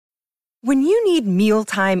When you need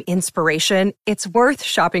mealtime inspiration, it's worth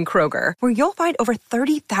shopping Kroger, where you'll find over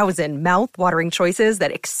 30,000 mouth-watering choices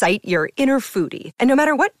that excite your inner foodie. And no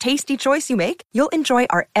matter what tasty choice you make, you'll enjoy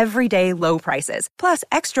our everyday low prices, plus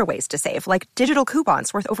extra ways to save, like digital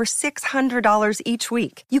coupons worth over $600 each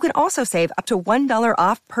week. You can also save up to $1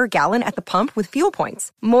 off per gallon at the pump with fuel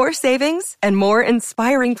points. More savings and more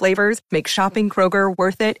inspiring flavors make shopping Kroger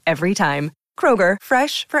worth it every time. Kroger,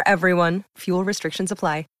 fresh for everyone. Fuel restrictions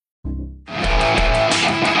apply.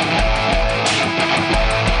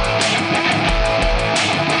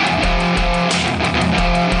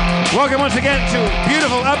 Welcome once again to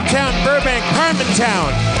beautiful uptown Burbank.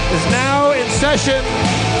 Harmontown is now in session.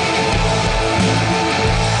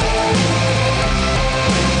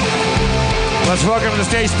 Let's welcome to the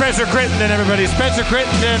stage Spencer Crittenden, everybody. Spencer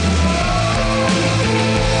Crittenden.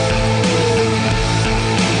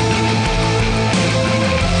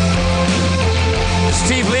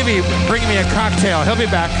 Steve Levy bringing me a cocktail. He'll be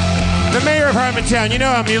back. The mayor of Harmontown. You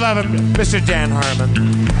know him. You love him. Mr. Dan Harmon.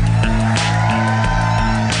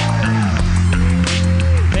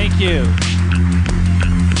 Thank you.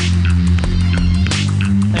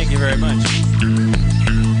 Thank you very much.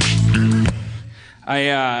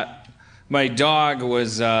 My dog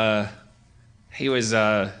was, he was,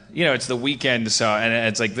 it's the weekend, so, and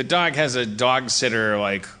it's like the dog has a dog sitter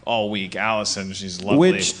like all week. Allison, she's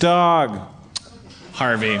lovely. Which dog?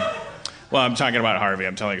 Harvey. Well, I'm talking about Harvey.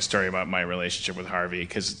 I'm telling a story about my relationship with Harvey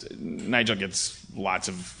because Nigel gets lots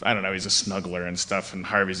of, I don't know, he's a snuggler and stuff, and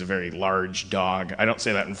Harvey's a very large dog. I don't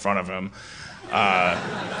say that in front of him.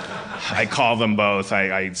 I call them both.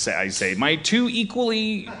 I say my two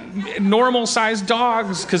equally normal-sized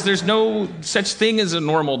dogs because there's no such thing as a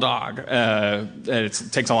normal dog. It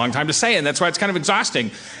takes a long time to say, and that's why it's kind of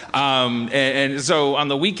exhausting. And so on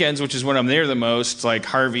the weekends, which is when I'm there the most, like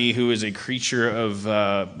Harvey, who is a creature of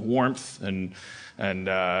warmth and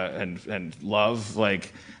love,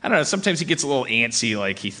 like, I don't know, sometimes he gets a little antsy,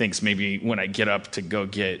 like he thinks maybe when I get up to go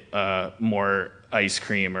get more ice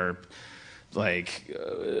cream or like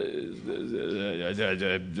the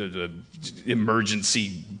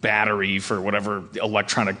emergency battery for whatever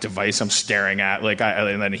electronic device I'm staring at,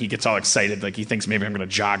 and then he gets all excited, like he thinks maybe I'm going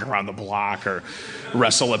to jog around the block or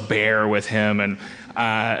wrestle a bear with him, and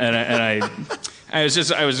I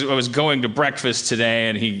was going to breakfast today,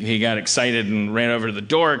 and he got excited and ran over to the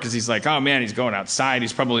door because he's like, oh man, he's going outside.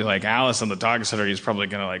 He's probably like Alice on the dog sitter. He's probably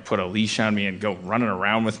going to like put a leash on me and go running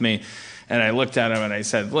around with me. And I looked at him and I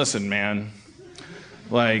said, listen, man,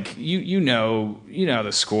 like you know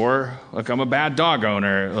the score. Like I'm a bad dog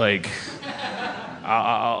owner. Like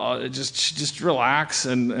I'll just relax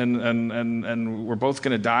and we're both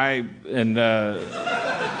gonna die and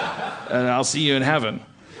I'll see you in heaven.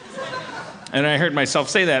 And I heard myself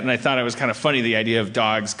say that, and I thought it was kind of funny, the idea of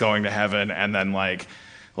dogs going to heaven and then like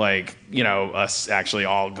us actually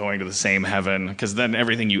all going to the same heaven, because then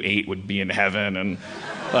everything you ate would be in heaven, and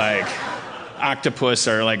like octopus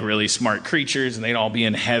are like really smart creatures and they'd all be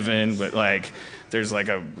in heaven, but like there's like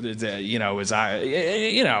obviously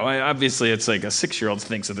it's like a 6-year-old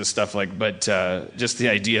thinks of this stuff, like, but just the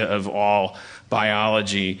idea of all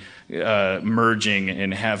biology merging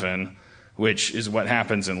in heaven, which is what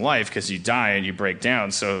happens in life because you die and you break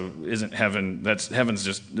down. So isn't heaven, heaven's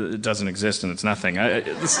just, it doesn't exist and it's nothing.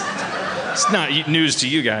 It's not news to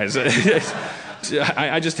you guys.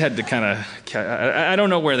 I just had to kind of, I don't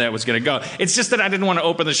know where that was going to go. It's just that I didn't want to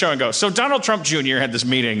open the show and go, so Donald Trump Jr. had this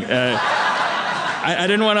meeting. I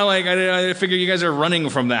didn't want to I figure you guys are running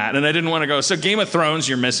from that. And I didn't want to go, so Game of Thrones,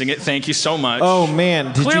 you're missing it. Thank you so much. Oh,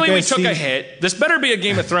 man. Clearly we took a hit. This better be a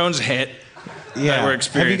Game of Thrones hit. Yeah. We're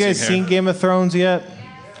experiencing. Have you guys seen Game of Thrones yet?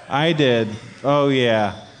 I did. Oh,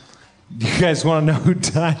 yeah. You guys want to know who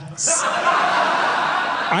dies?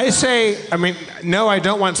 No, I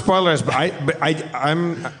don't want spoilers, but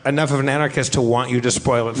I'm enough of an anarchist to want you to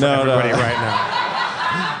spoil it for everybody right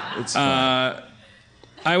now. It's fine.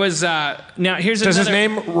 I was, now here's Does another... his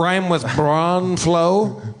name rhyme with Braun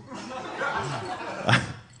Flow?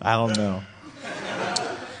 I don't know.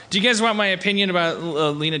 Do you guys want my opinion about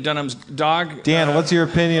Lena Dunham's dog? Dan, what's your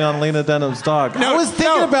opinion on Lena Dunham's dog? I was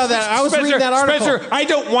thinking about that. I was reading that article. Spencer, I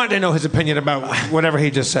don't want to know his opinion about whatever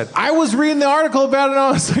he just said. I was reading the article about it, and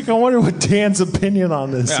I was like, I wonder what Dan's opinion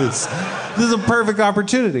on this is. This is a perfect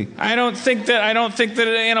opportunity. I don't think that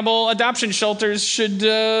animal adoption shelters should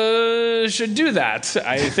do that.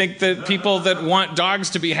 I think that people that want dogs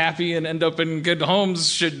to be happy and end up in good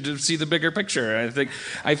homes should see the bigger picture.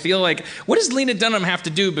 I feel like, what does Lena Dunham have to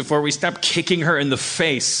do before we stop kicking her in the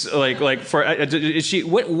face? Is she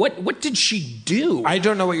what did she do? I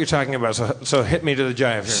don't know what you're talking about, so hit me to the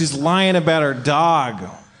jive here. She's lying about her dog.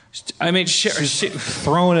 I mean, she's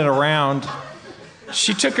throwing it around.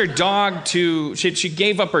 She took her dog to. She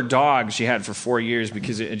gave up her dog she had for 4 years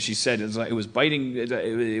because and she said it was biting.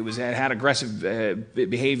 It had aggressive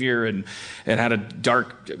behavior and it had a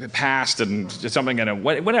dark past and something and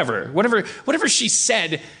whatever she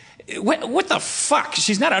said. What the fuck?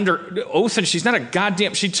 She's not under oath and she's not a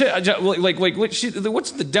goddamn. What's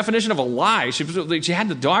the definition of a lie? She had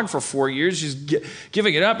the dog for 4 years. She's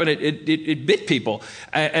giving it up and it bit people.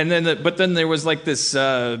 But then there was like this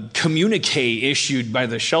communique issued by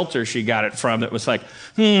the shelter she got it from that was like,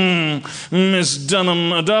 Miss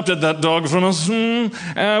Dunham adopted that dog from us.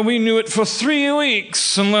 We knew it for 3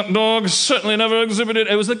 weeks and that dog certainly never exhibited.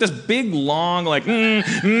 It was like this big long like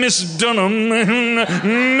Miss Dunham,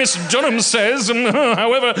 Miss Dunham says,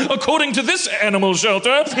 however, according to this animal shelter,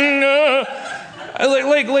 like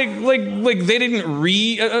they didn't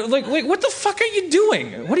read. What the fuck are you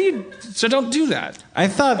doing? So don't do that. I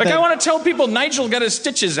thought I want to tell people Nigel got his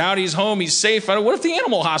stitches out. He's home. He's safe. What if the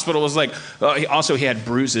animal hospital was like? He had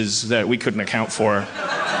bruises that we couldn't account for.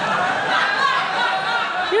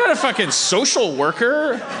 You're not a fucking social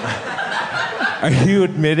worker. Are you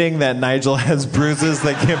admitting that Nigel has bruises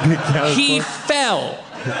that can't be accounted for? He fell.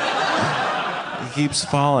 He keeps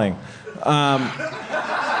falling.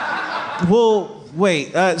 Well,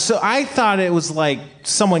 wait. So I thought it was like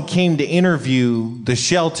someone came to interview the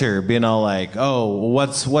shelter, being all like, "Oh,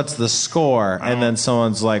 what's the score?" And then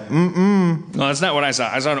someone's like, No, that's not what I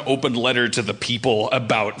saw. I saw an open letter to the people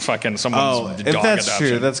about fucking someone's dog if that's adoption.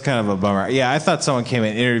 true, that's kind of a bummer. Yeah, I thought someone came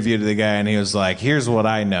and interviewed the guy, and he was like, "Here's what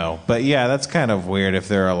I know." But yeah, that's kind of weird if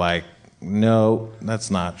they're like, "No,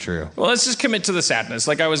 that's not true." Well, let's just commit to the sadness.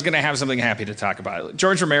 Like I was going to have something happy to talk about.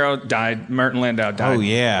 George Romero died. Martin Landau died. Oh,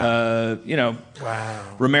 yeah. Wow.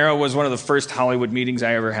 Romero was one of the first Hollywood meetings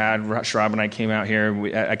I ever had. Schraub and I came out here.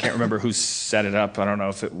 I can't remember who set it up. I don't know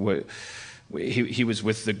if it was... He was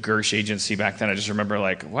with the Gersh agency back then. I just remember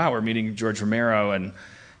like, wow, we're meeting George Romero, and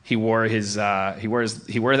he wore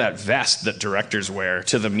that vest that directors wear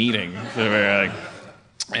to the meeting.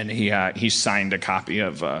 And he signed a copy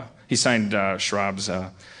of... He signed Schraub's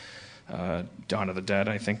Dawn of the Dead,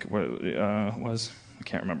 I think was. I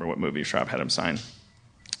can't remember what movie Schraub had him sign.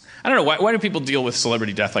 I don't know. Why do people deal with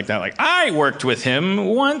celebrity death like that? Like, I worked with him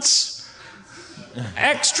once.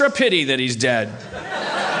 Extra pity that he's dead.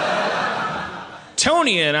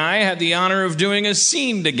 Tony and I had the honor of doing a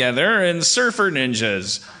scene together in Surfer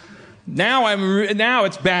Ninjas. Now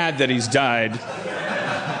it's bad that he's died.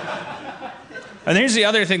 And here's the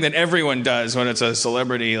other thing that everyone does when it's a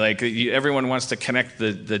celebrity. Like everyone wants to connect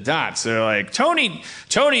the dots. They're like, Tony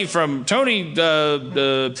Johnson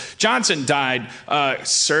died.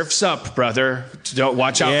 Surf's up, brother. Don't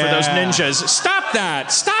watch out for those ninjas. Stop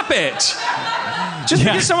that. Stop it. Just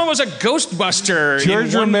because someone was a Ghostbuster.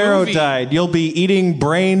 George Romero died. You'll be eating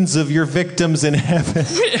brains of your victims in heaven.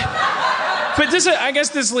 But I guess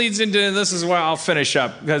this leads into, this is where I'll finish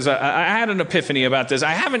up, because I had an epiphany about this.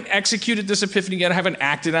 I haven't executed this epiphany yet. I haven't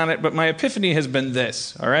acted on it, but my epiphany has been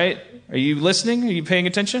this, all right? Are you listening? Are you paying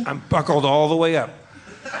attention? I'm buckled all the way up.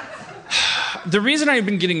 The reason I've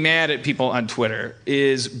been getting mad at people on Twitter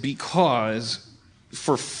is because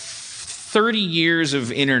for 30 years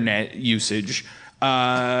of internet usage,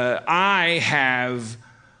 I have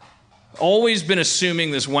always been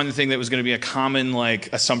assuming this one thing that was going to be a common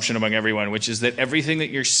assumption among everyone, which is that everything that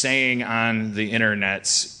you're saying on the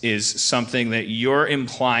internets is something that you're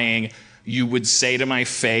implying you would say to my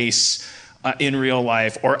face in real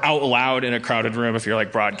life or out loud in a crowded room if you're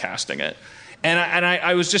broadcasting it. And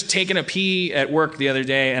I was just taking a pee at work the other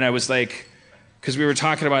day, and I was like, because we were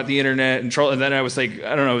talking about the internet and then I was like,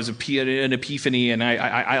 I don't know, it was an epiphany, and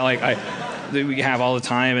we have all the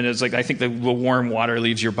time, and it's like I think the warm water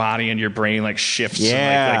leaves your body and your brain shifts.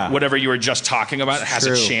 Yeah. And whatever you were just talking about has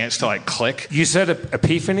a chance to click. You said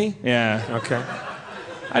epiphany? Yeah. Okay.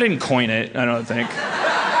 I didn't coin it, I don't think.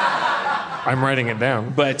 I'm writing it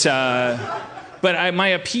down. But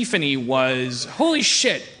my epiphany was, holy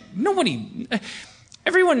shit,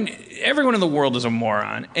 everyone in the world is a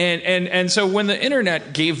moron. And so when the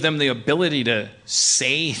internet gave them the ability to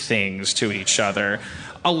say things to each other,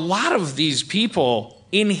 a lot of these people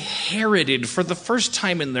inherited for the first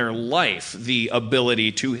time in their life the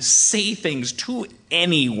ability to say things to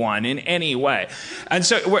anyone in any way. And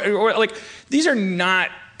so these are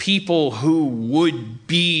not people who would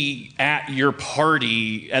be at your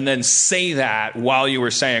party and then say that while you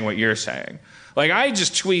were saying what you're saying. I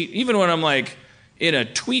just tweet, even when I'm in a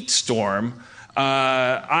tweet storm,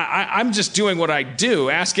 I'm just doing what I do.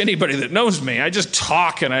 Ask anybody that knows me. I just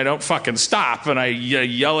talk and I don't fucking stop, and I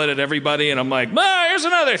yell it at everybody, and I'm like, here's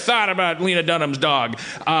another thought about Lena Dunham's dog.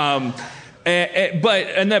 But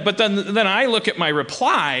then I look at my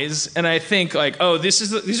replies and I think like, oh,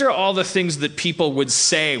 these are all the things that people would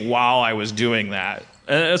say while I was doing that.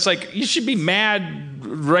 And it's like, you should be mad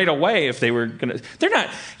right away if they were gonna. They're not.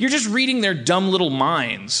 You're just reading their dumb little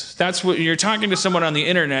minds. That's what you're talking to someone on the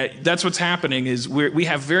internet. That's what's happening. Is we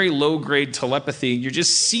have very low grade telepathy. You're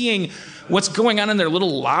just seeing what's going on in their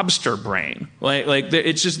little lobster brain. Like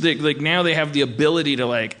it's just like now they have the ability to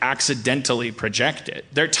like accidentally project it.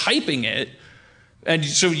 They're typing it, and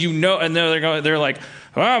so and they're like,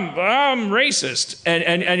 I'm racist,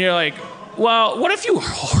 and you're like. Well, what if you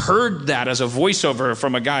heard that as a voiceover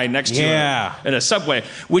from a guy next to you in a subway?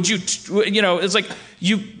 Would you, it's like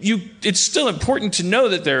it's still important to know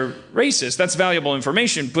that they're racist. That's valuable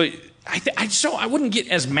information, but I wouldn't get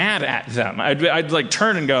as mad at them. I'd like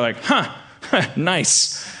turn and go like,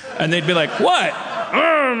 nice. And they'd be like, what?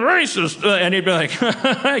 I'm racist. And he'd be like,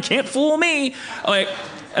 can't fool me. Like,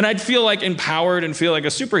 and I'd feel like empowered and feel like a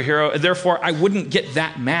superhero. Therefore, I wouldn't get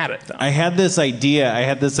that mad at them. I had this idea,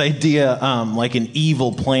 like an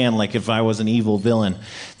evil plan, like if I was an evil villain,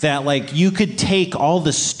 that like you could take all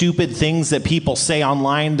the stupid things that people say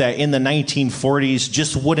online that in the 1940s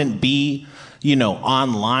just wouldn't be,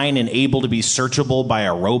 online and able to be searchable by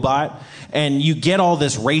a robot. And you get all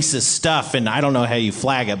this racist stuff, and I don't know how you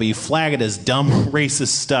flag it, but you flag it as dumb racist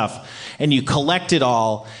stuff. And you collect it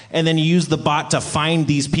all, and then you use the bot to find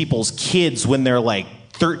these people's kids when they're like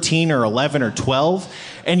 13 or 11 or 12,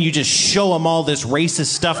 and you just show them all this racist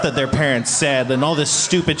stuff that their parents said and all this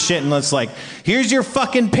stupid shit, and it's like, here's your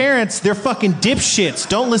fucking parents, they're fucking dipshits,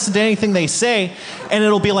 don't listen to anything they say, and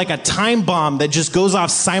it'll be like a time bomb that just goes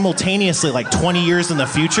off simultaneously like 20 years in the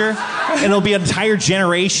future, and it'll be an entire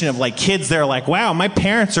generation of like kids that are like, wow, my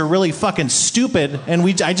parents are really fucking stupid, and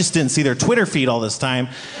I just didn't see their Twitter feed all this time.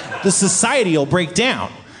 The society will break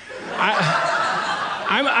down.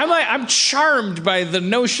 I'm charmed by the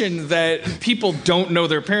notion that people don't know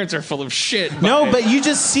their parents are full of shit. No, but you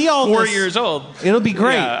just see all 4 this. years old. It'll be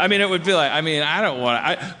great. Yeah, I mean, it would be like, I don't want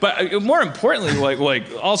to. But more importantly, like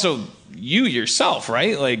also you yourself,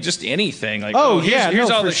 right? Like just anything. Like,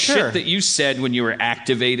 here's all the shit that you said when you were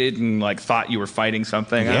activated and like thought you were fighting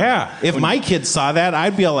something. Yeah. If my kids saw that,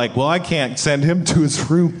 I'd be all like, well, I can't send him to his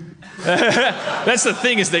room. That's the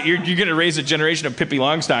thing, is that you're going to raise a generation of Pippi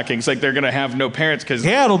Longstockings. Like they're going to have no parents because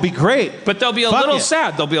it'll be great. But they'll be a little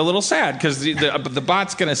sad. They'll be a little sad because the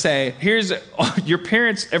bot's going to say, "Here's your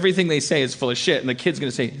parents. Everything they say is full of shit," and the kid's going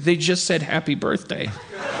to say, "They just said happy birthday."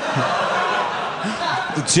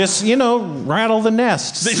 Just rattle the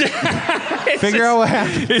nest. Figure out what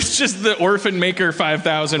happened. It's just the Orphan Maker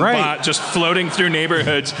 5000 bot just floating through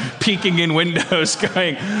neighborhoods, peeking in windows,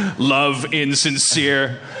 going, "Love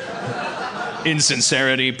insincere."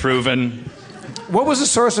 Insincerity proven. What was the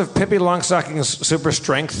source of Pippi Longstocking's super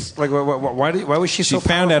strength? Like, why was she so She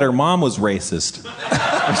found out her mom was racist.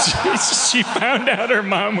 She found out her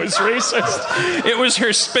mom was racist. It was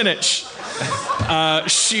her spinach.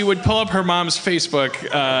 She would pull up her mom's Facebook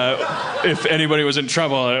if anybody was in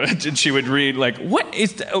trouble, and she would read like, "What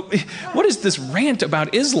is this rant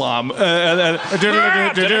about Islam?"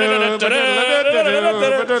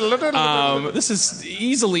 This is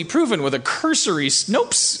easily proven with a cursory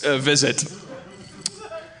Snopes visit.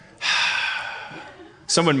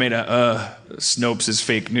 Someone made a Snopes is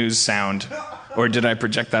fake news sound, or did I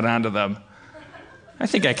project that onto them? I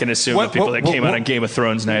think I can assume the people that came out on Game of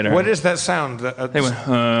Thrones night are... What is that sound? They went,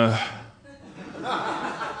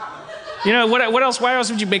 what else? Why else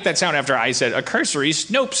would you make that sound after I said a cursory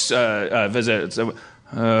Snopes visit? So,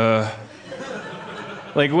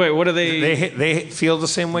 like, wait, what do they... They feel the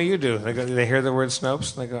same way you do. They hear the word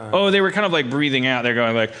Snopes. They go, oh, they were kind of like breathing out. They're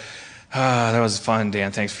going like, that was fun,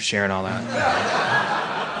 Dan. Thanks for sharing all that.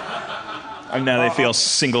 And now they feel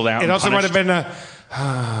singled out. It also punished. might have been...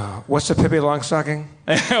 what's a Pippi Longstocking?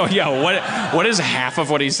 Oh yeah, what is half of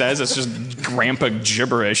what he says? It's just grandpa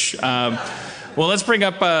gibberish. Well, let's bring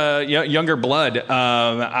up younger blood.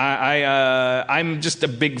 I'm just a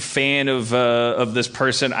big fan of this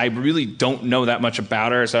person. I really don't know that much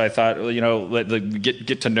about her, so I thought,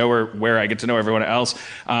 get to know her where I get to know everyone else.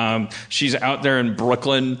 She's out there in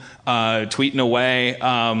Brooklyn, tweeting away.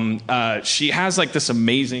 She has like this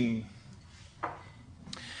amazing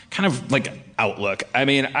kind of like outlook. I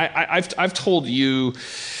mean, I've told you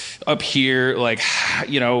up here, like,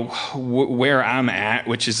 where I'm at,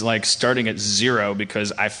 which is like starting at zero,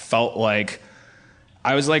 because I felt like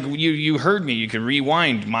I was like, you heard me. You can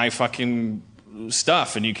rewind my fucking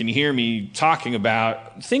stuff, and you can hear me talking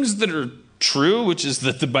about things that are true, which is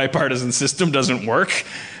that the bipartisan system doesn't work.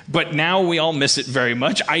 But now we all miss it very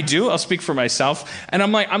much. I do. I'll speak for myself. And I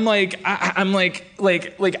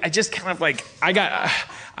just kind of like, I got,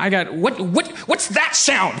 what's that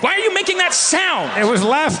sound? Why are you making that sound? It was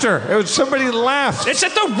laughter. It was somebody laughed. It's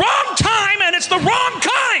at the wrong time and it's the wrong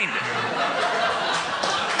kind.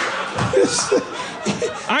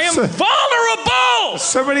 I am vulnerable.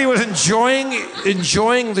 Somebody was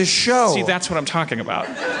enjoying the show. See, that's what I'm talking about.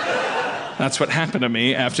 That's what happened to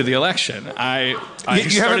me after the election. I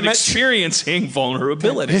started experiencing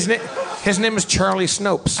vulnerability. His name is Charlie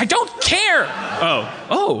Snopes. I don't care.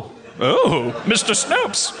 Oh, Mr.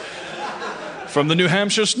 Snopes. From the New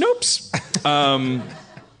Hampshire Snopes.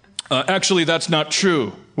 Actually, that's not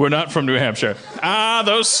true. We're not from New Hampshire.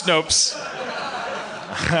 Those Snopes.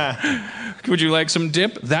 Would you like some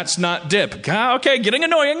dip? That's not dip. Okay, getting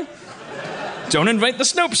annoying. Don't invite the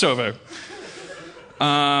Snopes over.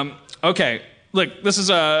 Okay, look, this is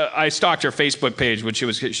I stalked her Facebook page when she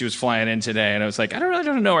was flying in today, and I was like, I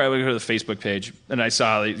don't know where I would go to the Facebook page, and I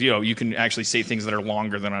saw, you can actually say things that are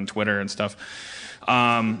longer than on Twitter and stuff.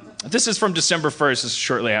 This is from December 1st. This is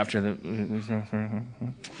shortly after the.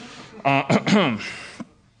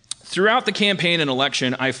 Throughout the campaign and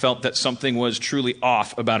election, I felt that something was truly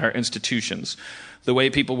off about our institutions, the way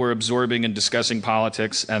people were absorbing and discussing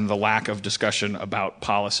politics, and the lack of discussion about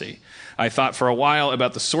policy. I thought for a while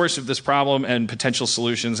about the source of this problem and potential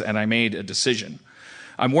solutions, and I made a decision.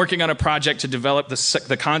 I'm working on a project to develop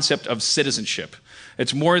the concept of citizenship.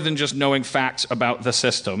 It's more than just knowing facts about the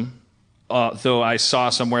system, though I saw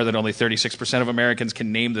somewhere that only 36% of Americans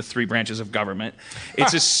can name the 3 branches of government.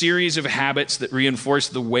 It's a series of habits that reinforce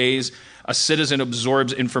the ways a citizen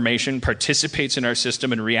absorbs information, participates in our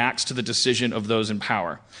system, and reacts to the decisions of those in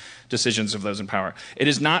power. It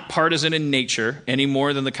is not partisan in nature any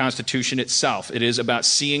more than the Constitution itself. It is about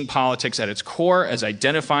seeing politics at its core as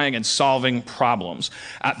identifying and solving problems.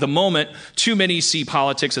 At the moment, too many see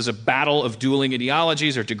politics as a battle of dueling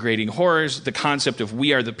ideologies or degrading horrors. The concept of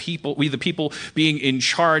we the people being in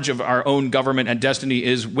charge of our own government and destiny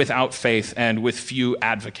is without faith and with few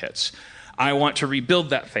advocates. I want to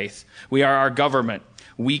rebuild that faith. We are our government.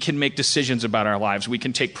 We can make decisions about our lives. We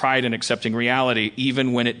can take pride in accepting reality,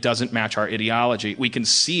 even when it doesn't match our ideology. We can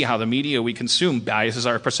see how the media we consume biases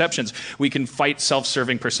our perceptions. We can fight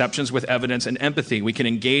self-serving perceptions with evidence and empathy. We can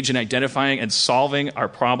engage in identifying and solving our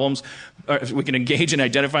problems. We can engage in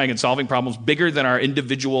identifying and solving problems bigger than our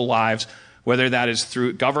individual lives, whether that is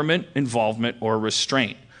through government involvement or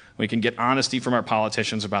restraint. We can get honesty from our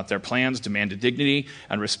politicians about their plans, demand dignity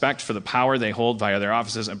and respect for the power they hold via their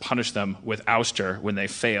offices, and punish them with ouster when they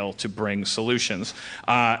fail to bring solutions.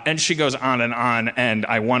 And she goes on, and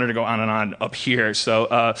I want her to go on and on up here.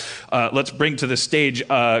 So let's bring to the stage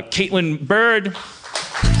Caitlin Bird.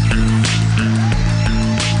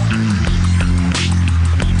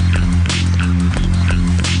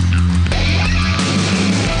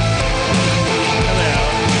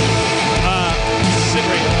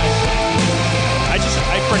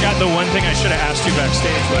 The one thing I should have asked you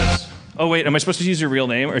backstage was, oh wait, am I supposed to use your real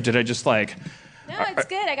name, or did I just like? No, it's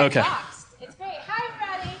good. I got doxxed. It's great. Hi,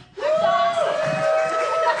 everybody.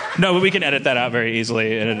 I'm doxxed. No, but we can edit that out very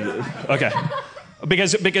easily. Okay,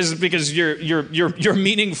 because your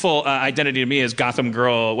meaningful identity to me is Gotham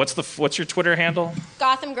Girl. What's your Twitter handle?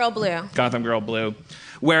 Gotham Girl Blue. Gotham Girl Blue,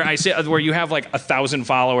 where you have like 1,000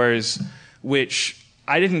 followers, which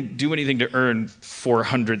I didn't do anything to earn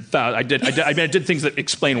 400,000. I did things that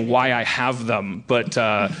explain why I have them, but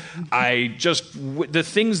the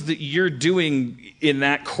things that you're doing in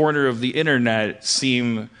that corner of the internet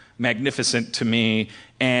seem magnificent to me,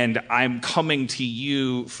 and I'm coming to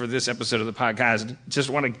you for this episode of the podcast. Just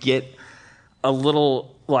want to get a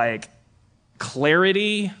little like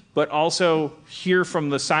clarity, but also hear from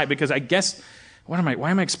the side, because I guess why am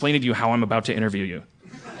I explaining to you how I'm about to interview you?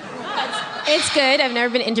 It's good. I've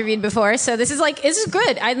never been interviewed before, so this is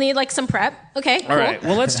good. I need like some prep. Okay, cool. All right.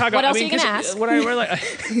 Well, let's talk what about. What else are you gonna ask? What I really,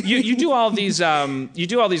 you do all these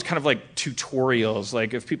kind of like tutorials.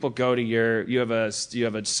 Like if people go to you have a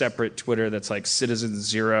separate Twitter that's like Citizen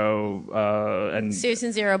Zero and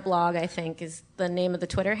Citizen Zero blog, I think, is the name of the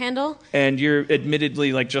Twitter handle. And you're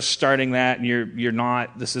admittedly like just starting that, and you're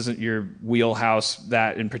not. This isn't your wheelhouse.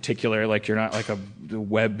 That in particular, like you're not like a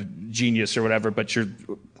web genius or whatever, but you're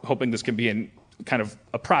hoping this can be kind of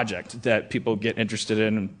a project that people get interested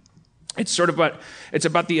in. It's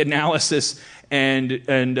about the analysis and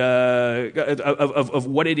of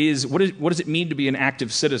what it is. What does it mean to be an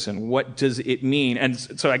active citizen? What does it mean? And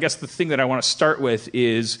so I guess the thing that I want to start with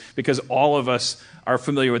is, because all of us are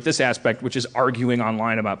familiar with this aspect, which is arguing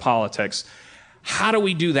online about politics. How do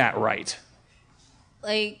we do that right?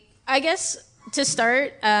 Like, I guess to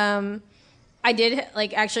start, I did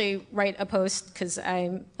actually write a post because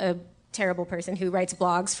I'm a terrible person who writes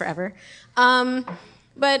blogs forever.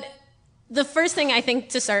 But the first thing I think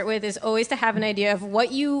to start with is always to have an idea of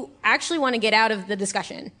what you actually want to get out of the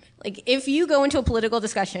discussion. Like, if you go into a political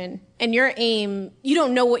discussion and your aim, you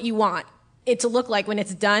don't know what you want it to look like when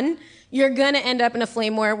it's done, you're going to end up in a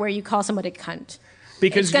flame war where you call somebody a cunt.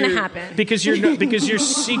 Because it's going to happen. Because you're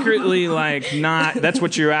secretly not. That's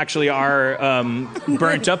what you actually are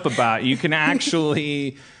burnt up about. You can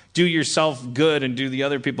actually do yourself good and do the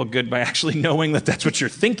other people good by actually knowing that that's what you're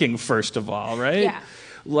thinking first of all, right? Yeah.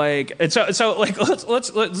 Let's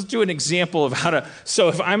do an example of how to. So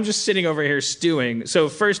if I'm just sitting over here stewing. So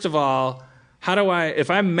first of all, how do I?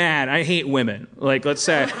 If I'm mad, I hate women. Like, let's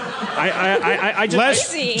say, just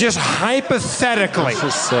hypothetically.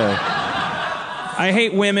 Just say. I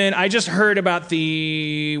hate women. I just heard about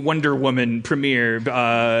the Wonder Woman premiere,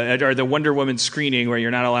 or the Wonder Woman screening where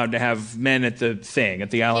you're not allowed to have men at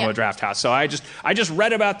the Alamo Draft House. So I just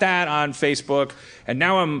read about that on Facebook, and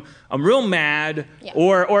now I'm real mad,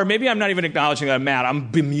 or maybe I'm not even acknowledging that I'm mad.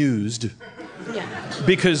 I'm bemused. Yeah.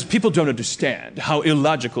 Because people don't understand how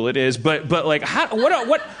illogical it is. But like,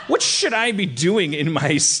 what should I be doing in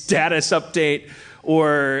my status update?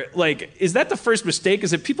 Or, like, is that the first mistake?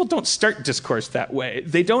 Is that people don't start discourse that way.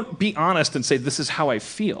 They don't be honest and say, this is how I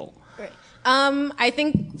feel. Right. I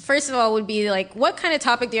think, first of all, would be, like, what kind of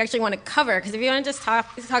topic do you actually want to cover? Because if you want to just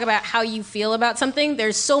talk about how you feel about something,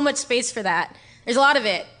 there's so much space for that. There's a lot of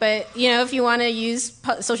it. But, if you want to use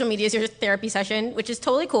social media as your therapy session, which is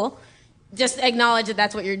totally cool, just acknowledge that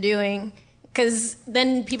that's what you're doing. Because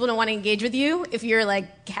then people don't want to engage with you if you're,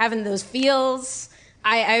 like, having those feels.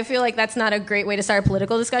 I feel like that's not a great way to start a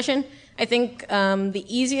political discussion. I think the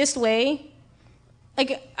easiest way,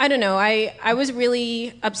 I don't know, I was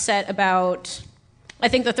really upset about, I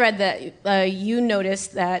think the thread that you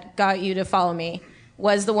noticed that got you to follow me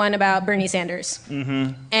was the one about Bernie Sanders.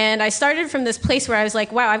 Mm-hmm. And I started from this place where I was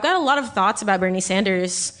like, wow, I've got a lot of thoughts about Bernie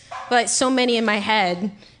Sanders, but so many in my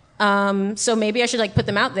head, so maybe I should put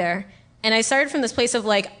them out there. And I started from this place of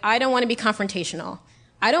I don't want to be confrontational.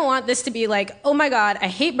 I don't want this to be oh my God, I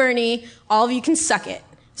hate Bernie, all of you can suck it.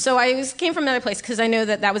 So I came from another place because I know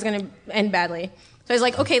that was going to end badly. So I was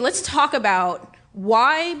like, okay, let's talk about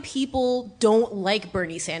why people don't like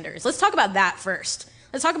Bernie Sanders. Let's talk about that first.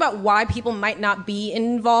 Let's talk about why people might not be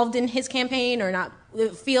involved in his campaign or not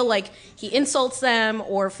feel like he insults them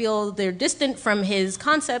or feel they're distant from his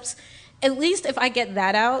concepts. At least if I get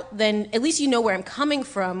that out, then at least you know where I'm coming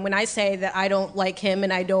from when I say that I don't like him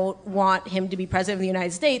and I don't want him to be president of the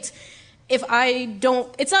United States. If I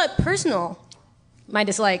don't, it's not personal, my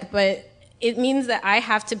dislike, but it means that I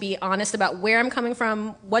have to be honest about where I'm coming from,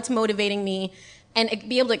 what's motivating me, and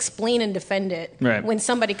be able to explain and defend it when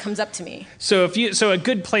somebody comes up to me. So a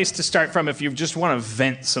good place to start from if you just want to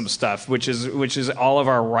vent some stuff, which is all of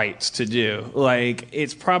our rights to do.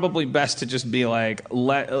 It's probably best to just be the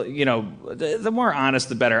more honest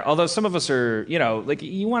the better. Although some of us are,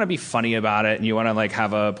 you want to be funny about it and you want to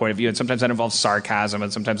have a point of view, and sometimes that involves sarcasm,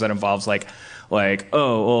 and sometimes that involves the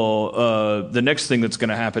next thing that's going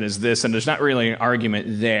to happen is this, and there's not really an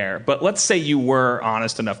argument there. But let's say you were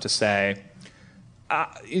honest enough to say,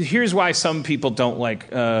 here's why some people don't like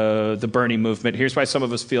the Bernie movement. Here's why some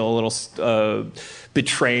of us feel a little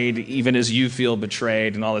betrayed, even as you feel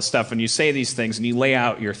betrayed and all this stuff. And you say these things and you lay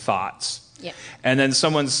out your thoughts. Yeah. And then so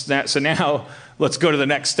now let's go to the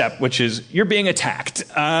next step, which is you're being attacked.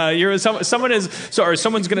 Someone's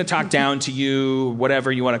going to talk down to you, whatever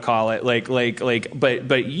you want to call it.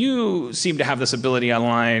 But you seem to have this ability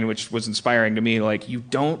online, which was inspiring to me. You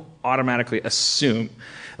don't automatically assume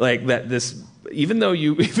that this. Even though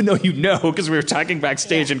you know, because we were talking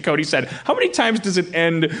backstage and Cody said, how many times does it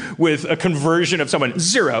end with a conversion of someone?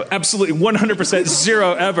 0. Absolutely 100%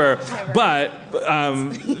 0 ever. But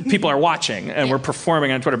people are watching and we're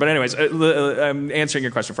performing on Twitter. But anyways, I'm answering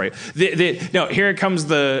your question for you. Here it comes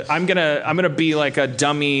I'm gonna be like a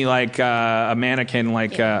dummy, a mannequin,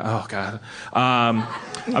 oh God. I'm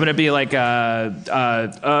gonna be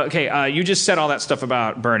okay, you just said all that stuff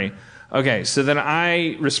about Bernie. Okay, so then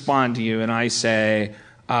I respond to you and I say,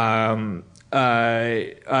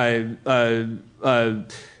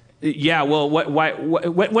 Yeah, well,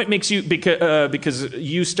 what makes you, because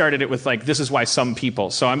you started it with like, this is why some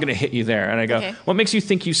people, so I'm going to hit you there. And I go, okay. What makes you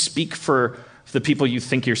think you speak for the people you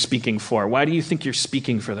think you're speaking for? Why do you think you're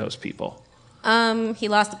speaking for those people? He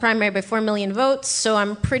lost the primary by 4 million votes, so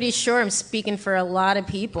I'm pretty sure I'm speaking for a lot of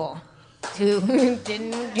people who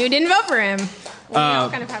didn't vote for him.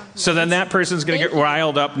 So then that person's going to get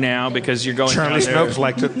riled up now because you're going Charlie Snopes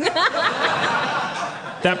liked it.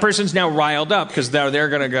 That person's now riled up because now they're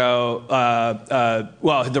going to go,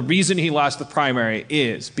 well, the reason he lost the primary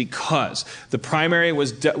is because the primary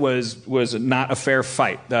was not a fair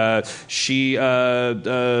fight. You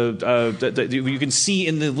can see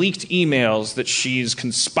in the leaked emails that she's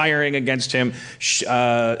conspiring against him.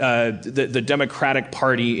 The Democratic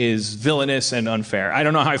Party is villainous and unfair. I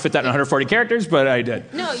don't know how I fit that in 140 characters, but I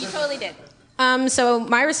did. No, you totally did. So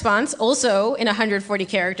my response, also in 140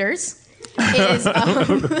 characters,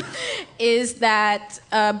 is that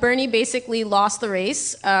Bernie basically lost the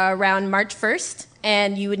race around March 1st,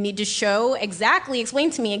 and you would need to explain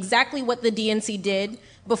to me exactly what the DNC did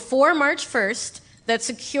before March 1st that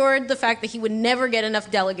secured the fact that he would never get enough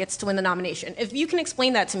delegates to win the nomination. If you can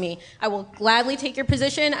explain that to me, I will gladly take your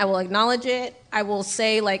position. I will acknowledge it. I will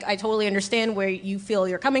say, like, I totally understand where you feel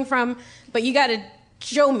you're coming from, but you got to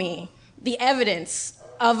show me the evidence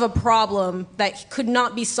of a problem that could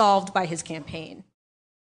not be solved by his campaign.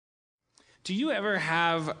 Do you ever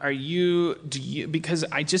have, because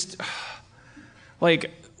I just,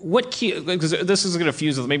 like, what key, because this is going to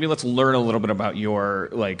fuse with, maybe let's learn a little bit about your,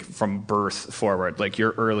 like, from birth forward, like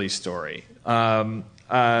your early story. Because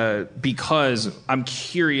I'm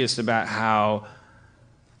curious about how,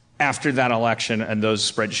 after that election and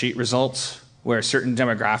those spreadsheet results, where certain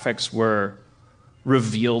demographics were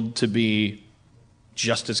revealed to be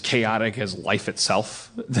just as chaotic as life itself.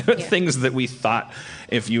 There are things that we thought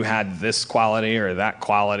if you had this quality or that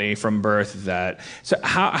quality from birth that. So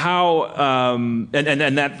how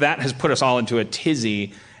that has put us all into a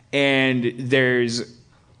tizzy. And there's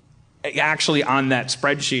actually on that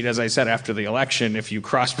spreadsheet, as I said after the election, if you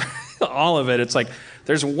cross all of it, it's like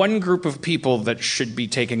there's one group of people that should be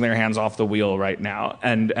taking their hands off the wheel right now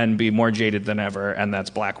and be more jaded than ever, and that's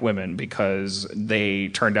black women, because they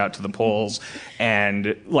turned out to the polls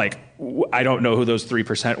and, like, I don't know who those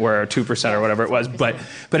 3% were or 2% or whatever it was, but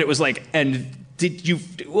it was like, and did you,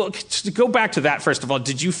 well, to go back to that first of all,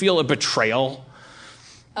 did you feel a betrayal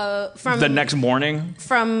from the next morning?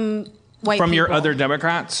 From white From people. your other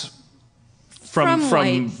Democrats? From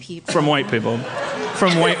white people. From white people.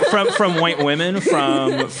 From white women,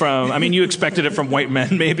 from I mean, you expected it from white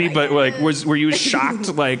men maybe, but like were you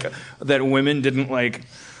shocked like that women didn't like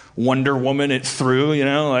Wonder Woman it through, you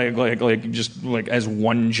know, like just like as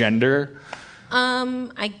one gender?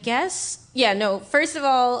 I guess, yeah, no. First of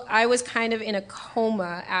all, I was kind of in a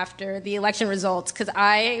coma after the election results because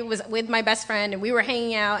I was with my best friend and we were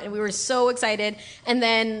hanging out and we were so excited. And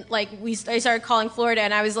then like I started calling Florida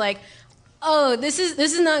and I was like, oh, this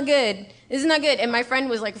is not good. This is not good. And my friend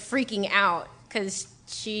was like freaking out because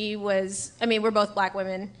she was, I mean, we're both black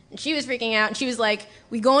women, and she was freaking out and she was like,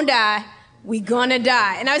 we gonna die.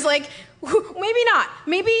 And I was like, maybe not.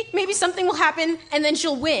 Maybe something will happen and then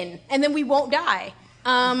she'll win and then we won't die.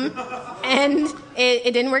 And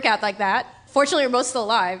it didn't work out like that. Fortunately, we're both still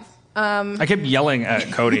alive. I kept yelling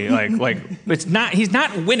at Cody, like he's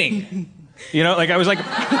not winning. You know, like I was like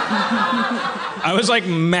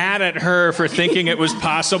mad at her for thinking it was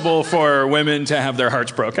possible for women to have their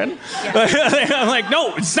hearts broken. Yeah. I'm like,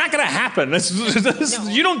 no, it's not going to happen.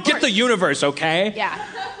 You don't get the universe, okay? Yeah.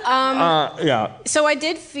 Yeah. So I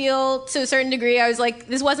did feel, to a certain degree, I was like,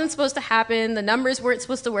 this wasn't supposed to happen. The numbers weren't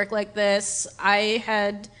supposed to work like this. I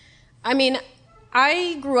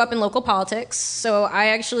grew up in local politics, so I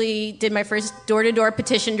actually did my first door-to-door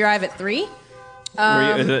petition drive at 3.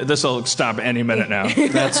 This will stop any minute now.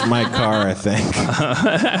 That's my car, I think.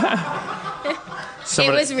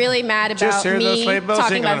 It was really mad about just hear me those sleigh bells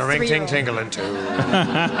talking sing on about a ring, ting, 3-year-olds.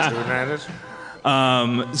 tingling,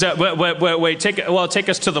 So wait, take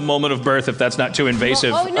us to the moment of birth if that's not too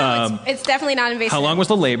invasive. Oh no, it's definitely not invasive. How long was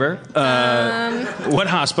the labor? What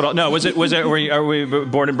hospital? No, was it? Are we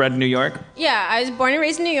born and bred in New York? Yeah, I was born and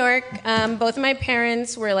raised in New York. Both of my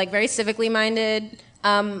parents were like very civically minded.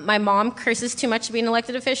 My mom curses too much to be an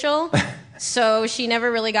elected official, so she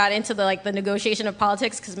never really got into the negotiation of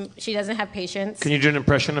politics because she doesn't have patience. Can you do an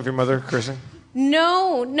impression of your mother cursing?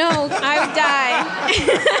 No, I would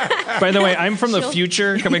die. By the way, I'm from the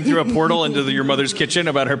future coming through a portal into your mother's kitchen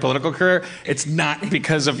about her political career. It's not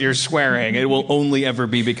because of your swearing. It will only ever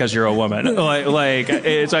be because you're a woman.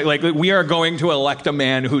 It's like we are going to elect a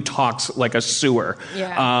man who talks like a sewer.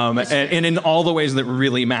 Yeah. And in all the ways that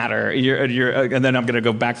really matter. And then I'm going to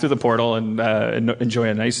go back through the portal and enjoy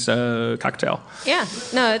a nice cocktail. Yeah,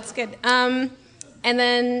 no, it's good. And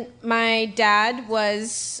then my dad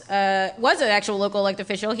was an actual local elected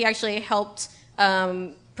official. He actually helped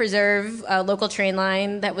preserve a local train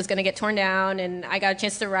line that was going to get torn down, and I got a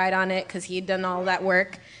chance to ride on it because he had done all that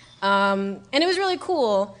work. And it was really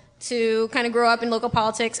cool to kind of grow up in local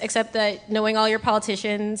politics, except that knowing all your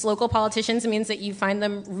local politicians, means that you find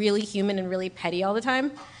them really human and really petty all the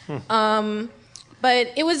time.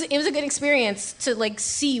 But it was a good experience to like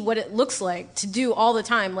see what it looks like to do all the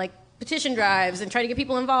time, like petition drives and try to get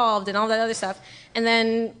people involved and all that other stuff. And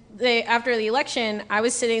then after the election, I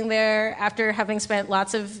was sitting there after having spent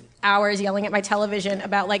lots of hours yelling at my television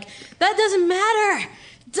about like, that doesn't matter.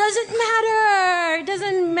 It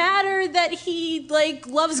doesn't matter that he like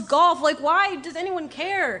loves golf. Like, why does anyone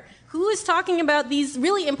care? Who is talking about these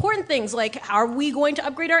really important things? Like, are we going to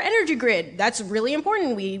upgrade our energy grid? That's really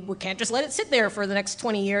important. We can't just let it sit there for the next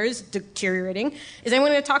 20 years deteriorating. Is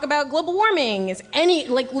anyone going to talk about global warming? Is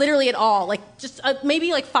literally at all? Like, just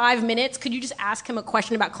maybe like 5 minutes. Could you just ask him a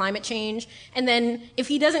question about climate change? And then if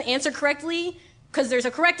he doesn't answer correctly, because there's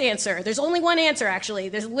a correct answer. There's only one answer, actually.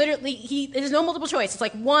 There's no multiple choice. It's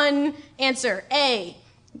like one answer. A,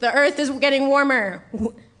 the Earth is getting warmer.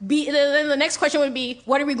 B, then the next question would be,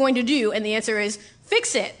 what are we going to do? And the answer is,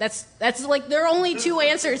 fix it. That's like, there are only two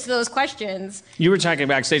answers to those questions. You were talking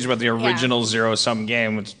backstage about the original zero-sum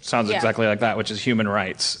game, which sounds exactly like that, which is human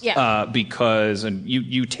rights. Yeah. Because, and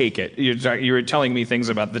you take it. You were telling me things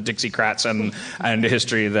about the Dixiecrats and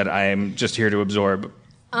history that I'm just here to absorb.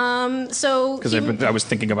 Because I was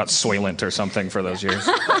thinking about Soylent or something for those years.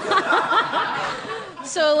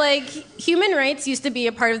 So, like, human rights used to be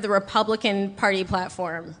a part of the Republican Party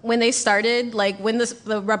platform when they started, like, when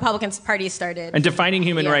the Republican Party started. And defining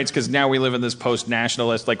human rights, because now we live in this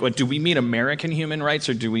post-nationalist, like, what, do we mean American human rights,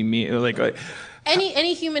 or do we mean, like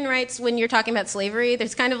any human rights when you're talking about slavery,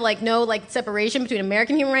 there's kind of, like, no, like, separation between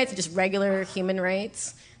American human rights and just regular human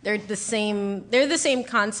rights. They're the same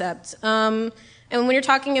concept. And when you're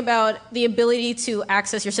talking about the ability to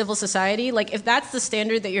access your civil society, like if that's the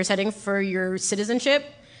standard that you're setting for your citizenship,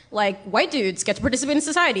 like white dudes get to participate in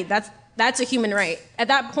society, that's a human right. At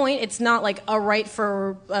that point, it's not like a right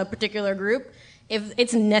for a particular group. If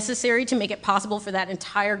it's necessary to make it possible for that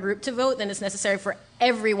entire group to vote, then it's necessary for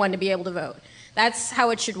everyone to be able to vote. That's how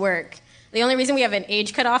it should work. The only reason we have an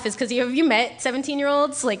age cutoff is because have you met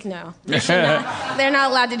 17-year-olds? Like, no, they're not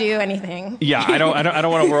allowed to do anything. Yeah, I don't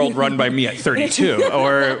want a world run by me at 32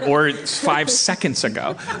 or 5 seconds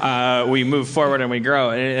ago. We move forward and we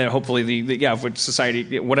grow, and hopefully with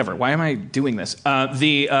society, whatever. Why am I doing this? So a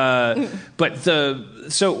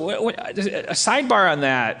sidebar on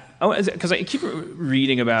that. Because I keep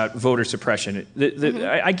reading about voter suppression.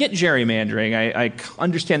 I get gerrymandering. I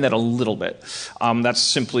understand that a little bit. That's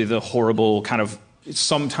simply the horrible kind of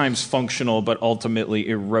sometimes functional but ultimately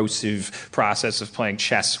erosive process of playing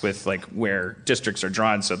chess with like where districts are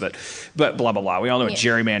drawn so that, but blah, blah, blah. We all know what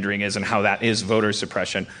gerrymandering is and how that is voter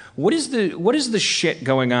suppression. What is the shit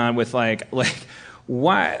going on with like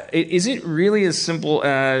why is it really as simple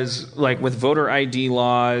as like with voter ID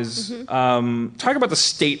laws? Talk about the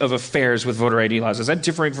state of affairs with voter ID laws. Is that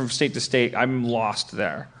differing from state to state? I'm lost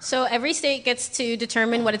there. So every state gets to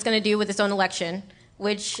determine what it's going to do with its own election,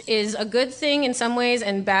 which is a good thing in some ways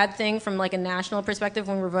and bad thing from like a national perspective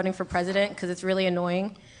when we're voting for president because it's really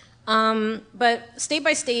annoying. But state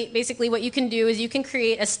by state, basically what you can do is you can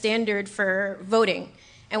create a standard for voting.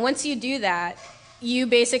 And once you do that, you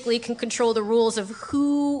basically can control the rules of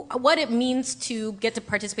what it means to get to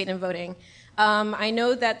participate in voting. I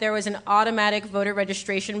know that there was an automatic voter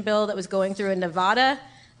registration bill that was going through in Nevada.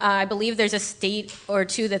 I believe there's a state or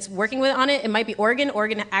two that's working on it. It might be Oregon.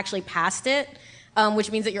 Oregon actually passed it,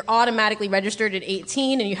 which means that you're automatically registered at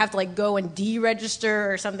 18 and you have to like go and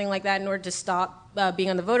deregister or something like that in order to stop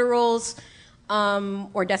being on the voter rolls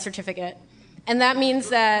or death certificate. And that means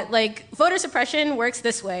that like voter suppression works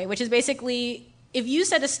this way, which is basically if you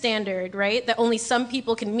set a standard, right, that only some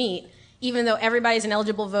people can meet, even though everybody's an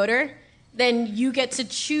eligible voter, then you get to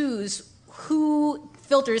choose who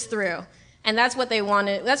filters through. And that's what they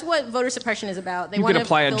wanted. That's what voter suppression is about. You could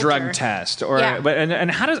apply a drug test, or but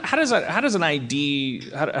how does an ID?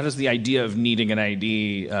 How does the idea of needing an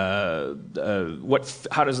ID? Talk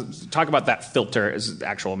about that filter as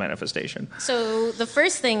actual manifestation? So the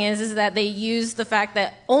first thing is that they use the fact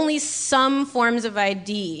that only some forms of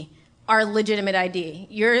ID are legitimate ID.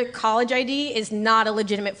 Your college ID is not a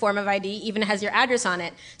legitimate form of ID, even has your address on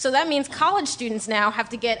it. So that means college students now have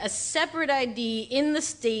to get a separate ID in the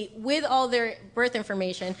state with all their birth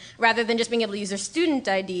information, rather than just being able to use their student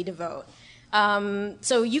ID to vote.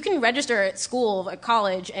 So you can register at school, at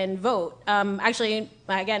college, and vote. Actually,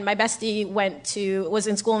 again, my bestie was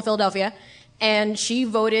in school in Philadelphia, and she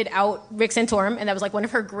voted out Rick Santorum, and that was like one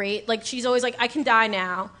of her great, like she's always like, I can die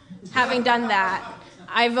now, having done that.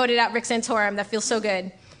 I voted out Rick Santorum. That feels so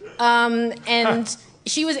good. And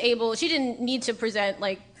she didn't need to present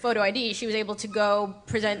like photo ID. She was able to go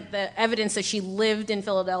present the evidence that she lived in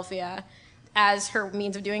Philadelphia as her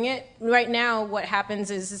means of doing it. Right now, what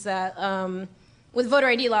happens is that with voter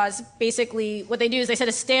ID laws, basically what they do is they set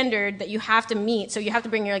a standard that you have to meet. So you have to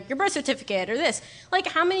bring your birth certificate or this. Like,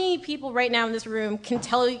 how many people right now in this room can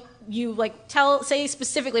tell you, say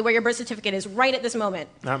specifically where your birth certificate is right at this moment?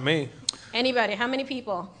 Not me. Anybody? How many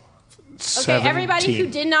people? 17. Okay, everybody who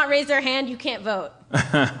did not raise their hand, you can't vote.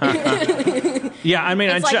 Yeah, I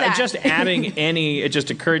mean, just adding any, it just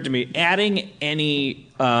occurred to me, adding any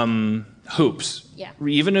hoops,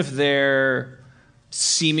 even if they're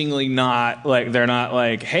seemingly not like, they're not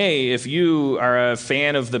like, hey, if you are a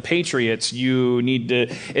fan of the Patriots, you need to,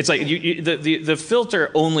 it's like the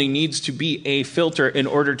filter only needs to be a filter in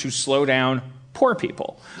order to slow down poor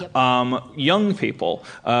people, young people,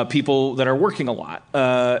 people that are working a lot.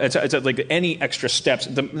 It's like any extra steps.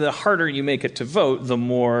 The harder you make it to vote, the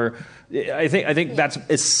more. I think that's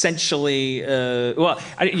essentially.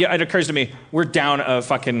 It occurs to me we're down a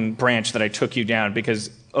fucking branch that I took you down because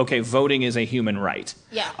voting is a human right.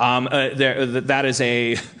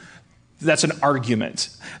 That's an argument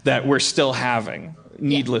that we're still having.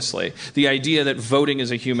 Needlessly. Yeah. The idea that voting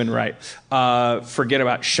is a human right. Forget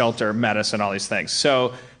about shelter, medicine, all these things.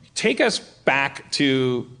 So take us back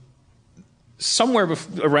to somewhere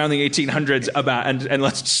around the 1800s and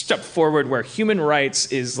let's step forward where human rights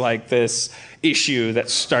is like this issue that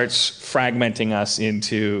starts fragmenting us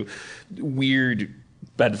into weird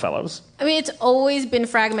bedfellows. I mean, it's always been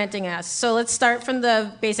fragmenting us. So let's start from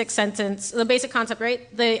the basic concept,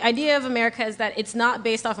 right? The idea of America is that it's not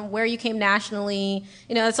based off of where you came nationally.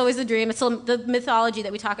 It's always the dream. It's the mythology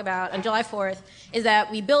that we talk about on July 4th is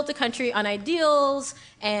that we built a country on ideals,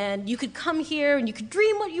 and you could come here and you could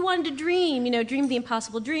dream what you wanted to dream, dream the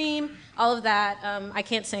impossible dream, all of that. I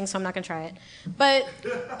can't sing, so I'm not going to try it. But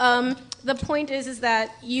the point is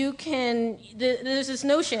that you can, there's this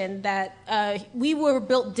notion that we were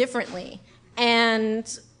built differently,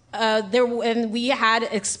 and we had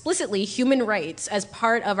explicitly human rights as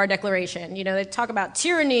part of our declaration. They talk about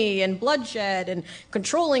tyranny and bloodshed and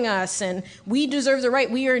controlling us, and we deserve the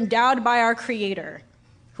right. We are endowed by our Creator,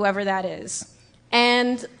 whoever that is.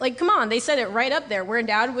 And, come on, they said it right up there. We're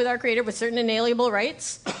endowed with our Creator with certain inalienable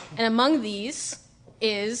rights, and among these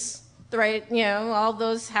is the right, all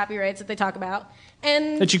those happy rights that they talk about.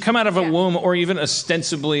 And that you come out of a womb, or even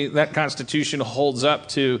ostensibly that Constitution holds up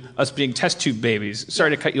to us being test tube babies.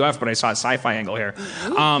 Sorry to cut you off, but I saw a sci-fi angle here.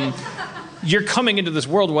 You're coming into this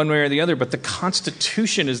world one way or the other, but the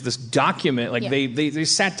Constitution is this document. They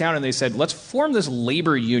sat down and they said, let's form this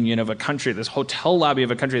labor union of a country, this hotel lobby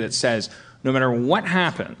of a country that says, no matter what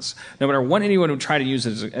happens, no matter what anyone would try to use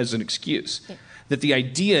as an excuse, that the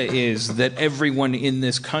idea is that everyone in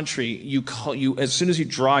this country, you as soon as you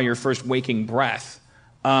draw your first waking breath,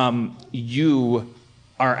 you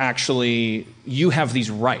have these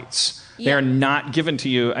rights. Yeah. They are not given to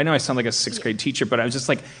you. I know I sound like a sixth grade teacher, but I was just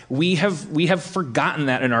like, we have forgotten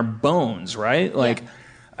that in our bones, right?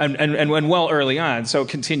 And well early on. So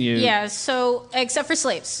continue. Yeah. So except for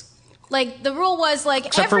slaves, the rule was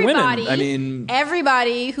except for women. I mean,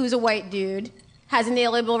 everybody who's a white dude has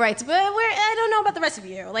inalienable rights, but I don't know about the rest of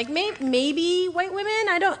you. Maybe white women.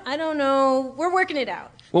 I don't know. We're working it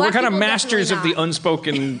out. Well, we're kind of masters of the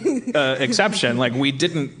unspoken exception. We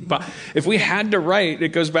didn't. If we had to write, it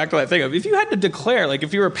goes back to that thing of if you had to declare,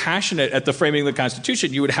 if you were passionate at the framing of the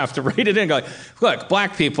Constitution, you would have to write it in and go, look,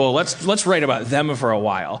 black people, let's write about them for a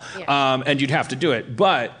while, and you'd have to do it.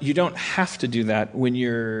 But you don't have to do that when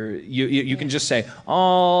you can just say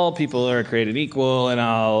all people are created equal, and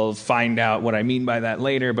I'll find out what I mean by that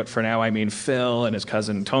later. But for now, I mean Phil and his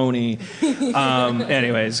cousin Tony.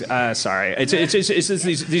 Anyways, sorry. It's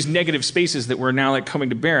these these negative spaces that we're now like coming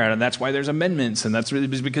to bear on, and that's why there's amendments, and that's really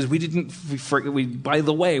because we by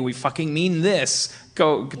the way, we fucking mean this.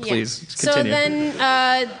 Go, please, continue. So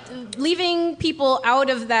then leaving people out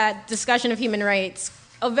of that discussion of human rights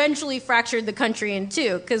eventually fractured the country in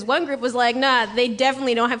two, because one group was like, nah, they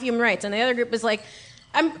definitely don't have human rights, and the other group was like,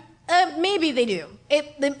 maybe they do.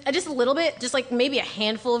 Just a little bit, just like maybe a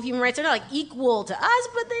handful of human rights. They're not like equal to us,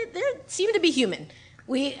 but they seem to be human.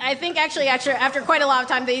 I think actually after quite a lot of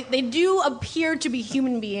time, they do appear to be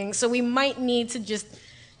human beings, so we might need to just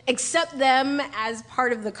accept them as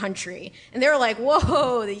part of the country. And they were like,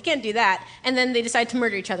 whoa, you can't do that. And then they decided to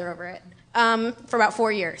murder each other over it for about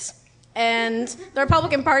 4 years. And the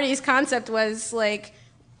Republican Party's concept was like,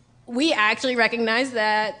 we actually recognize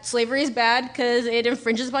that slavery is bad because it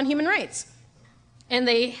infringes upon human rights. And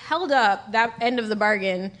they held up that end of the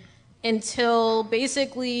bargain until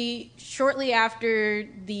basically shortly after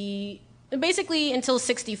until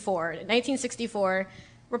 1964,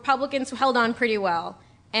 Republicans held on pretty well.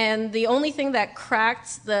 And the only thing that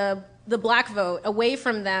cracked the black vote away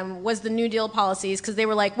from them was the New Deal policies, because they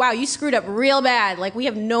were like, wow, you screwed up real bad. Like, we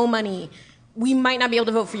have no money. We might not be able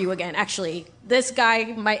to vote for you again, actually. This guy,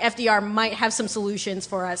 FDR, might have some solutions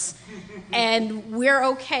for us. And we're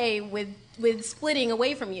okay with splitting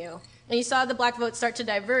away from you. And you saw the black vote start to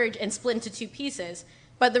diverge and split into two pieces.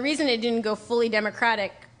 But the reason it didn't go fully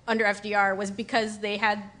Democratic under FDR was because they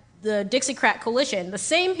had the Dixiecrat coalition, the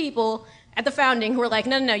same people at the founding who were like,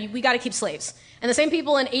 no, we got to keep slaves. And the same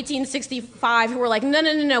people in 1865 who were like,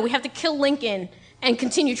 no, we have to kill Lincoln and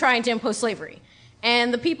continue trying to impose slavery.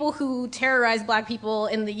 And the people who terrorized black people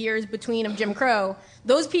in the years between of Jim Crow,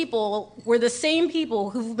 those people were the same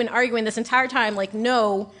people who've been arguing this entire time, like,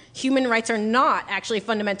 no, human rights are not actually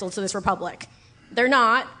fundamental to this republic. They're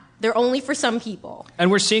not. They're only for some people.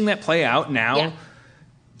 And we're seeing that play out now. Yeah.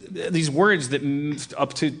 These words that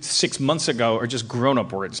up to 6 months ago are just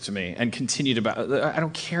grown-up words to me and continue to. I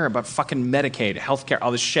don't care about fucking Medicaid, healthcare,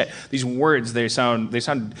 all this shit. These words,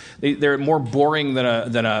 they're more boring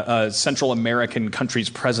than a Central American country's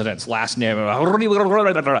president's last name. I'm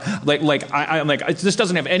like, this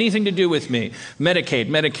doesn't have anything to do with me. Medicaid,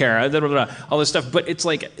 Medicare, all this stuff. But it's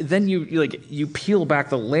like, then you peel back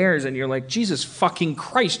the layers and you're like, Jesus fucking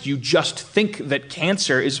Christ, you just think that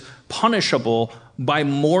cancer is punishable by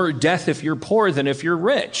more death if you're poor than if you're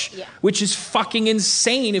rich, which is fucking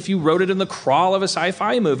insane if you wrote it in the crawl of a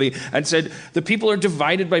sci-fi movie and said the people are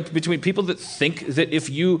divided between people that think that if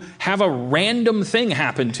you have a random thing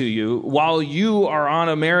happen to you while you are on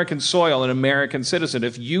American soil, an American citizen,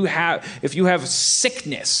 if you have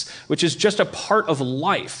sickness, which is just a part of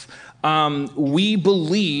life, we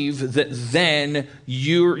believe that then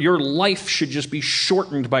your life should just be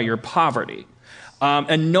shortened by your poverty.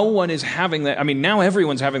 And no one is having that. I mean, now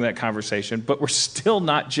everyone's having that conversation, but we're still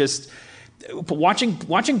not just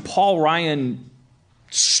watching Paul Ryan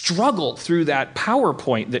struggle through that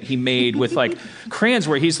PowerPoint that he made with like crayons,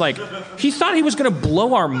 where he's like, he thought he was going to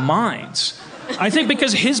blow our minds. I think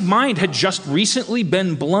because his mind had just recently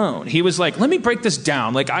been blown. He was like, let me break this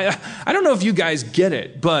down. Like, I don't know if you guys get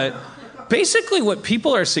it, but basically what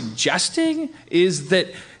people are suggesting is that,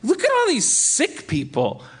 look at all these sick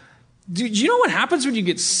people. Do you know what happens when you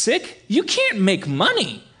get sick? You can't make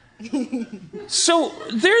money. So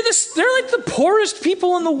they're like the poorest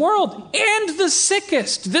people in the world and the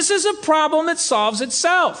sickest. This is a problem that solves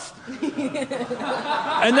itself.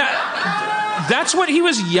 And that's what he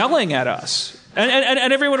was yelling at us.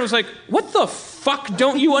 And everyone was like, what the fuck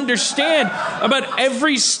don't you understand about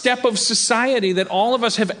every step of society that all of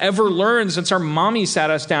us have ever learned since our mommy sat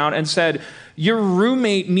us down and said, your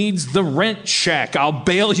roommate needs the rent check. I'll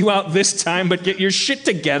bail you out this time, but get your shit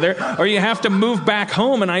together, or you have to move back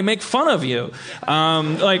home, and I make fun of you.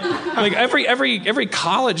 Like every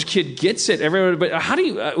college kid gets it. Everyone, but how do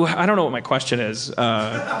you? I don't know what my question is.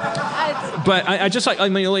 But I just like.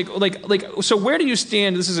 So where do you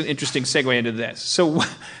stand? This is an interesting segue into this. So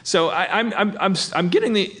I'm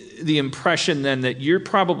getting the impression then that you're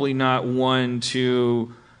probably not one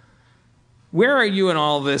to. Where are you in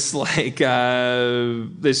all this, like,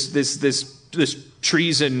 this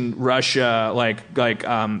treason Russia, like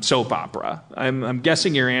soap opera? I'm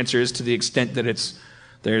guessing your answer is to the extent that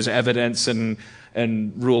there's evidence and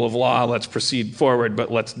rule of law. Let's proceed forward,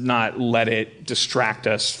 but let's not let it distract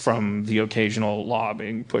us from the occasional law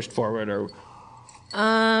being pushed forward. Or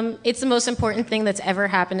it's the most important thing that's ever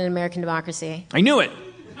happened in American democracy. I knew it.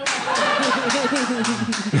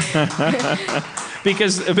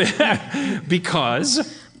 Because a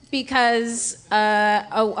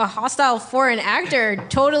hostile foreign actor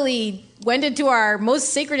totally went into our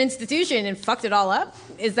most sacred institution and fucked it all up.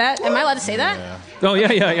 Am I allowed to say that? Yeah. Oh, yeah.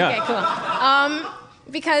 Okay, cool.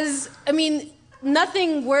 Because, I mean,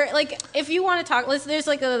 nothing if you want to talk, there's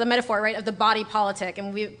like the metaphor, right, of the body politic,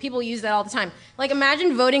 and people use that all the time. Like,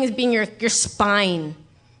 imagine voting as being your spine.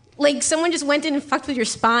 Like, someone just went in and fucked with your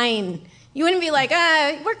spine. You wouldn't be like,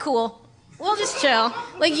 we're cool. We'll just chill.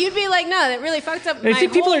 Like, you'd be like, no, that really fucked up my I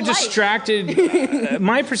think people whole are life. distracted.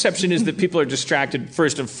 My perception is that people are distracted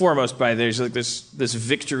first and foremost by there's like this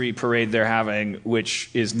victory parade they're having, which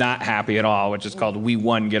is not happy at all, which is called "We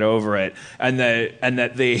Won, Get Over It," and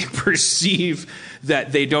that they perceive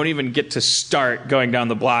that they don't even get to start going down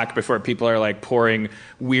the block before people are like pouring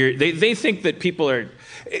weird. They think that people are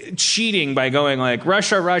cheating by going like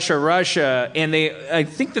Russia, Russia, Russia, and I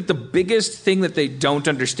think that the biggest thing that they don't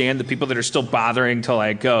understand, the people that are still bothering to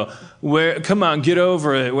like go, come on, get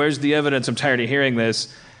over it, where's the evidence, I'm tired of hearing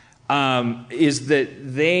this, is that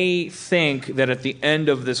they think that at the end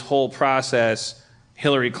of this whole process,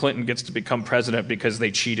 Hillary Clinton gets to become president because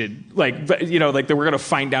they cheated. Like we're going to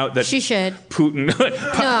find out that she should. Putin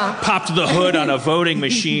popped the hood on a voting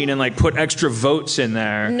machine and like put extra votes in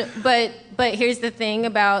there. No, but here's the thing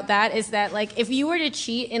about that is that like if you were to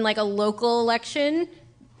cheat in like a local election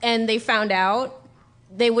and they found out,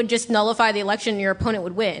 they would just nullify the election and your opponent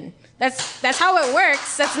would win. That's how it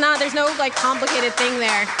works. There's no like complicated thing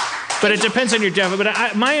there. But it depends on your demo.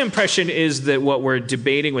 But my impression is that what we're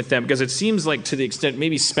debating with them, because it seems like to the extent,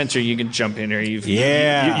 maybe Spencer, you can jump in here. You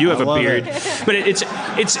have a beard. But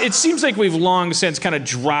it seems like we've long since kind of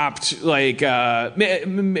dropped, like,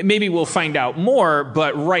 maybe we'll find out more,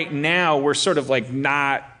 but right now we're sort of like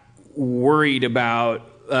not worried about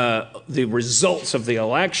the results of the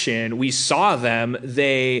election. We saw them.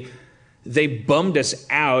 They bummed us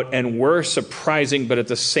out and were surprising, but at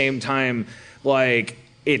the same time, like,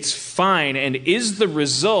 it's fine, and is the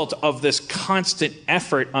result of this constant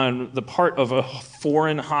effort on the part of a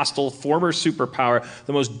foreign, hostile, former superpower,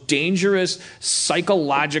 the most dangerous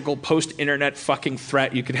psychological post-internet fucking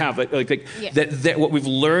threat you could have. That what we've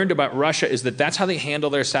learned about Russia is that that's how they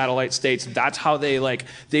handle their satellite states. That's how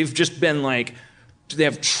they've just been like, they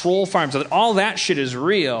have troll farms. All that shit is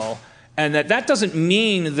real. And that doesn't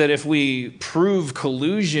mean that if we prove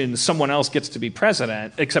collusion, someone else gets to be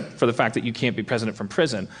president, except for the fact that you can't be president from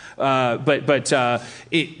prison. I think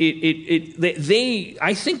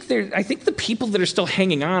the people that are still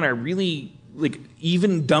hanging on are really like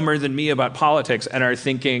even dumber than me about politics and are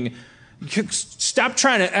thinking, stop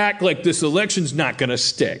trying to act like this election's not going to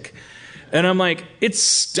stick. And I'm like, it's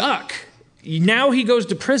stuck. Now he goes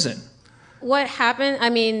to prison. What happened? I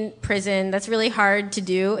mean, prison, that's really hard to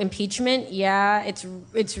do. Impeachment, yeah, it's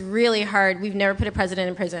really hard. We've never put a president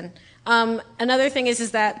in prison. Another thing is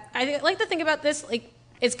that I like to think about this, like,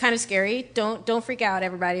 it's kind of scary. Don't freak out,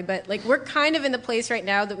 everybody. But, like, we're kind of in the place right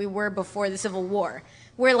now that we were before the Civil War,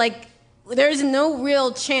 where, like, there's no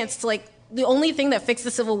real chance to, like, the only thing that fixed the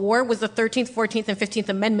Civil War was the 13th, 14th, and 15th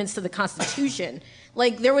Amendments to the Constitution.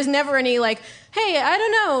 Like, there was never any, like, hey, I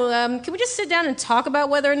don't know, can we just sit down and talk about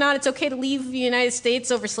whether or not it's okay to leave the United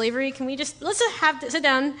States over slavery? Let's just sit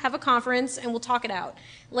down, have a conference, and we'll talk it out.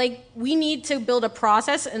 Like, we need to build a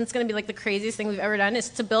process, and it's going to be, like, the craziest thing we've ever done, is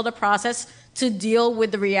to build a process to deal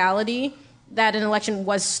with the reality that an election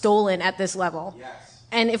was stolen at this level. Yes.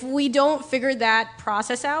 And if we don't figure that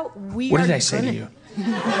process out, What did I say to you?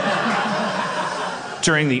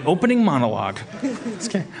 During the opening monologue.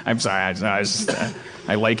 I'm sorry,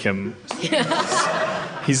 I like him.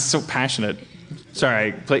 He's so passionate.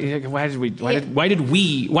 Sorry, why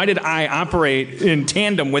did I operate in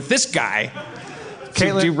tandem with this guy to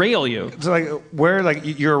Caitlin, derail you? So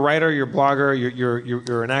you're a writer, you're a blogger,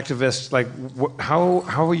 you're an activist. Like, how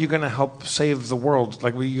are you going to help save the world?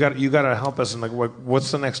 Like, you got to help us. And like,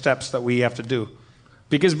 what's the next steps that we have to do?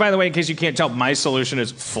 Because, by the way, in case you can't tell, my solution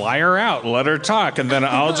is fly her out, let her talk, and then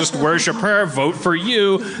I'll just worship her, vote for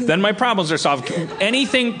you. Then my problems are solved.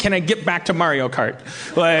 Anything? Can I get back to Mario Kart?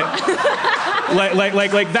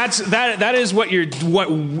 That is what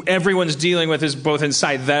everyone's dealing with, is both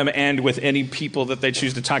inside them and with any people that they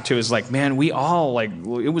choose to talk to. Is like, man, we all it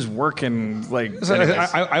was working.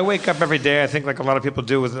 I wake up every day. I think like a lot of people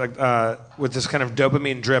do with this kind of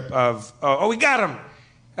dopamine drip of we got him.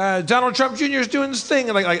 Donald Trump Jr. is doing this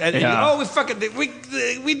thing, we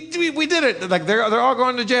did it. Like they're all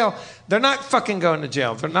going to jail. They're not fucking going to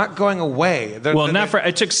jail. They're not going away.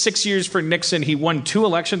 It took 6 years for Nixon. He won 2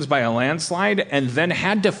 elections by a landslide and then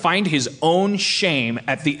had to find his own shame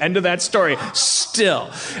at the end of that story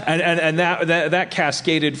still. And that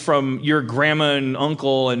cascaded from your grandma and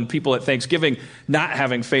uncle and people at Thanksgiving not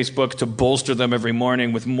having Facebook to bolster them every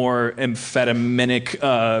morning with more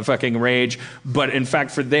amphetaminic fucking rage. But in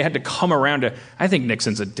fact, they had to come around to, I think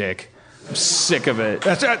Nixon's a dick. I'm sick of it.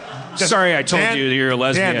 Sorry I told you you're a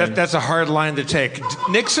lesbian. Dan, that's a hard line to take.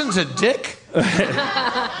 Nixon's a dick?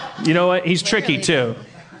 You know what? He's tricky, too.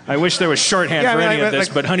 I wish there was shorthand for any of this,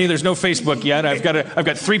 but honey, there's no Facebook yet. I've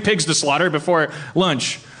got 3 pigs to slaughter before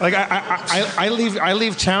lunch. Like I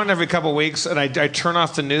leave town every couple of weeks, and I turn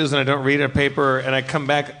off the news and I don't read a paper, and I come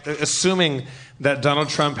back assuming that Donald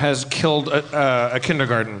Trump has killed a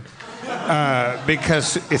kindergarten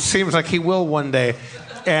because it seems like he will one day.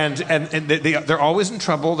 And they're always in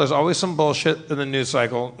trouble. There's always some bullshit in the news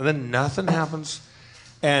cycle, and then nothing happens,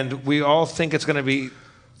 and we all think it's going to be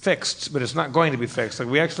fixed, but it's not going to be fixed. Like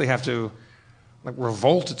we actually have to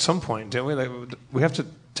revolt at some point, don't we? We have to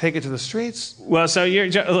take it to the streets. Well, so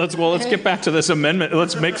let's get back to this amendment.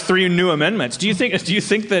 Let's make 3 new amendments. Do you think that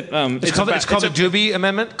it's called the Doobie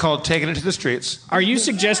Amendment, called taking it to the streets? Are you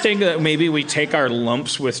suggesting that maybe we take our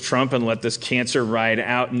lumps with Trump and let this cancer ride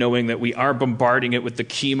out, knowing that we are bombarding it with the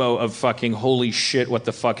chemo of fucking holy shit, what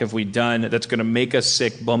the fuck have we done? That's going to make us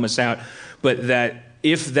sick, bum us out. But that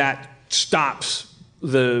if that stops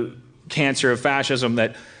the cancer of fascism,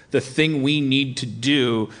 that the thing we need to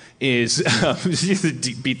do is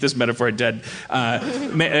beat this metaphor dead.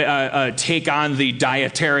 Take on the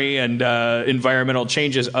dietary and environmental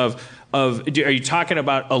changes of. Are you talking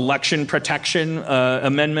about election protection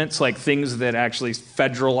amendments, like things that actually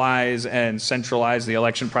federalize and centralize the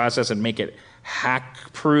election process and make it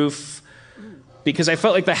hack-proof? Because I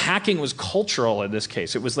felt like the hacking was cultural in this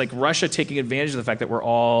case. It was like Russia taking advantage of the fact that we're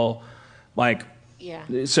all like. Yeah.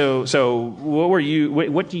 So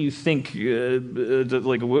what do you think?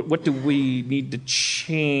 What do we need to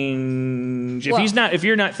change? If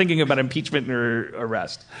you're not thinking about impeachment or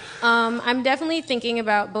arrest, I'm definitely thinking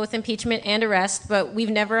about both impeachment and arrest. But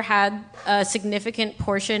we've never had a significant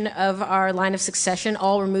portion of our line of succession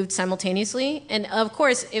all removed simultaneously. And of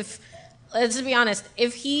course, let's be honest,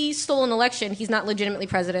 if he stole an election, he's not legitimately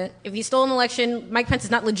president. If he stole an election, Mike Pence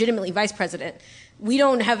is not legitimately vice president. We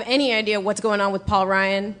don't have any idea what's going on with Paul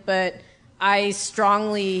Ryan, but I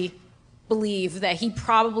strongly believe that he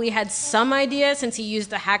probably had some idea, since he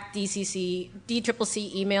used the hacked DCC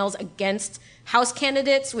emails against House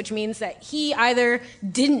candidates, which means that he either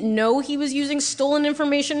didn't know he was using stolen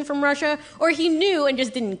information from Russia, or he knew and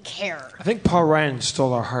just didn't care. I think Paul Ryan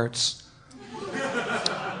stole our hearts.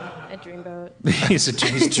 A dreamboat. He's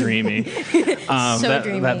dreamy. Dreamy.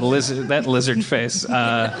 That lizard face.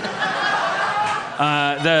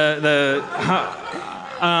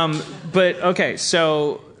 But okay,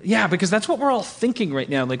 so yeah, because that's what we're all thinking right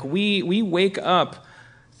now. Like we wake up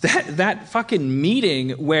that fucking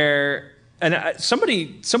meeting where, and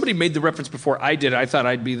somebody made the reference before I did. I thought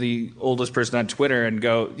I'd be the oldest person on Twitter and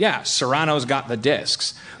go, yeah, Serrano's got the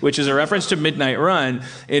discs, which is a reference to Midnight Run,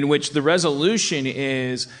 in which the resolution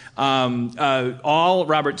is all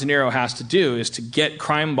Robert De Niro has to do is to get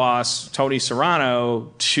crime boss Tony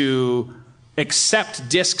Serrano to accept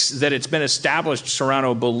discs that it's been established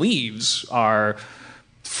Serrano believes are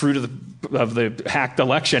fruit of the hacked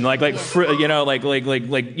election, yes,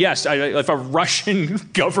 if a Russian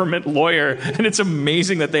government lawyer, and it's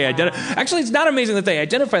amazing that they actually, it's not amazing that they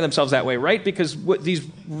identify themselves that way, right? Because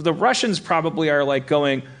the Russians probably are like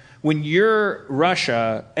going, when you're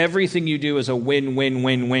Russia, everything you do is a win, win,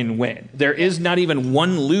 win, win, win. There is not even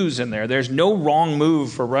one lose in there. There's no wrong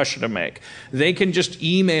move for Russia to make. They can just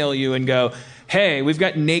email you and go, hey, we've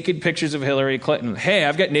got naked pictures of Hillary Clinton. Hey,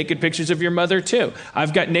 I've got naked pictures of your mother too.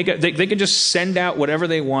 I've got naked. They can just send out whatever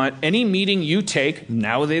they want. Any meeting you take,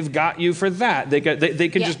 now they've got you for that. They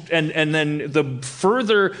can just, and then the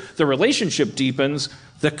further the relationship deepens,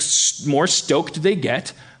 the more stoked they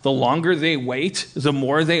get. The longer they wait, the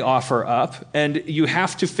more they offer up. And you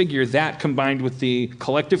have to figure that, combined with the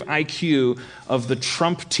collective IQ of the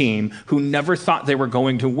Trump team, who never thought they were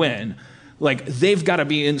going to win, like, they've got to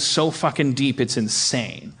be in so fucking deep, it's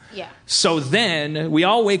insane. Yeah. So then we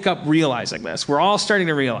all wake up realizing this. We're all starting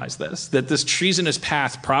to realize this, that this treasonous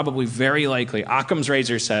path, probably very likely, Occam's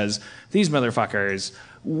razor says, these motherfuckers,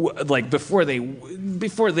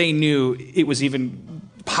 before they knew it was even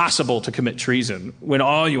possible to commit treason, when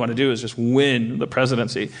all you want to do is just win the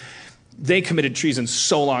presidency, they committed treason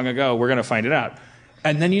so long ago, we're going to find it out.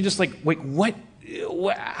 And then you just like, wait, what?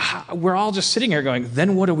 We're all just sitting here going,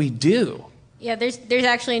 then what do we do? Yeah, there's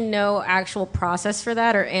actually no actual process for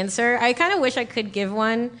that or answer. I kind of wish I could give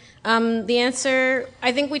one. The answer,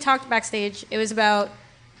 I think we talked backstage. It was about,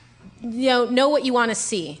 know what you want to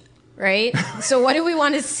see, right? So what do we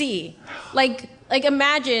want to see? Like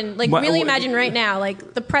imagine, imagine right now,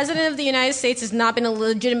 like the president of the United States has not been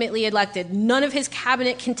legitimately elected. None of his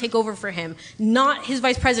cabinet can take over for him. Not his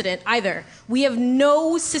vice president either. We have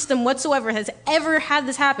no system whatsoever has ever had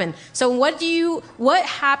this happen. So what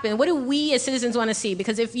happened? What do we as citizens want to see?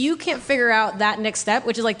 Because if you can't figure out that next step,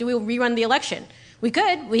 which is like, do we rerun the election? We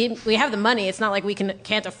could. We have the money. It's not like we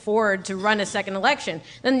can't afford to run a second election.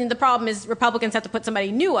 Then the problem is Republicans have to put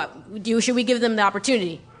somebody new up. Should we give them the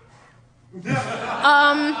opportunity?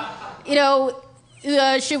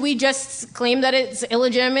 Should we just claim that it's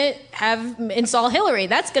illegitimate, install Hillary?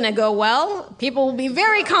 That's going to go well. People will be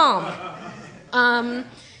very calm.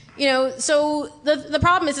 So the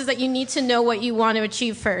problem is that you need to know what you want to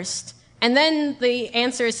achieve first. And then the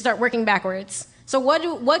answer is to start working backwards. So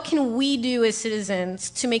what can we do as citizens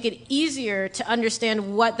to make it easier to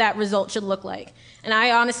understand what that result should look like? And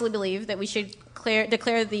I honestly believe that we should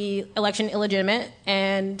declare the election illegitimate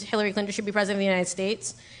and Hillary Clinton should be president of the United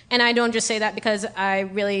States. And I don't just say that because I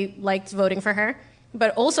really liked voting for her,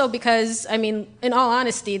 but also because, in all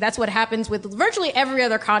honesty, that's what happens with virtually every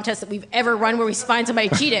other contest that we've ever run where we find somebody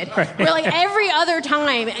cheated. Right. We're like, every other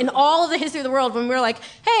time in all of the history of the world when we're like,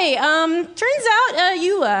 hey, turns out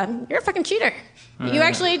you're a fucking cheater. You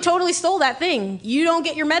actually totally stole that thing. You don't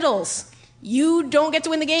get your medals. You don't get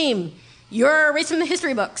to win the game. You're erased from the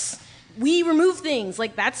history books. We remove things.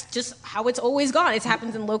 Like, that's just how it's always gone. It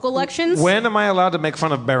happens in local elections. When am I allowed to make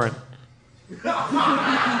fun of Barron?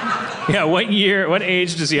 Yeah, what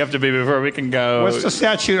age does he have to be before we can go? What's the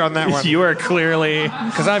statute on that one? You are clearly...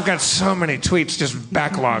 Because I've got so many tweets just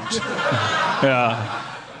backlogged. Yeah.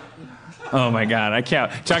 Oh my God, I can't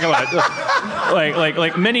talk about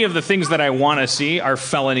like many of the things that I want to see are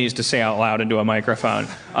felonies to say out loud into a microphone.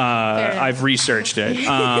 I've researched it.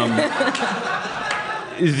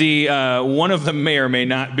 One of them may or may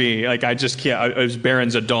not be I just can't. It was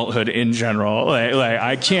Barron's adulthood in general.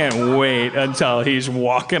 I can't wait until he's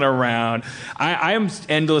walking around. I am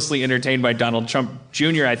endlessly entertained by Donald Trump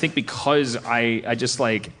Jr. I think because I just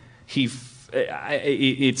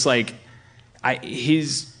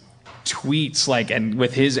his tweets and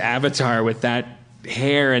with his avatar with that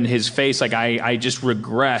hair and his face I just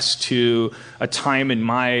regress to a time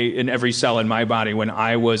in every cell in my body when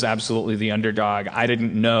I was absolutely the underdog. I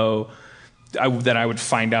didn't know that I would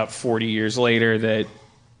find out 40 years later that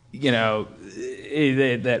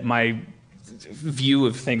that my view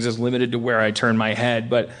of things is limited to where I turn my head.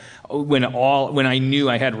 But when I knew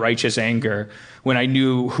I had righteous anger, when I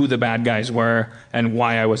knew who the bad guys were and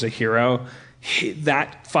why I was a hero,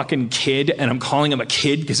 that fucking kid, and I'm calling him a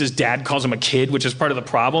kid because his dad calls him a kid, which is part of the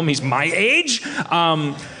problem. He's my age.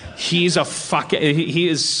 He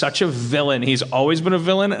is such a villain. He's always been a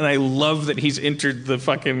villain, and I love that he's entered the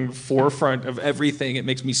fucking forefront of everything. It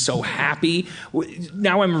makes me so happy.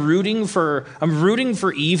 Now I'm rooting for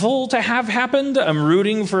evil to have happened. I'm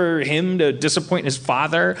rooting for him to disappoint his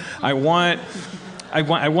father. I want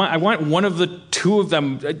one of the two of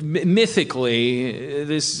them mythically.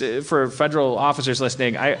 This for federal officers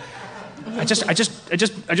listening. I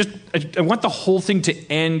want the whole thing to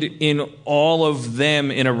end in all of them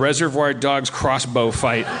in a Reservoir Dogs crossbow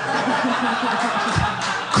fight.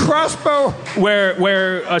 Crossbow,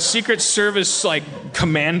 where a Secret Service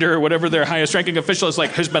commander, or whatever their highest ranking official is,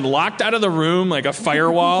 has been locked out of the room like a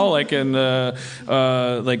firewall, in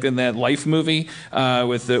that Life movie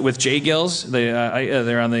with Jay Gills.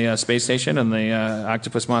 They're on the space station and the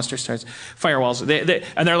octopus monster starts firewalls.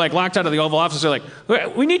 And they're locked out of the Oval Office. They're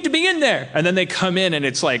like, we need to be in there. And then they come in and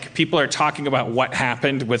it's people are talking about what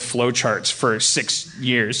happened with flowcharts for 6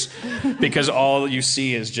 years because all you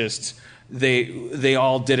see is just. They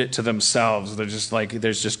all did it to themselves. They're just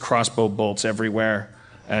there's just crossbow bolts everywhere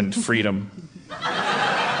and freedom.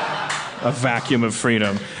 A vacuum of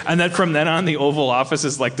freedom. And then from then on, the Oval Office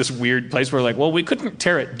is this weird place where we couldn't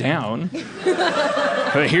tear it down.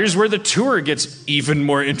 But here's where the tour gets even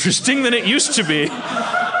more interesting than it used to be.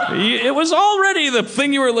 It was already the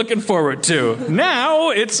thing you were looking forward to. Now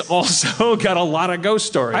it's also got a lot of ghost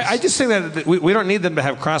stories. I just think that we don't need them to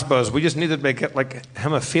have crossbows. We just need them to get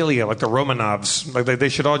hemophilia, like the Romanovs. They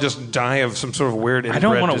should all just die of some sort of weird inbred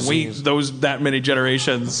disease. I don't want to wait that many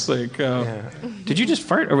generations. Yeah. Did you just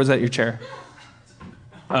fart, or was that your chair?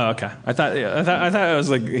 Oh, okay. I thought it was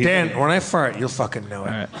Dan, when I fart, you'll fucking know it.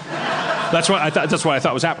 All right. That's what I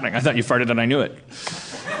thought was happening. I thought you farted and I knew it.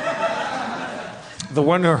 The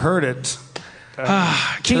one who heard it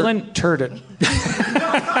Caitlin, turd it.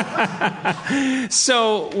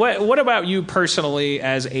 So what about you personally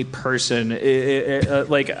as a person?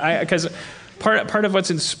 Because part of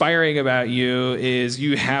what's inspiring about you is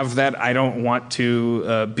you have that I don't want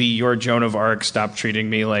to be your Joan of Arc, stop treating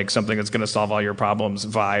me like something that's going to solve all your problems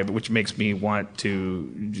vibe, which makes me want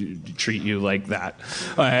to treat you like that.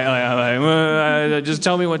 Just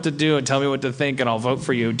tell me what to do and tell me what to think and I'll vote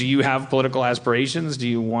for you. Do you have political aspirations? Do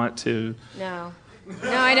you want to? No,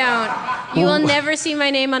 I don't. You will never see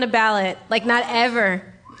my name on a ballot. Like, not ever.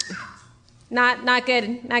 Not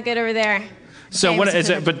good. Not good over there. So what is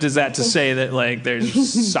it? But does that to say that like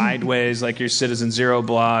there's sideways, like your Citizen Zero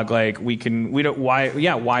blog, like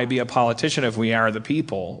why be a politician if we are the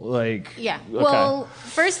people? Like yeah. Okay. Well,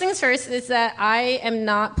 first things first is that I am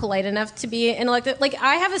not polite enough to be an elected. Like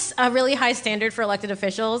I have a really high standard for elected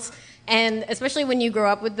officials, and especially when you grow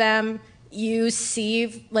up with them, you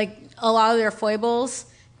see like a lot of their foibles,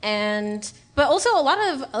 but also a lot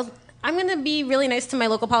of I'm going to be really nice to my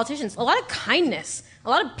local politicians. A lot of kindness, a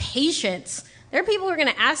lot of patience. There are people who are going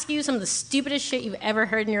to ask you some of the stupidest shit you've ever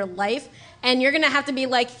heard in your life, and you're going to have to be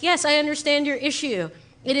like, yes, I understand your issue.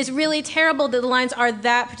 It is really terrible that the lines are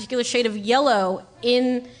that particular shade of yellow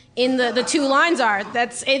in the two lines are.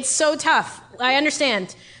 It's so tough. I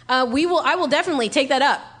understand. I will definitely take that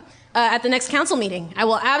up at the next council meeting. I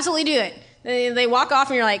will absolutely do it. They walk off,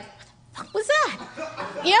 and you're like, what was that?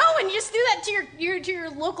 You know, and you just do that to your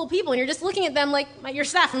local people, and you're just looking at them like your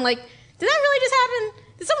staff, and like, did that really just happen?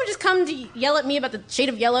 Did someone just come to yell at me about the shade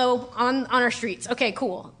of yellow on our streets? Okay,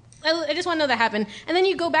 cool. I just want to know that happened. And then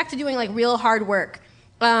you go back to doing like real hard work.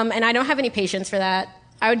 And I don't have any patience for that.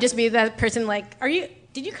 I would just be that person like,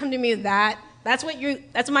 did you come to me with that? That's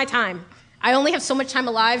my time. I only have so much time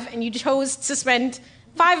alive, and you chose to spend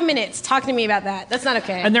 5 minutes talking to me about that. That's not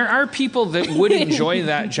okay. And there are people that would enjoy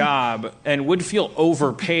that job and would feel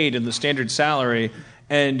overpaid in the standard salary.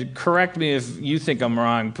 And correct me if you think I'm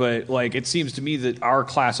wrong, but like it seems to me that our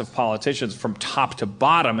class of politicians from top to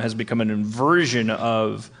bottom has become an inversion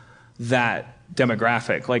of that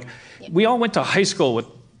demographic. Like we all went to high school with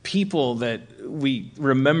people that we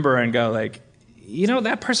remember and go like, you know,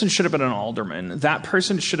 that person should have been an alderman. That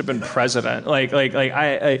person should have been president.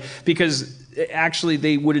 Because actually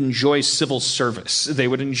they would enjoy civil service. They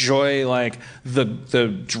would enjoy like the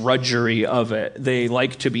drudgery of it. They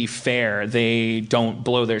like to be fair. They don't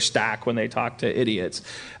blow their stack when they talk to idiots.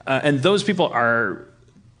 And those people are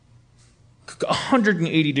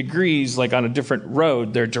 180 degrees like on a different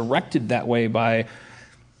road. They're directed that way by,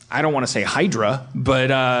 I don't want to say Hydra,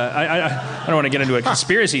 but I don't want to get into a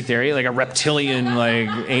conspiracy theory, like a reptilian like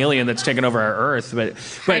alien that's taken over our Earth. But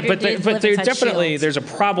there definitely there's a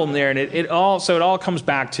problem there, and it all comes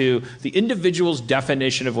back to the individual's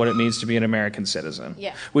definition of what it means to be an American citizen,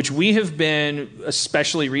 which we have been,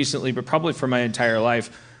 especially recently, but probably for my entire life.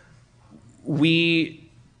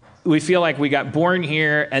 We feel like we got born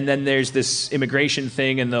here, and then there's this immigration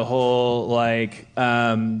thing and the whole like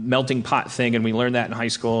melting pot thing, and we learned that in high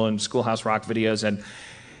school and Schoolhouse Rock videos, and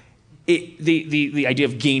the idea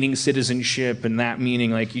of gaining citizenship and that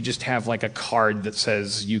meaning like you just have like a card that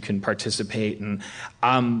says you can participate, and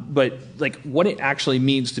but like what it actually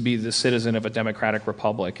means to be the citizen of a democratic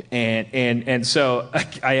republic, and so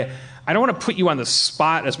I don't want to put you on the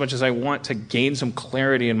spot as much as I want to gain some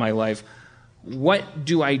clarity in my life. What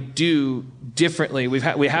do I do differently? We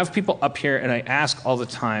have people up here, and I ask all the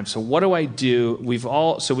time. So what do I do? We've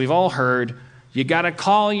all heard you got to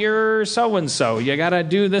call your so and so. You got to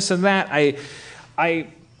do this and that. I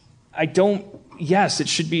don't. Yes, it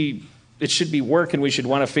should be work, and we should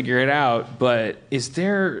want to figure it out. But is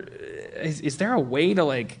there a way to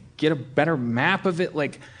like get a better map of it?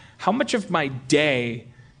 Like, how much of my day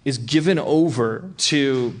is given over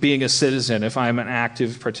to being a citizen if I'm an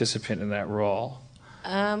active participant in that role?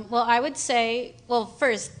 Well, I would say,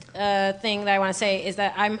 first thing that I want to say is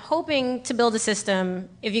that I'm hoping to build a system.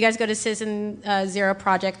 If you guys go to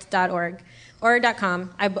citizenzeroproject.org or .com,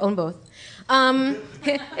 I own both.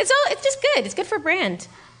 It's just good. It's good for brand.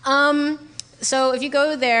 So if you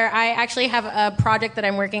go there, I actually have a project that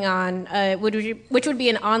I'm working on, which would be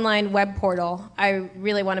an online web portal. I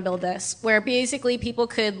really want to build this, where basically people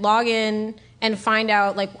could log in and find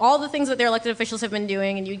out like all the things that their elected officials have been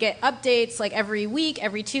doing, and you get updates like every week,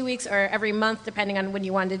 every 2 weeks, or every month, depending on when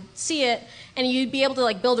you wanted to see it. And you'd be able to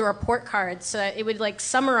like build a report card, so that it would like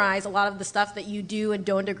summarize a lot of the stuff that you do and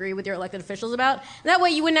don't agree with your elected officials about. And that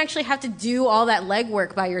way, you wouldn't actually have to do all that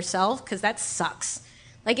legwork by yourself, because that sucks.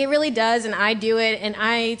 Like, it really does, and I do it, and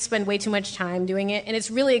I spend way too much time doing it, and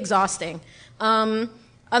it's really exhausting.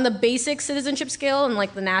 on the basic citizenship scale and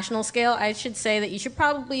like the national scale, I should say that you should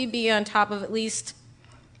probably be on top of at least,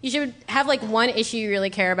 you should have like one issue you really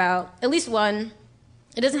care about, at least one.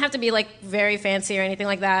 It doesn't have to be like very fancy or anything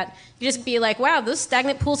like that. You just be like, wow, those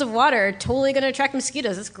stagnant pools of water are totally going to attract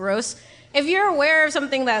mosquitoes. It's gross. If you're aware of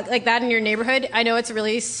something that like that in your neighborhood, I know it's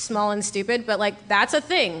really small and stupid, but like that's a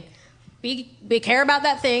thing. Be care about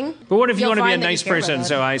that thing. But what if you want to be a nice person?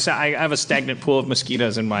 So I have a stagnant pool of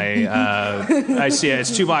mosquitoes in my. I see it.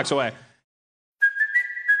 It's 2 blocks away.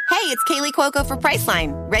 Hey, it's Kaylee Cuoco for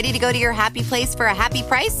Priceline. Ready to go to your happy place for a happy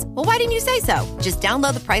price? Well, why didn't you say so? Just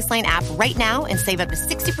download the Priceline app right now and save up to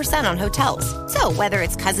 60% on hotels. So whether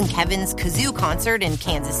it's Cousin Kevin's Kazoo Concert in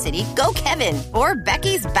Kansas City, go Kevin, or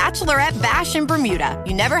Becky's Bachelorette Bash in Bermuda,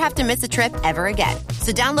 you never have to miss a trip ever again.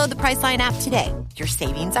 So download the Priceline app today. Your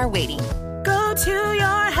savings are waiting. Go to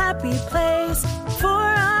your happy place for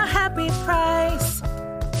a happy price.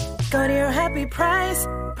 Go to your happy price,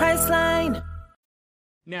 Priceline.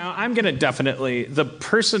 Now, I'm going to definitely, the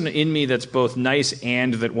person in me that's both nice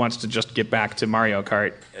and that wants to just get back to Mario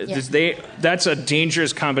Kart, that's a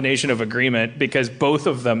dangerous combination of agreement because both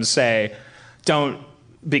of them say, don't,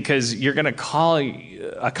 because you're going to call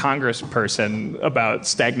a congressperson about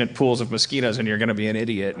stagnant pools of mosquitoes and you're going to be an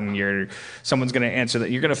idiot and someone's going to answer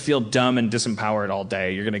that. You're going to feel dumb and disempowered all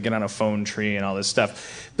day. You're going to get on a phone tree and all this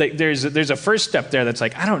stuff. Like, there's a first step there that's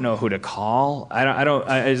like, I don't know who to call.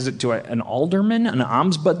 Is it an alderman, an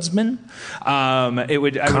ombudsman?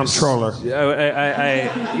 Comptroller.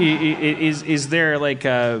 Is there like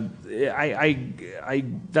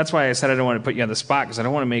that's why I said I don't want to put you on the spot because I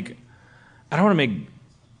don't want to make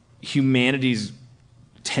humanity's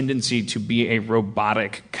tendency to be a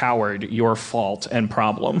robotic coward your fault and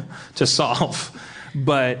problem to solve.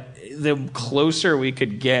 But the closer we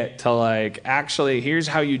could get to like, actually, here's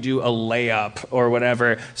how you do a layup or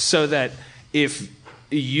whatever, so that if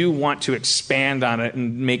you want to expand on it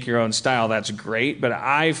and make your own style, that's great. But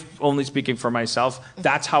only speaking for myself,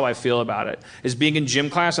 that's how I feel about it, is being in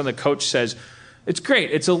gym class and the coach says, it's great.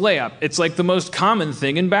 It's a layup. It's like the most common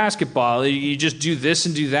thing in basketball. You just do this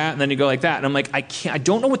and do that, and then you go like that. And I'm like, I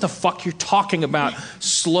don't know what the fuck you're talking about.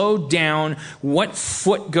 Slow down. What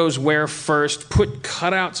foot goes where first? Put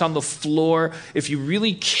cutouts on the floor. If you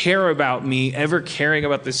really care about me, ever caring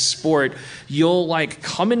about this sport, you'll like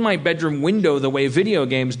come in my bedroom window the way video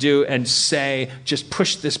games do and say, just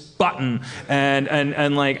push this button.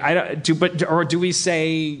 And like, or do we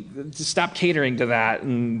say, stop catering to that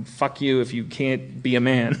and fuck you if you can't be a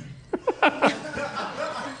man?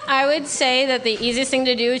 I would say that the easiest thing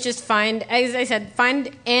to do is just find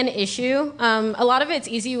an issue. A lot of it's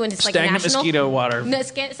easy when it's like stagnant national. Mosquito water.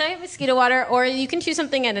 Stagnant mosquito water, or you can choose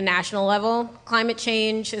something at a national level. Climate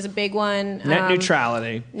change is a big one. Net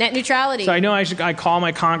neutrality. Net neutrality. So I know I call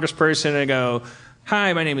my congressperson and I go,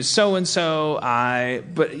 hi, my name is so-and-so.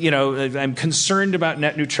 I'm concerned about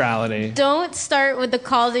net neutrality. Don't start with the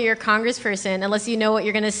call to your congressperson unless you know what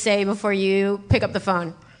you're going to say before you pick up the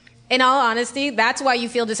phone. In all honesty, that's why you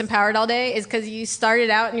feel disempowered all day, is because you started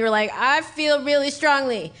out and you were like, I feel really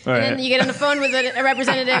strongly. Right. And then you get on the phone with a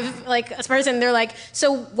representative, like a person, they're like,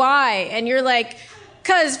 so why? And you're like,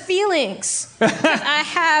 because feelings. I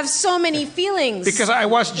have so many feelings. Because I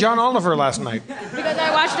watched John Oliver last night. Because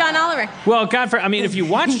I watched John Oliver. Well, if you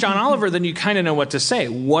watch John Oliver, then you kind of know what to say.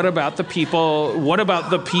 What about the people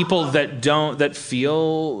that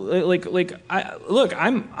feel like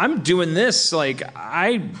I'm doing this. Like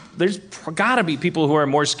there's gotta be people who are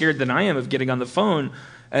more scared than I am of getting on the phone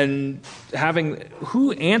and having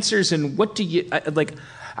who answers and what do you like.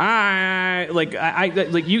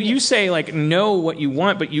 You say like know what you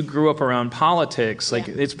want, but you grew up around politics. Like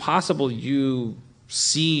it's possible you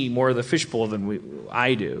see more of the fishbowl than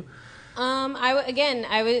I do.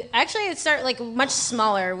 I would start like much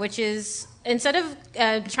smaller, which is instead of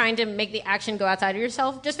trying to make the action go outside of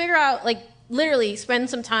yourself, just figure out like literally spend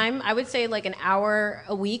some time. I would say like an hour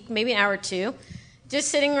a week, maybe an hour or two. Just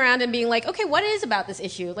sitting around and being like, okay, what is about this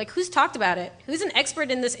issue? Like, who's talked about it? Who's an expert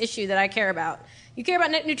in this issue that I care about? You care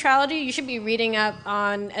about net neutrality, you should be reading up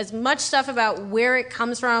on as much stuff about where it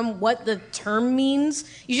comes from, what the term means.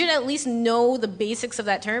 You should at least know the basics of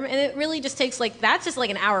that term. And it really just takes that's just like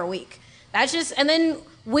an hour a week. And then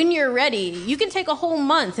when you're ready, you can take a whole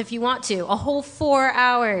month if you want to, a whole 4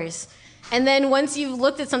 hours. And then once you've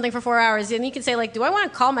looked at something for 4 hours, then you can say, like, do I want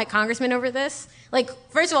to call my congressman over this? Like,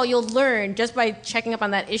 first of all, you'll learn just by checking up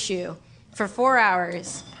on that issue for 4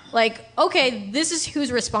 hours. Like, okay, this is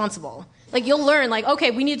who's responsible. Like, you'll learn, like,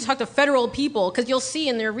 okay, we need to talk to federal people, because you'll see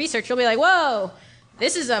in their research, you'll be like, whoa,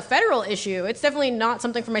 this is a federal issue. It's definitely not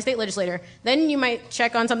something for my state legislator. Then you might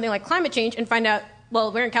check on something like climate change and find out,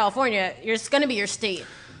 well, we're in California. It's going to be your state.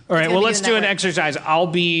 All right, well, let's do an exercise.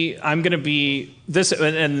 I'm going to be this,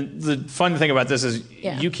 and the fun thing about this is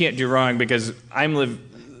you can't do wrong because I'm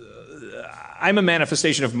a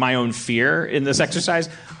manifestation of my own fear in this exercise.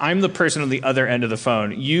 I'm the person on the other end of the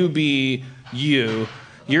phone. You be you.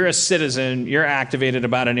 You're a citizen. You're activated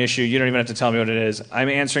about an issue. You don't even have to tell me what it is. I'm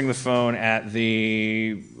answering the phone at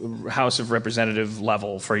the House of Representative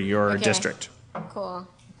level for your district. Cool.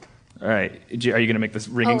 All right. Are you going to make this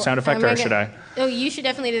ringing sound effect, or should I? Oh, you should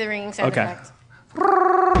definitely do the ringing sound effect.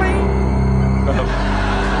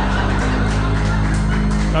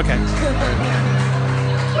 Okay.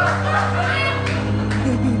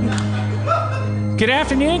 Good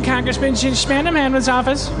afternoon, Congressman Schmanneman's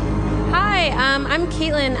office. Hi, I'm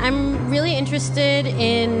Caitlin. I'm really interested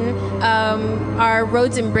in our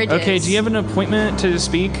roads and bridges. Okay, do you have an appointment to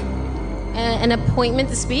speak? An appointment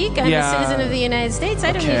to speak? I'm a citizen of the United States.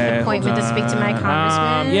 I don't need an appointment to speak to my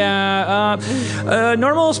congressman.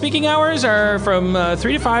 Normal speaking hours are from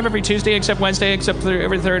 3 to 5 every Tuesday, except Wednesday, except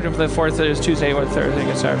every third of the fourth is Tuesday or Thursday.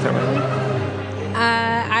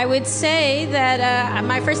 I would say that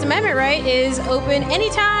my First Amendment right is open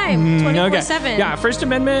anytime, 24/7. Yeah, First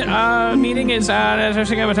Amendment meeting is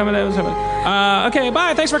okay,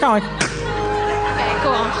 bye. Thanks for calling. Okay,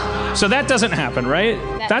 cool. So that doesn't happen, right?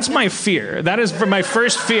 That's my fear. That is for my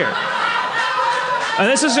first fear. And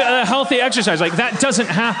this is a healthy exercise. Like, that doesn't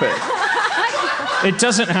happen. It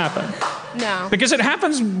doesn't happen. No. Because it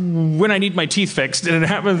happens when I need my teeth fixed, and it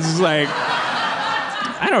happens like,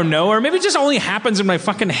 I don't know, or maybe it just only happens in my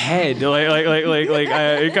fucking head, like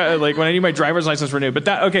when I need my driver's license renewed. But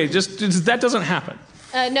that doesn't happen.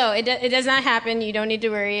 No, it does not happen. You don't need to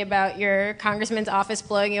worry about your congressman's office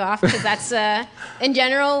blowing you off, because that's in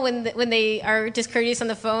general when they are discourteous on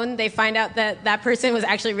the phone, they find out that person was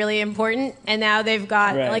actually really important, and now they've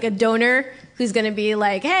got like a donor who's going to be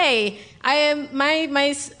like, hey,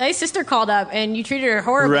 my sister called up and you treated her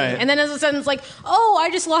horribly. Right. And then all of a sudden it's like, oh,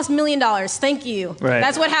 I just lost $1 million. Thank you. Right.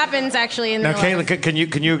 That's what happens actually in the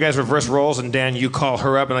Caitlin, can you guys reverse roles, and Dan, you call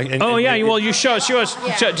her up you show us,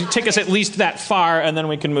 take us at least that far, and then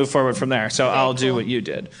we can move forward from there. So I'll do what you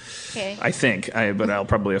did. Okay. I think, but I'll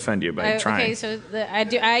probably offend you by trying. Okay, so I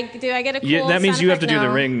get a cool that means sound you have to effect? do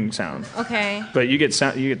the ring sound. Okay. But you get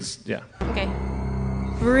sound. Okay.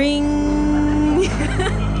 Ring.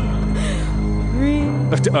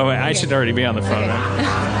 Ring. Oh, wait, I should already be on the phone.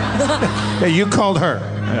 Okay. Hey, you called her.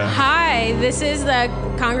 Yeah. Hi, this is the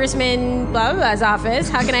Congressman blah, blah, blah's office.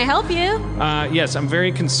 How can I help you? Yes, I'm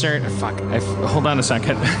very concerned. Hold on a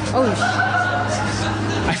second. Oh,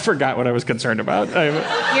 I forgot what I was concerned about.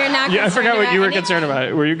 You're not. I forgot what you were concerned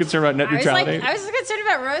about. Were you concerned about net neutrality? I was concerned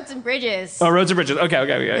about roads and bridges. Oh, roads and bridges.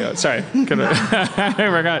 Okay. Sorry. I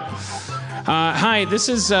forgot. Hi, this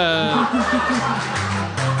is.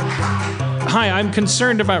 Hi, I'm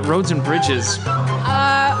concerned about roads and bridges.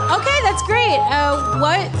 Okay, that's great.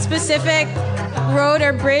 What specific road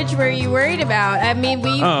or bridge were you worried about? I mean,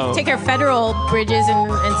 we take care of federal bridges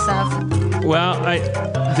and stuff. Well,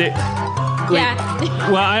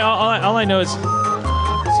 all I know is.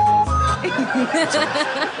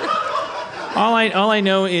 All I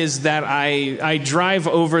know is that I drive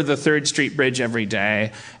over the 3rd Street Bridge every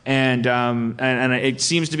day, and it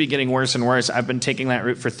seems to be getting worse and worse. I've been taking that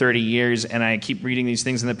route for 30 years, and I keep reading these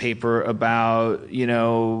things in the paper about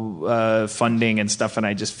funding and stuff, and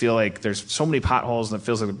I just feel like there's so many potholes, and it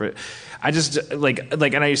feels like the bridge. I just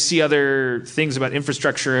and I see other things about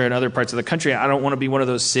infrastructure in other parts of the country. I don't want to be one of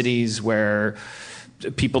those cities where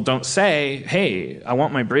people don't say, hey, I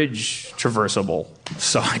want my bridge traversable.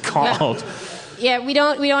 So I called. Yeah, we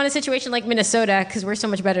don't want a situation like Minnesota, because we're so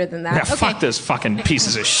much better than that. Yeah, fuck this fucking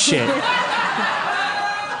pieces of shit.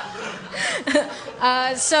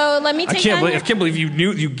 So let me take I can't believe you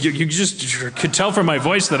knew you just could tell from my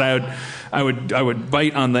voice that I would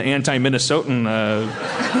bite on the anti-Minnesotan.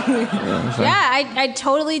 Yeah, I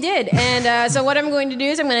totally did. And so what I'm going to do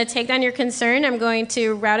is I'm going to take down your concern. I'm going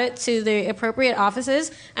to route it to the appropriate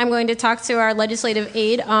offices. I'm going to talk to our legislative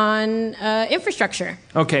aide on infrastructure.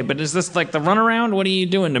 Okay, but is this like the runaround? What are you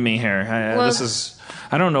doing to me here?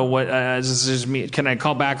 I don't know what. This is me. Can I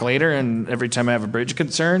call back later? And every time I have a bridge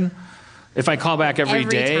concern, if I call back every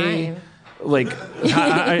day. Time.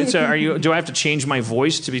 So do I have to change my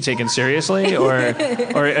voice to be taken seriously, or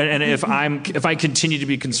if I continue to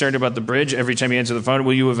be concerned about the bridge every time you answer the phone,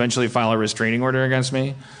 will you eventually file a restraining order against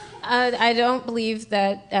me? I don't believe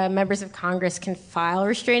that members of Congress can file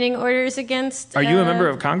restraining orders against. Are you a member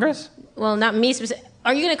of Congress? Well, not me specifically.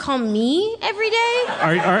 Are you going to call me every day?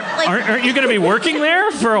 Aren't you going to be working there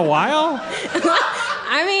for a while?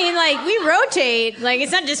 I mean, like, we rotate. Like,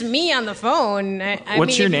 it's not just me on the phone.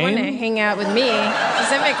 What's your name? If you want to hang out with me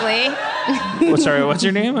specifically. Sorry, what's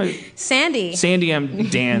your name? Sandy. Sandy, I'm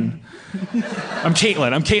Dan. I'm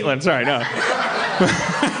Caitlin. Sorry, no.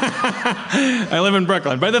 I live in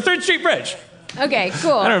Brooklyn by the 3rd Street Bridge. Okay,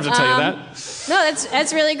 cool. I don't have to tell you that. No,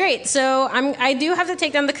 that's really great. So I do have to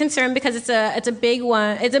take down the concern because it's a big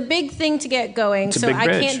one. It's a big thing to get going. So I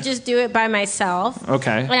can't just do it by myself.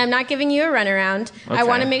 Okay. And I'm not giving you a runaround. Okay. I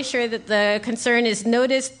want to make sure that the concern is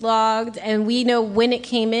noticed, logged, and we know when it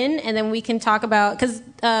came in, and then we can talk about because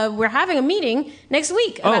we're having a meeting next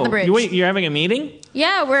week about the bridge. You're having a meeting?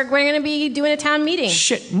 Yeah, we're going to be doing a town meeting.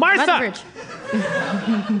 Shit, Martha. About the bridge.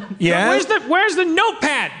 Yeah. Where's the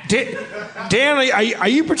notepad? Dan, are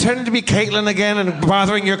you pretending to be Caitlin again and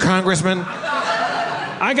bothering your congressman?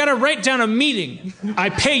 I gotta write down a meeting. I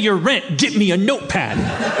pay your rent. Get me a notepad.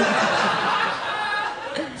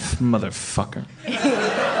 Motherfucker.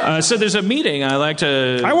 So there's a meeting. I like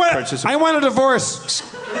to participate. I want a divorce.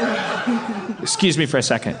 Excuse me for a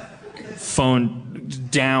second. Phone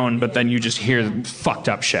down, but then you just hear fucked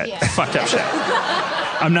up shit. Yeah. Fucked up shit.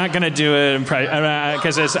 I'm not gonna do it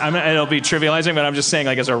because it'll be trivializing, but I'm just saying,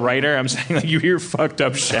 like, as a writer, I'm saying, like, you hear fucked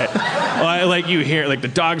up shit. Like, you hear, like, the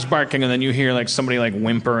dog's barking, and then you hear, like, somebody, like,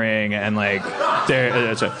 whimpering, and, like, and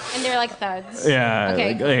they're like thuds. Yeah.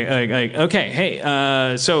 Okay. Okay, hey,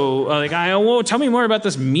 tell me more about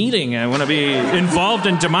this meeting. I want to be involved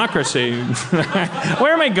in democracy.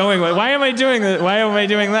 Where am I going? Why am I doing that? Why am I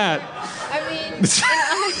doing that? I mean,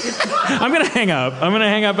 I'm gonna hang up. I'm gonna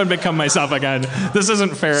hang up and become myself again. This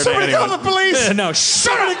isn't fair to anyone. Somebody call the police. No,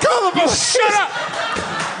 Somebody call the police. Shut up.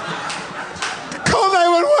 Call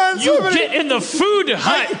 911. You get in the food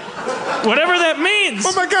hut. Whatever that means.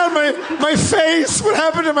 Oh my God, my face. What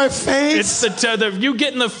happened to my face? It's you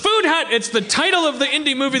get in the food hut. It's the title of the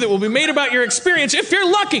indie movie that will be made about your experience if you're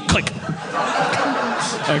lucky. Click.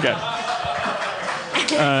 Okay.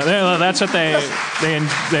 That's what they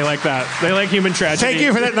like that. They like human tragedy. Thank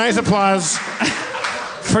you for that nice applause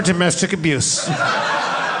for domestic abuse.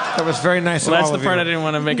 That was very nice. Well, of that's all the of part you. I didn't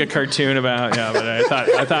want to make a cartoon about. Yeah, but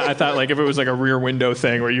I thought like if it was like a Rear Window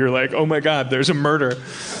thing where you're like, oh my God, there's a murder.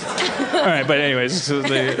 All right, but anyways.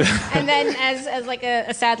 And then as like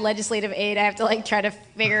a sad legislative aide, I have to like try to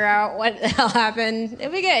figure out what the hell happened.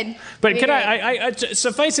 It'll be good. But can I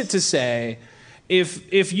suffice it to say,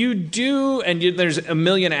 if you do, and there's a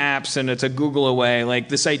million apps and it's a Google away, like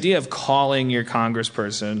this idea of calling your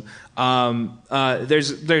congressperson,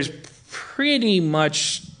 there's pretty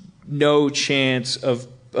much no chance of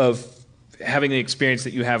having the experience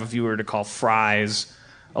that you have if you were to call Fry's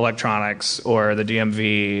Electronics or the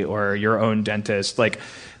DMV or your own dentist. The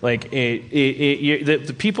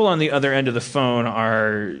people on the other end of the phone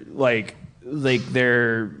are like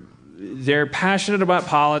they're passionate about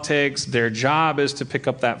politics. Their job is to pick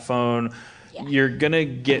up that phone. Yeah. You're going to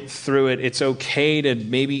get through it. It's okay to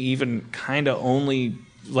maybe even kind of only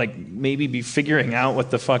maybe be figuring out what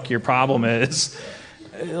the fuck your problem is.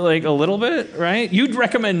 Like a little bit, right? You'd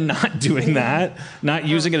recommend not doing that, not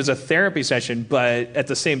using it as a therapy session, but at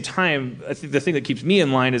the same time, I think the thing that keeps me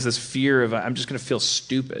in line is this fear of I'm just going to feel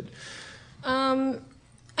stupid. I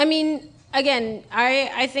mean, again,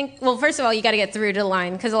 I think, well, first of all, you got to get through to the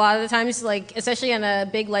line because a lot of the times, like, especially on a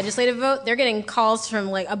big legislative vote, they're getting calls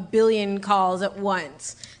from like a billion calls at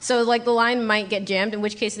once. So, like, the line might get jammed, in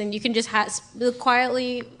which case then you can just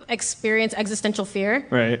quietly experience existential fear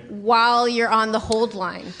while you're on the hold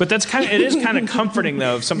line. But it is kind of comforting,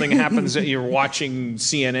 though, if something happens that you're watching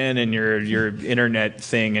CNN and your internet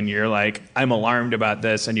thing and you're like, I'm alarmed about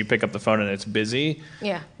this, and you pick up the phone and it's busy.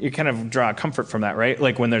 Yeah. You kind of draw comfort from that, right?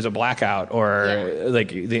 Like when there's a blackout or like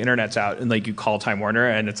the internet's out and like you call Time Warner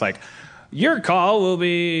and it's like, your call will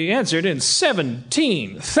be answered in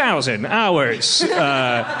 17,000 hours.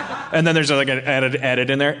 And then there's like an edit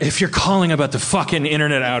in there. If you're calling about the fucking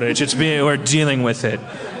internet outage, we're dealing with it.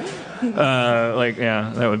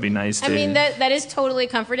 That would be nice. I mean, that is totally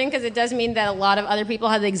comforting because it does mean that a lot of other people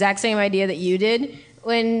have the exact same idea that you did.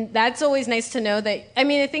 When that's always nice to know that. I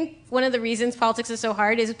mean, I think one of the reasons politics is so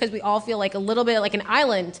hard is because we all feel like a little bit like an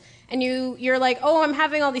island. And you're like, oh, I'm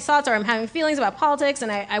having all these thoughts or I'm having feelings about politics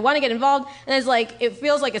and I want to get involved. And it's like, it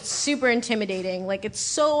feels like it's super intimidating. Like it's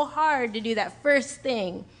so hard to do that first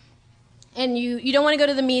thing. And you don't want to go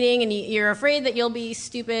to the meeting and you're afraid that you'll be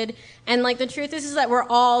stupid. And like the truth is that we're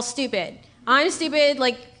all stupid. I'm stupid.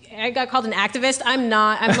 Like I got called an activist. I'm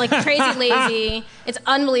not. I'm like crazy lazy. It's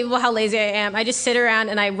unbelievable how lazy I am. I just sit around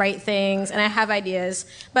and I write things and I have ideas.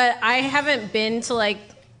 But I haven't been to like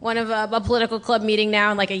one of a political club meeting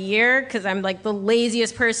now in like a year because I'm like the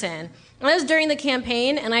laziest person. That was during the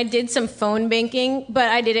campaign, and I did some phone banking, but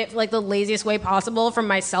I did it like the laziest way possible from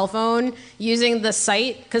my cell phone using the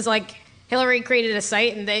site, because like Hillary created a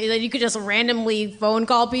site, and you could just randomly phone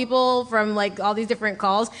call people from like all these different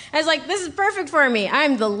calls. I was like, this is perfect for me.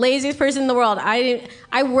 I'm the laziest person in the world.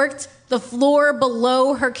 I worked the floor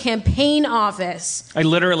below her campaign office. I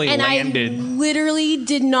literally and landed. I literally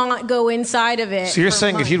did not go inside of it. So you're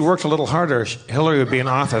saying months. if you'd worked a little harder, Hillary would be in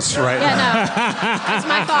office right now. Yeah, no. It's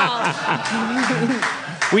my fault.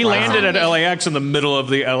 We landed at LAX in the middle of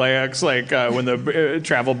the LAX, like when the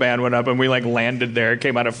travel ban went up, and we like landed there,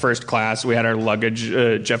 came out of first class. We had our luggage.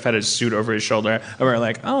 Jeff had his suit over his shoulder, and we were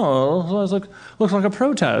like, "Oh, looks like a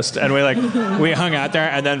protest." And we hung out there,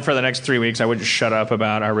 and then for the next 3 weeks, I would just shut up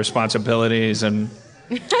about our responsibilities and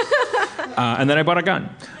then I bought a gun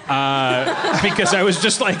because I was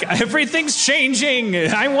just like, everything's changing.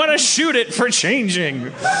 I want to shoot it for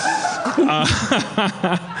changing.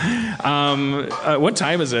 What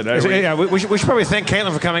time is it? We should probably thank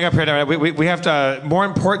Caitlin for coming up here. Now. We have more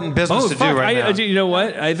important business to do right now. You know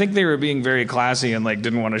what? I think they were being very classy and like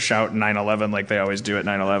didn't want to shout 9/11 like they always do at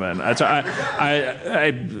 9/11.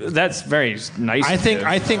 That's very nice. I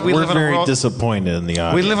think we We're live in a very world. disappointed in the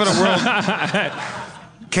audience. We live in a world.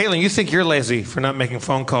 Caitlin, you think you're lazy for not making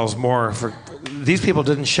phone calls more? For these people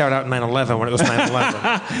didn't shout out 9/11 when it was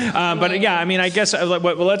 9/11. But yeah, I mean, I guess I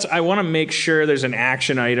want to make sure there's an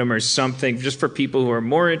action item or something just for people who are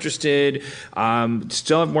more interested,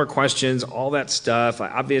 still have more questions, all that stuff.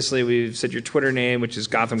 Obviously, we've said your Twitter name, which is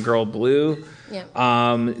Gotham Girl Blue. Yeah.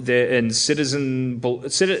 And Citizen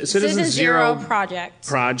Zero Project.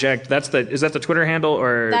 Is that the Twitter handle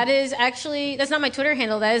or? That's not my Twitter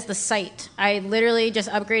handle. That is the site. I literally just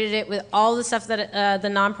upgraded it with all the stuff that the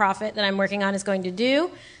nonprofit that I'm working on is going to do.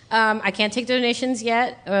 I can't take donations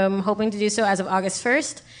yet. I'm hoping to do so as of August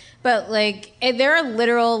 1st. But there are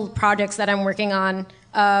literal projects that I'm working on.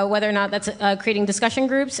 Whether or not that's creating discussion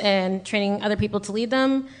groups and training other people to lead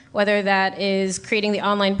them, whether that is creating the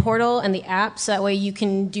online portal and the app so that way you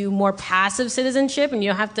can do more passive citizenship and you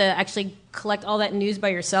don't have to actually collect all that news by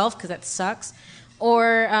yourself because that sucks,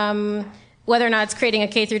 or whether or not it's creating a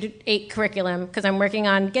K-8 curriculum because I'm working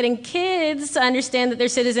on getting kids to understand that they're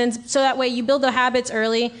citizens so that way you build the habits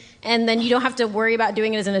early and then you don't have to worry about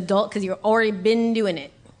doing it as an adult because you've already been doing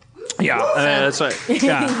it. Yeah, that's right.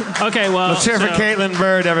 Yeah. Okay, well, let's hear for Caitlin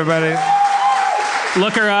Bird, everybody.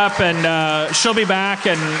 Look her up, and she'll be back,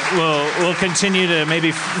 and we'll continue to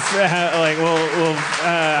maybe how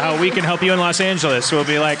we can help you in Los Angeles. We'll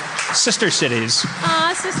be like sister cities.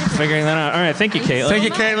 Sister cities. Figuring that out. All right, thank you, Caitlin. Thank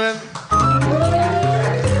you, Caitlin.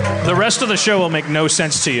 The rest of the show will make no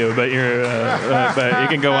sense to you, but but you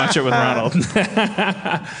can go watch it with Ronald,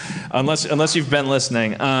 unless you've been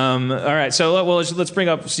listening. All right, so let's bring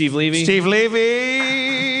up Steve Levy. Steve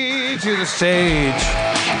Levy to the stage.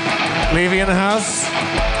 Levy in the house?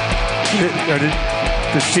 Or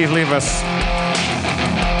did Steve leave us?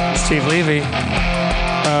 Steve Levy.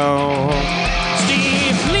 Oh.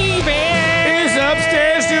 Steve Levy is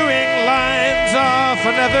upstairs doing lines off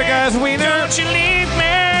another guy's wiener. Don't you leave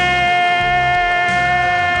me.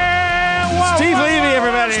 Steve Levy,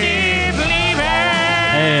 everybody. Steve Levy.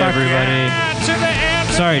 Hey, everybody.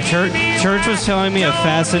 Sorry, Church was telling me a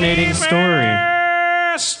fascinating story.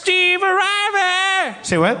 Steve Arrivey.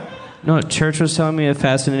 Say what? No, Church was telling me a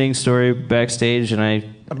fascinating story backstage, and I...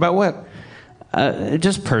 About what?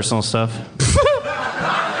 Just personal stuff.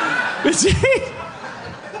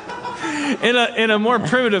 In a more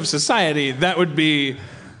primitive society, that would be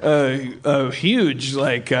a huge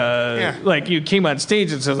like you came on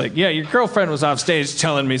stage and said like, yeah, your girlfriend was off stage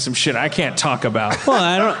telling me some shit I can't talk about. Well,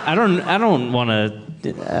 I don't want to.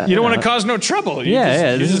 You don't want to cause no trouble.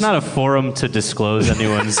 This is not a forum to disclose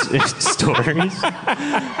anyone's stories.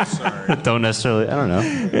 Don't necessarily. I don't know.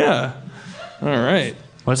 Yeah. All right.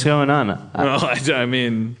 What's going on? Well, I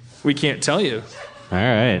mean, we can't tell you. All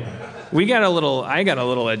right. I got a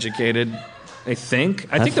little educated. I think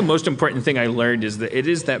the most important thing I learned is that it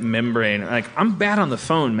is that membrane. Like, I'm bad on the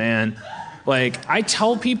phone, man. Like, I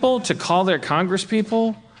tell people to call their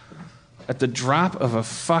congresspeople at the drop of a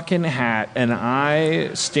fucking hat, and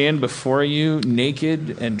I stand before you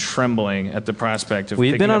naked and trembling at the prospect of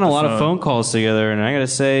We've been on a lot phone. of phone calls together, and I gotta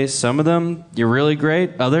say, some of them, you're really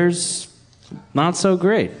great. Others, not so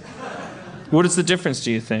great. What is the difference,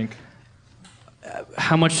 do you think?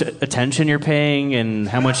 How much attention you're paying and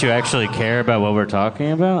how much you actually care about what we're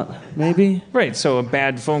talking about, maybe? Right, so a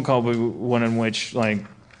bad phone call would be one in which, like,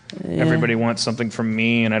 everybody wants something from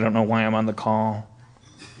me, and I don't know why I'm on the call.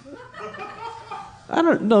 I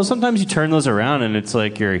don't know. Sometimes you turn those around and it's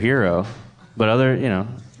like you're a hero. But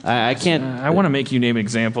I can't. I want to make you name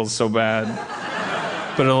examples so bad,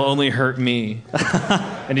 but it'll only hurt me.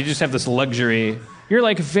 And you just have this luxury. You're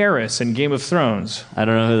like Varys in Game of Thrones. I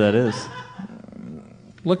don't know who that is.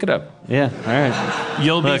 Look it up. Yeah, all right.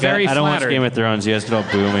 You'll be very I don't watch flattered. Game of Thrones. You guys can all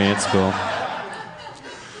boo me. It's cool.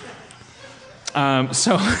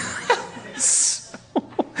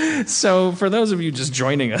 So for those of you just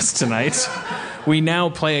joining us tonight, we now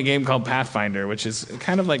play a game called Pathfinder, which is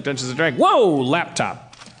kind of like Dungeons & Dragons. Whoa,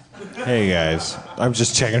 laptop. Hey guys, I'm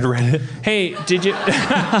just checking Reddit. Hey, did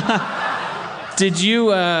you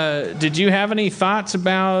have any thoughts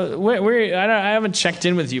about? I haven't checked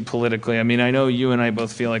in with you politically. I mean, I know you and I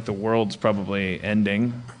both feel like the world's probably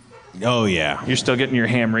ending. Oh yeah. You're still getting your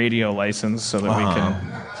ham radio license so that we can.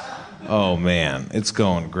 Oh man, it's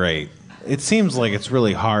going great. It seems like it's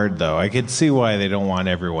really hard though. I could see why they don't want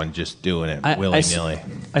everyone just doing it willy-nilly.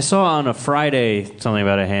 I saw on a Friday something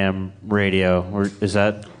about a ham radio. Is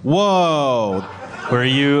that? Whoa. Are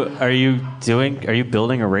you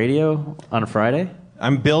building a radio on a Friday?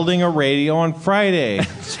 I'm building a radio on Friday. All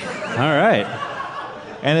right.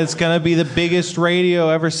 And it's going to be the biggest radio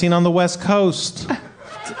ever seen on the West Coast.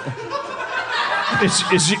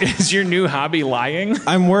 Is your new hobby lying?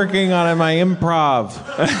 I'm working on my improv.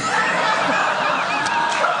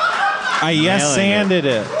 I yes-anded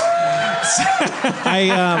it.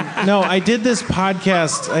 I did this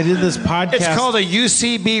podcast. It's called a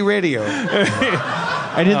UCB radio.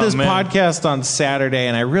 I did this podcast on Saturday,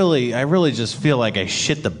 and I really just feel like I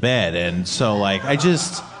shit the bed, and so like I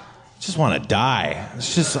just want to die.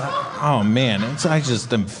 It's just, oh man, I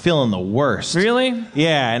just am feeling the worst. Really?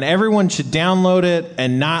 Yeah, and everyone should download it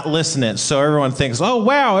and not listen it, so everyone thinks, oh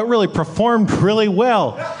wow, it really performed really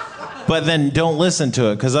well. But then don't listen to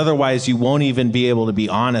it, because otherwise you won't even be able to be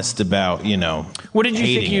honest about, What did you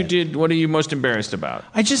think hating you it. did? What are you most embarrassed about?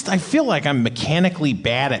 I feel like I'm mechanically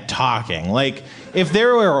bad at talking. Like, if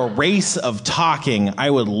there were a race of talking, I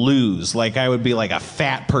would lose. Like, I would be like a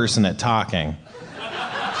fat person at talking.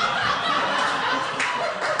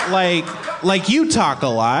 Like you talk a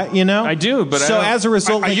lot, I do, but so as a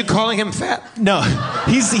result, Are you calling him fat? No,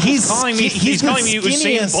 he's calling me- he's the calling me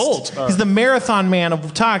Usain skinniest- Bolt. He's the marathon man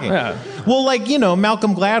of talking. Yeah. Well,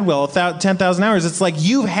 Malcolm Gladwell, 10,000 hours. It's like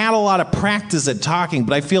you've had a lot of practice at talking,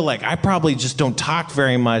 but I feel like I probably just don't talk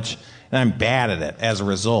very much, and I'm bad at it as a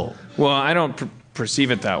result. Well, I don't perceive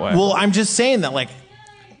it that way. Well, I'm just saying that,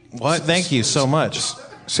 what? Thank you so much.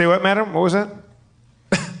 Say what, madam? What was that?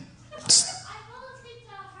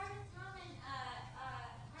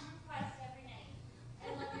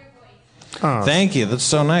 Thank you. That's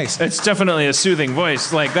so nice. It's definitely a soothing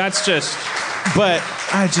voice. Like, that's just... But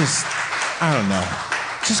I don't know.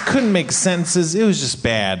 Just couldn't make sentences. It was just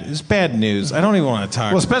bad. It was bad news. I don't even want to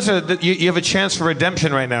talk. Well, Spencer, you have a chance for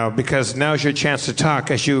redemption right now, because now's your chance to talk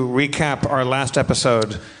as you recap our last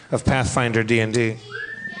episode of Pathfinder D&D.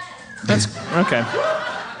 That's... Okay.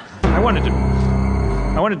 I wanted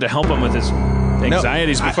to help him with his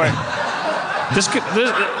anxieties before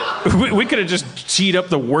we could have just teed up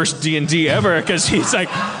the worst D&D ever, because he's like,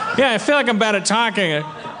 yeah, I feel like I'm bad at talking.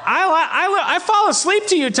 I fall asleep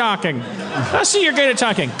to you talking. I see you're good at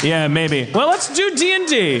talking. Yeah, maybe. Well, let's do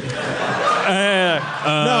D&D.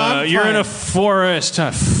 You're in a forest.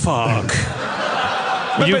 Fuck.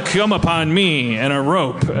 You come upon me and a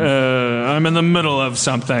rope. I'm in the middle of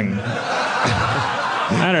something.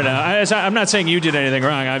 I don't know. I'm not saying you did anything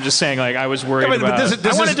wrong. I'm just saying, I was worried about.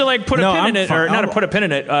 I wanted to put a pin in it, or not put a pin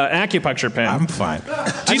in it. Acupuncture pin. I'm fine.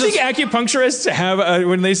 Do you think acupuncturists have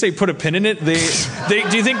when they say put a pin in it? Do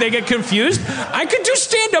you think they get confused? I could do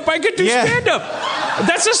stand up. Stand up.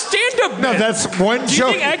 That's a stand up. No, that's one do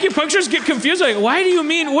joke. You think acupuncturists get confused? Like, why do you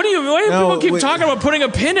mean? Why do people keep talking about putting a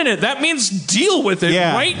pin in it? That means deal with it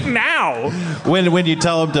right now. When you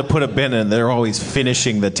tell them to put a pin in, they're always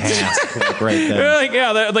finishing the task right then. They're like,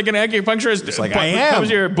 like an acupuncturist comes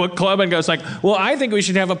to your book club and goes like, well, I think we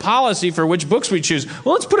should have a policy for which books we choose.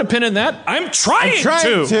 Well, let's put a pin in that. I'm trying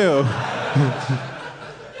to.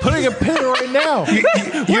 Putting a pin right now.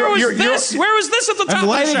 Where was this at the top I'm of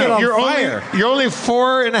lighting the it show? on fire. You're only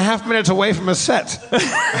 4.5 minutes away from a set.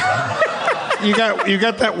 You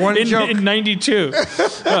got that one joke. In 92.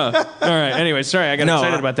 All right. Anyway, sorry, I got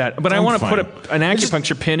excited about that. But I want to put an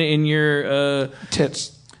acupuncture pin in your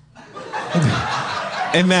tits.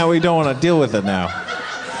 And now we don't want to deal with it now.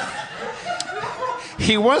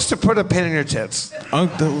 He wants to put a pin in your tits.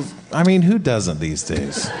 I mean, who doesn't these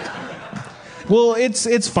days? Well,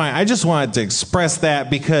 it's fine. I just wanted to express that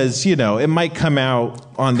because, you know, it might come out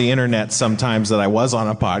on the internet sometimes that I was on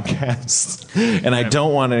a podcast, and I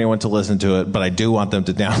don't want anyone to listen to it, but I do want them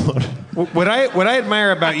to download it. What I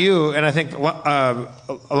admire about you, and I think a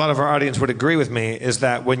lot of our audience would agree with me, is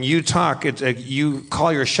that when you talk, you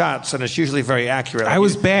call your shots, and it's usually very accurate. I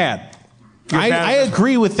was bad. I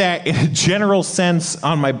agree with that in a general sense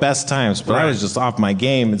on my best times, but I was just off my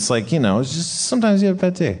game. It's like, you know, it's just sometimes you have a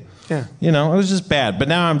bad day. Yeah. You know, it was just bad. But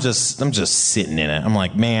now I'm just sitting in it. I'm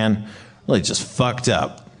like, man, really just fucked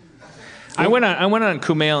up. I went on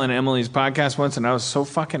Kumail and Emily's podcast once, and I was so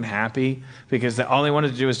fucking happy because all they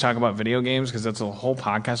wanted to do was talk about video games because that's what the whole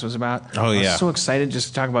podcast was about. Oh, yeah. I was so excited just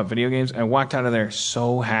to talk about video games. I walked out of there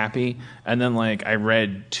so happy, and then like I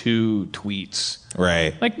read 2 tweets.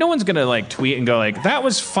 Right. Like no one's gonna like tweet and go like that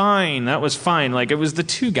was fine. Like it was the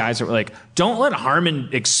 2 guys that were like, don't let Harmon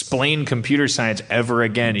explain computer science ever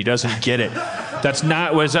again. He doesn't get it. That's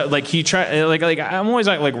not like he tried like I'm always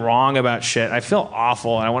like wrong about shit. I feel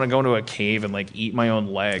awful and I want to go into a cave and like eat my own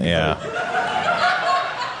leg. Yeah.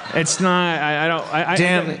 It's not. I don't.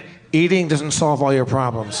 Dan, eating doesn't solve all your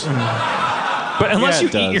problems. But unless you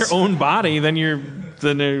eat your own body, then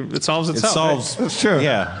it solves itself. It solves. That's true.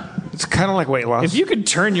 Yeah. It's kind of like weight loss. If you could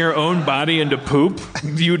turn your own body into poop,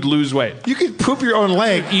 you'd lose weight. You could poop your own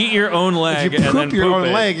leg. Eat your own leg. If you and then poop your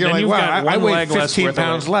own leg, you're like, wow, I weighed 15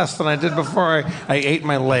 pounds less than I did before I ate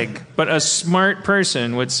my leg. But a smart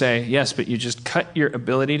person would say, yes, but you just cut your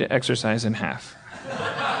ability to exercise in half.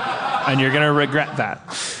 And you're going to regret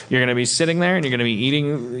that. You're going to be sitting there and you're going to be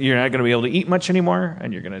eating. You're not going to be able to eat much anymore,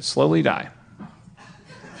 and you're going to slowly die.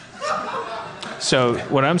 So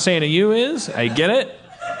what I'm saying to you is, I get it.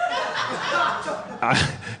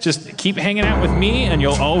 Just keep hanging out with me, and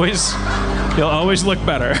you'll always look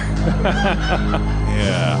better.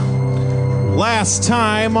 Yeah. Last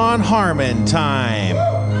time on Harmon Time,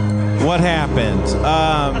 what happened?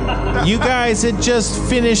 You guys had just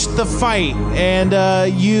finished the fight, and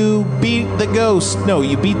you beat the ghost. No,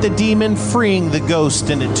 you beat the demon, freeing the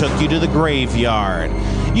ghost, and it took you to the graveyard.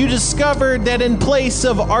 You discovered that in place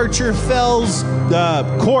of Archer Fell's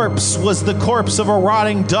corpse was the corpse of a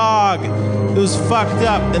rotting dog. It was fucked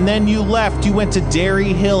up. And then you left. You went to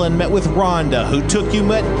Dairy Hill and met with Rhonda, who took you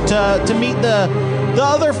to meet the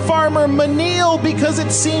other farmer, Manil, because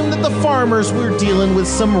it seemed that the farmers were dealing with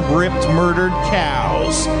some ripped, murdered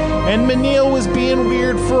cows. And Manil was being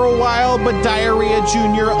weird for a while, but Diarrhea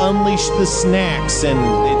Jr. unleashed the snacks, and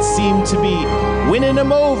it seemed to be winning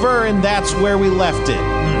him over, and that's where we left it.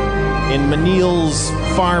 In Manil's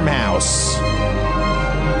farmhouse.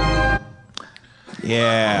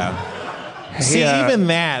 Yeah. See, even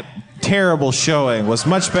that terrible showing was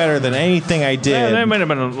much better than anything I did. Yeah, that might have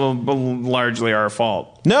been largely our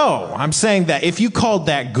fault. No, I'm saying that if you called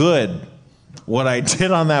that good, what I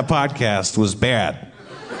did on that podcast was bad.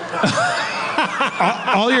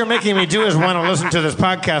 All you're making me do is want to listen to this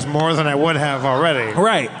podcast more than I would have already.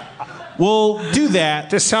 Right. Well, do that.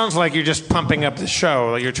 This sounds like you're just pumping up the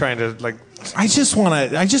show. Like you're trying to like. I just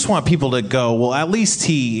want people to go, well, at least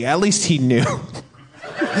he knew.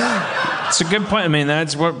 It's a good point. I mean,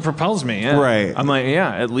 that's what propels me. Yeah. Right. I'm like,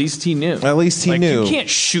 yeah, at least he knew. At least he knew. You can't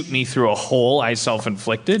shoot me through a hole I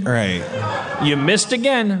self-inflicted. Right. You missed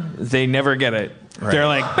again. They never get it. Right. They're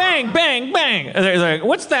like, bang, bang, bang. They're like,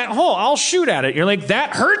 what's that hole? I'll shoot at it. You're like,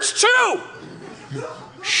 that hurts too.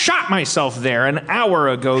 Shot myself there an hour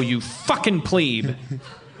ago, you fucking plebe.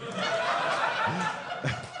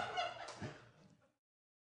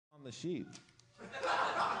 On the sheet.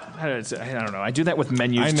 I don't know. I do that with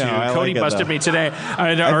menus I know, too. I Cody like busted me today. I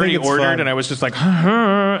had already it's ordered, fun. and I was just like,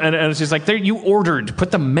 and it's just like, there, you ordered.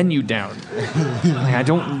 Put the menu down.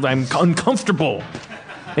 I'm uncomfortable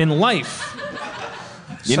in life.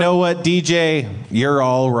 You know what, DJ? You're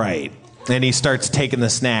all right. And he starts taking the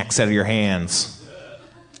snacks out of your hands.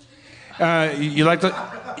 You are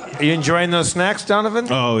you enjoying those snacks, Donovan?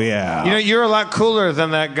 Oh, yeah. You know, you're a lot cooler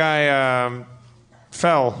than that guy,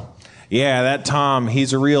 Fell. Yeah, that Tom,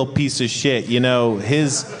 he's a real piece of shit. You know,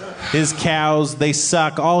 his cows, they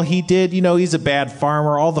suck. All he did, you know, he's a bad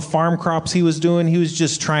farmer. All the farm crops he was doing, he was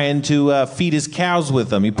just trying to feed his cows with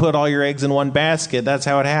them. He put all your eggs in one basket. That's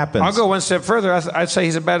how it happens. I'll go one step further. I'd say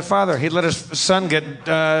he's a bad father. He'd let his son get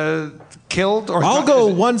killed. Or I'll go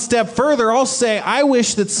one step further. I'll say I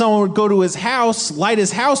wish that someone would go to his house, light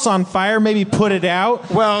his house on fire, maybe put it out,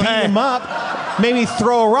 beat him up, maybe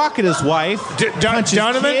throw a rock at his wife, punch his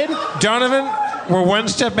kid. Donovan, we're one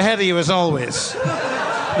step ahead of you as always.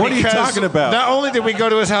 What are you talking about? Not only did we go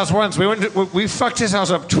to his house once, we fucked his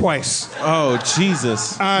house up twice. Oh,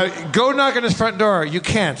 Jesus. Go knock on his front door. You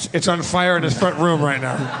can't. It's on fire in his front room right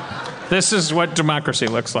now. This is what democracy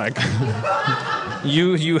looks like.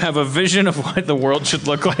 You have a vision of what the world should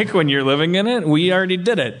look like when you're living in it. We already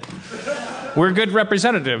did it. We're good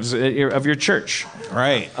representatives of your church.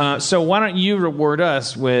 Right. So why don't you reward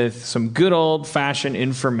us with some good old-fashioned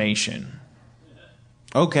information?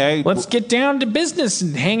 Okay. Let's get down to business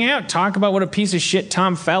and hang out, talk about what a piece of shit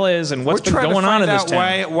Tom Fella is and what's been going on in this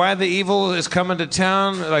town. Why the evil is coming to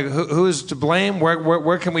town? Like who's to blame?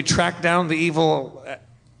 Where can we track down the evil?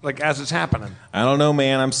 Like as it's happening. I don't know,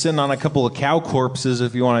 man. I'm sitting on a couple of cow corpses.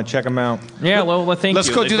 If you want to check them out. Yeah, well, thank you. Let's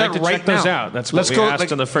go do that right check now. Those out. That's what we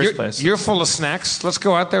asked in the first place. You're full of snacks. Let's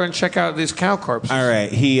go out there and check out these cow corpses. All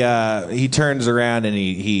right. He turns around and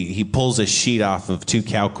he pulls a sheet off of 2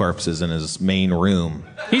 cow corpses in his main room.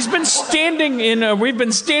 We've been standing in a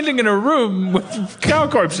room with cow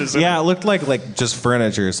corpses. Yeah, it looked like just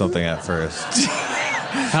furniture or something at first.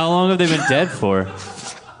 How long have they been dead for?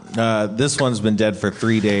 This one's been dead for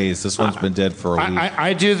 3 days. This one's been dead for a week.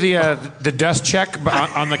 I do the dust check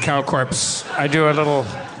on the cow corpse. I do a little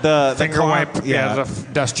finger wipe. Yeah, the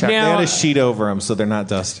dust check. They had a sheet over them, so they're not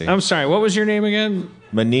dusty. I'm sorry. What was your name again?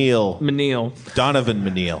 Manil. Donovan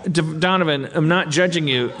Manil. Donovan, I'm not judging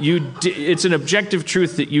you. It's an objective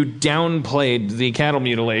truth that you downplayed the cattle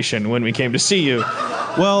mutilation when we came to see you.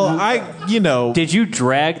 Well, Did you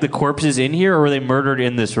drag the corpses in here, or were they murdered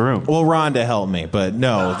in this room? Well, Rhonda helped me, but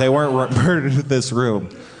no, they weren't murdered in this room.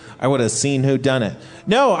 I would have seen who done it.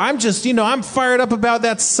 No, I'm just, I'm fired up about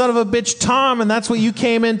that son of a bitch Tom, and that's what you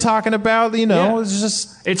came in talking about, Yeah. It's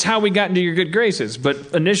just... It's how we got into your good graces, but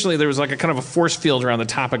initially there was like a kind of a force field around the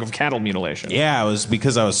topic of cattle mutilation. Yeah, it was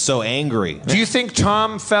because I was so angry. Do you think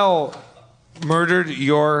Tom Fell murdered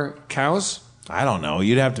your cows? I don't know.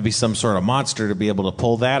 You'd have to be some sort of monster to be able to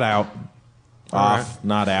pull that out.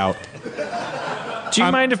 Not out. Do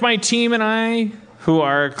you mind if my team and I, who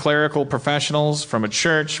are clerical professionals from a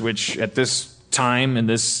church, which at this time in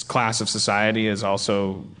this class of society is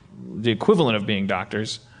also the equivalent of being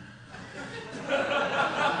doctors,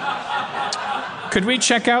 could we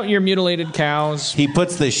check out your mutilated cows? He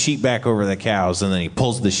puts the sheet back over the cows, and then he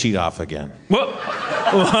pulls the sheet off again. What?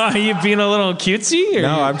 Are you being a little cutesy? Or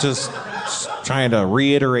No, I'm just trying to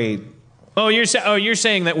reiterate. Oh, you're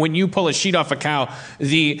saying that when you pull a sheet off a cow,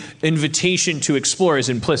 the invitation to explore is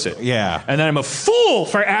implicit. Yeah. And then I'm a fool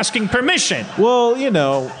for asking permission. Well,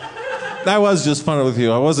 I was just funning with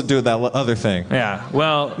you. I wasn't doing that other thing. Yeah.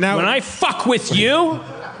 Well, now when I fuck with you,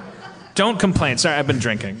 don't complain. Sorry, I've been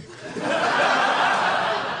drinking.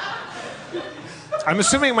 I'm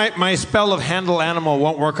assuming my spell of handle animal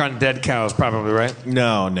won't work on dead cows, probably, right?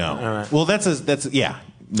 No. All right. Well,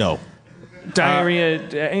 no.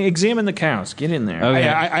 Diarrhea. Examine the cows. Get in there. Okay.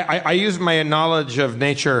 I use my knowledge of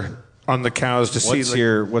nature on the cows to see.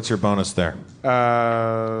 What's your bonus there? 9.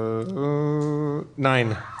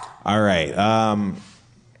 All right.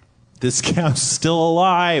 This cow's still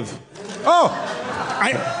alive. Oh,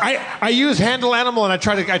 I use handle animal and I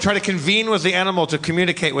try to convene with the animal to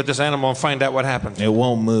communicate with this animal and find out what happens. It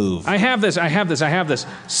won't move. I have this.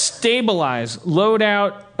 Stabilize. Load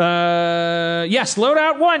out. Yes, load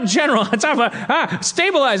out 1, General.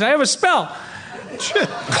 Stabilize. I have a spell.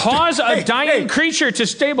 Cause a dying creature to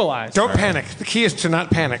stabilize. Don't panic. The key is to not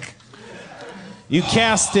panic. You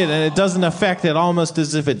cast it and it doesn't affect it, almost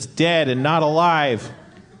as if it's dead and not alive.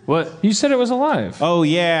 What? You said it was alive. Oh,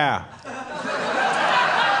 yeah.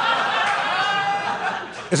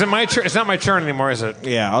 Is it my turn? It's not my turn anymore, is it?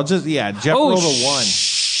 Yeah, Jeff rolled a 1.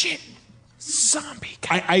 Shit. Zombie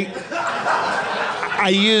guy. I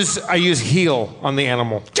use heal on the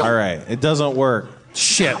animal. All right, it doesn't work.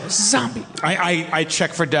 Shit. Zombie. I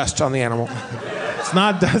check for dust on the animal. It's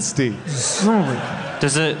not dusty.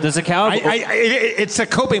 Does a cow? It's a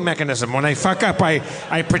coping mechanism. When I fuck up,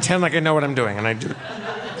 I pretend like I know what I'm doing, and I do.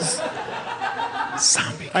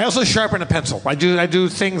 Zombie. I also sharpen a pencil. I do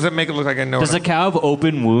things that make it look like I know. Does a cow have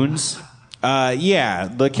open wounds? Yeah,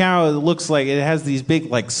 the cow looks like it has these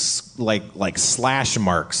big like slash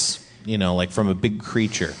marks, like from a big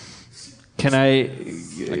creature. Can I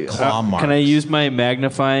claw marks. Can I use my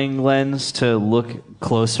magnifying lens to look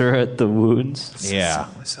closer at the wounds? Yeah.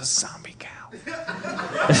 It's a zombie cow.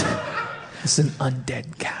 It's an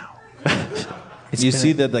undead cow. You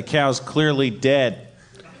see that the cow's clearly dead.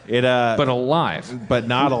 But alive. But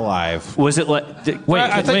not alive. Was it like?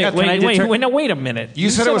 Wait a minute. You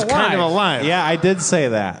said it was kind of alive. Yeah, I did say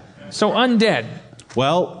that. So undead.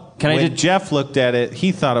 Well, when Jeff looked at it,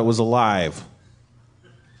 he thought it was alive.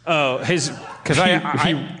 Oh, because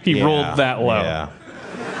he rolled that low. Yeah.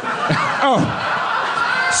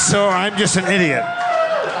 Oh, so I'm just an idiot.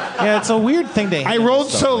 Yeah, it's a weird thing to. I rolled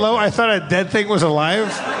so low, I thought a dead thing was alive.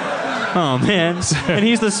 Oh man! And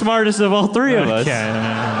he's the smartest of all three of us.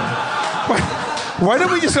 Why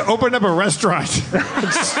don't we just open up a restaurant?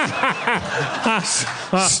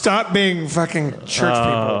 Stop being fucking church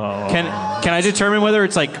people. Can I determine whether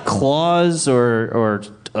it's like claws or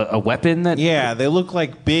a weapon that? Yeah, they look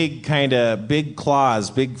like big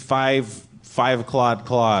claws, big five-clawed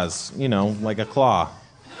claws. You know, like a claw.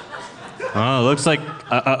 Oh, it looks like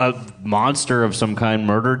a monster of some kind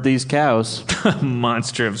murdered these cows.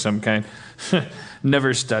 Monster of some kind.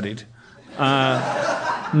 Never studied.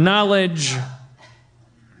 Knowledge.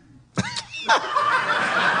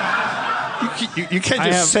 You can't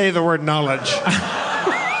just say the word knowledge. you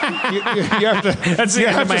have to. That's the you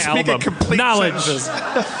end have of my to speak album. a complete Knowledge.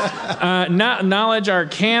 sentences. Knowledge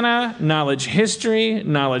arcana, knowledge history,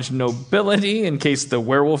 knowledge nobility, in case the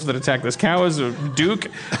werewolf that attacked this cow is a duke.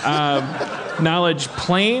 Knowledge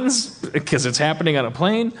planes, because it's happening on a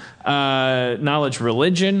plane. Knowledge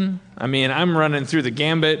religion. I mean, I'm running through the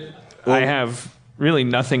gambit. I have really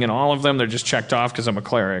nothing in all of them. They're just checked off because I'm a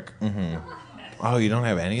cleric. Mm-hmm. Oh, you don't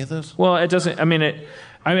have any of those? Well, it doesn't. I mean,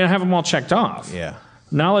 I have them all checked off. Yeah.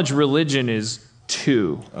 Knowledge religion is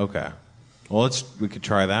 2. Okay. Well, we could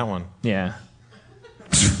try that one. Yeah.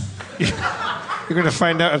 You're going to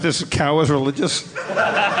find out if this cow is religious.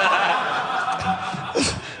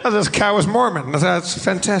 This cow is Mormon. That's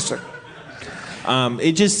fantastic.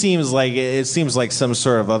 It just seems like some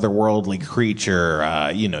sort of otherworldly creature.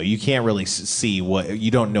 You can't really see you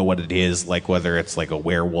don't know what it is, like whether it's like a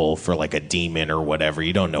werewolf or like a demon or whatever.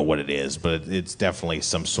 You don't know what it is, but it's definitely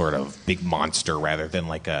some sort of big monster rather than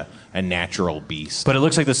like a natural beast. But it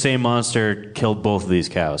looks like the same monster killed both of these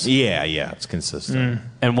cows. Yeah, it's consistent.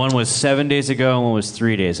 And one was 7 days ago and one was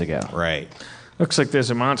 3 days ago. Right. Looks like there's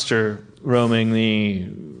a monster roaming the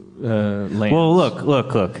land. Well,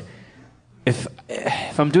 look.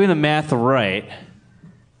 If I'm doing the math right,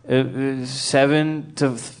 7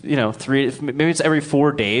 to 3, maybe it's every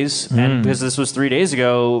 4 days, and because this was 3 days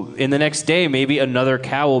ago, in the next day maybe another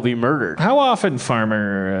cow will be murdered. How often,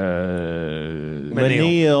 Farmer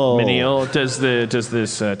Menil, does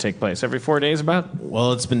this take place? Every 4 days, about?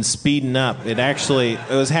 Well, it's been speeding up. It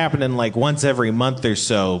was happening like once every month or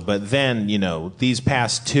so, but then, these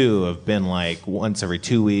past 2 have been like once every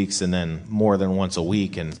 2 weeks and then more than once a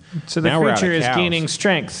week. And so the now we're out creature of is cows. gaining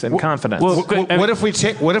strength and confidence. What if we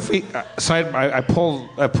I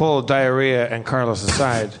pull Diarrhea and Carlos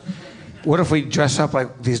aside. What if we dress up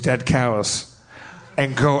like these dead cows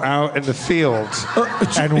and go out in the fields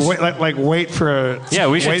and wait for a... Yeah,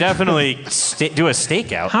 we should definitely do a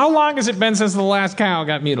stakeout. How long has it been since the last cow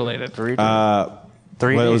got mutilated? 3 What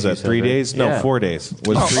days, was you that? said, 3 right? days? No, Yeah. 4 days.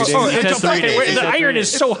 Was it 3 days? It said 3 days. The iron is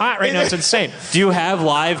so hot right now, it's insane. Do you have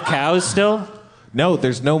live cows still? No,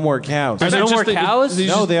 there's no more cows. There's no more cows?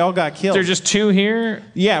 No, they all got killed. There are just 2 here?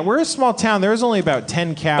 Yeah, we're a small town. There was only about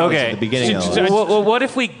 10 cows Okay. at the beginning of So, it. well, what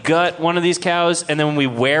if we gut one of these cows and then we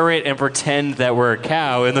wear it and pretend that we're a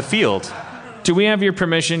cow in the field? Do we have your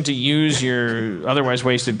permission to use your otherwise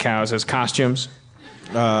wasted cows as costumes?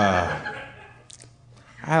 I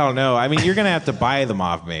don't know. I mean, you're going to have to buy them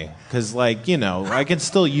off me. Because, I can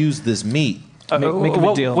still use this meat. Make him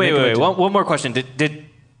a deal. Wait. One more question. Did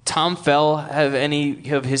Tom Fell have any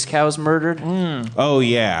of his cows murdered? Oh,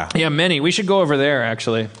 yeah. Yeah, many. We should go over there,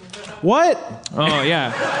 actually. What? Oh,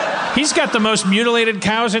 yeah. He's got the most mutilated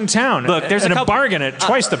cows in town. Look, there's and a couple- bargain at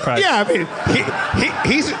twice the price. Yeah, I mean,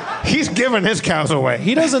 he's giving his cows away.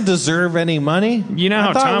 He doesn't deserve any money. You know how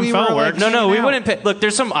I thought Tom we Fell were, works. No, we hanging wouldn't pay. Look,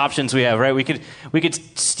 there's some options we have, right? We could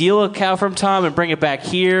steal a cow from Tom and bring it back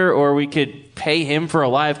here, or we could pay him for a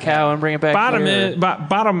live cow and bring it back Bottom here. is,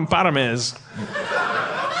 bottom is.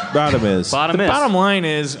 Bottom is. Bottom line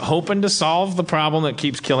is hoping to solve the problem that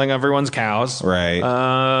keeps killing everyone's cows. Right.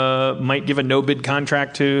 Might give a no-bid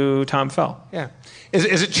contract to Tom Fell. Yeah.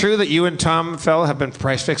 Is it true that you and Tom Fell have been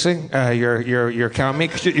price fixing your cow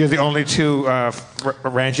meat? 'Cause you're the only 2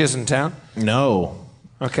 ranches in town. No.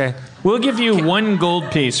 Okay. We'll give you 1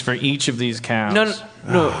 gold piece for each of these cows.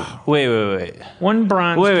 No. Wait. 1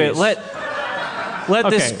 bronze piece. Let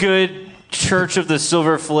this Okay. good Church of the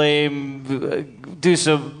Silver Flame do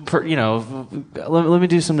some, let me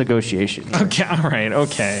do some negotiation. Okay, all right,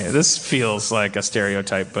 okay. This feels like a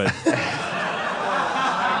stereotype, but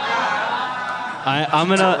I'm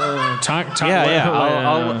gonna talk.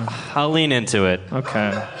 Yeah. I'll lean into it.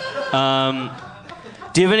 Okay.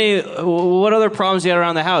 Do you have any? What other problems you got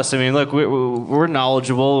around the house? I mean, look, we're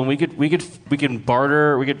knowledgeable, and we can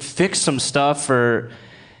barter. We could fix some stuff for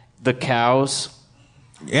the cows.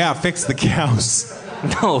 Yeah, fix the cows.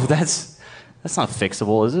 No, that's not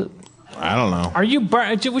fixable, is it? I don't know. Are you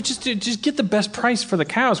just get the best price for the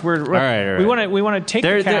cows? All right. We want to take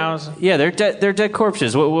the cows. They're dead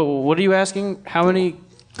corpses. What are you asking? How many?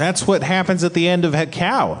 That's what happens at the end of a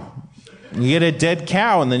cow. You get a dead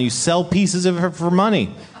cow and then you sell pieces of it for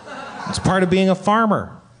money. It's part of being a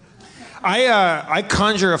farmer. I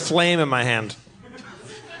conjure a flame in my hand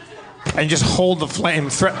and just hold the flame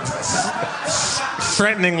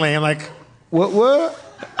threateningly. I'm like, what?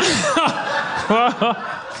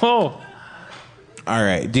 Oh. All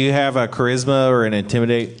right. Do you have a charisma or an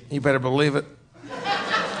intimidate? You better believe it.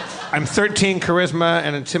 I'm 13 charisma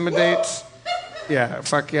and intimidate. Yeah,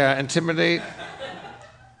 fuck yeah. Intimidate.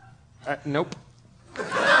 Nope.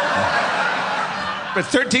 But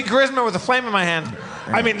 13 charisma with a flame in my hand.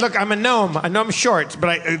 I mean, look, I'm a gnome. I know I'm short,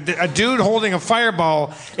 but a dude holding a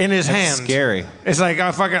fireball in his hand. Scary. It's like,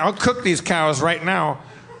 I'll cook these cows right now.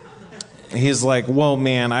 He's like, whoa,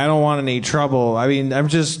 man, I don't want any trouble. I mean,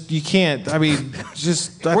 you can't. I mean,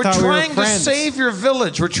 we're trying to save your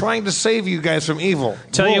village. We're trying to save you guys from evil.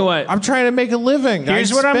 Tell you what. I'm trying to make a living.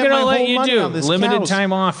 Here's what I'm going to let you do. Limited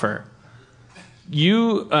time offer.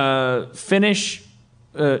 You finish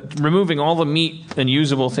removing all the meat and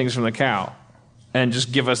usable things from the cow. And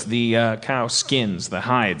just give us the cow skins, the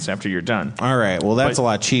hides, after you're done. All right. Well, that's a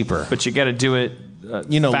lot cheaper. But you got to do it fast.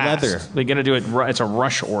 Leather. They got to do it. It's a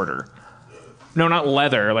rush order. No, not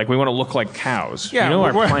leather. Like, we want to look like cows. Yeah,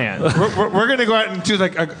 our plan. We're going to go out and do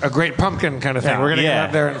like a great pumpkin kind of thing. We're going to go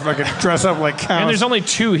out there and fucking dress up like cows. And there's only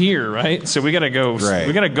 2 here, right? So we got to go. Right.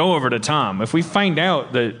 We got to go over to Tom. If we find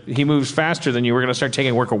out that he moves faster than you, we're going to start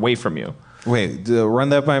taking work away from you. Wait, run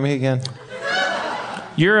that by me again.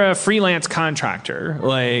 You're a freelance contractor.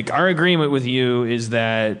 Like, our agreement with you is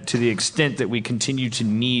that to the extent that we continue to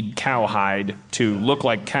need cowhide to look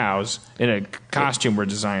like cows in a costume we're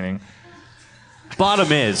designing.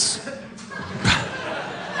 Bottom is,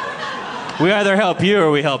 we either help you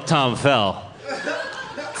or we help Tom Fell.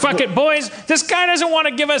 Fuck it, boys. This guy doesn't want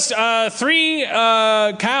to give us 3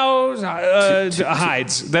 cows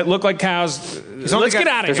hides that look like cows. Let's get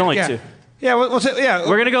out of here. There's only 2. Yeah,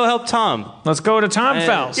 we're going to go help Tom. Let's go to Tom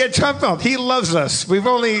Fells. Yeah, Tom Fells. He loves us. We've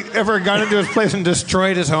only ever gone into his place and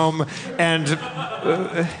destroyed his home and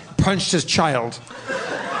punched his child.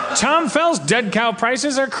 Tom Fell's dead cow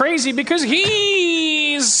prices are crazy because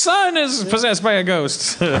his son is possessed by a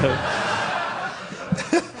ghost.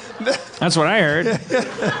 That's what I heard.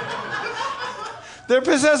 They're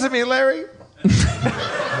possessing me, Larry.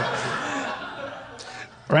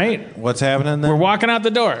 Right? What's happening then? We're walking out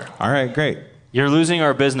the door. All right, great. You're losing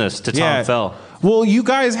our business to Tom Fell. Well, you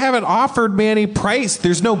guys haven't offered me any price.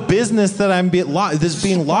 There's no business that I'm being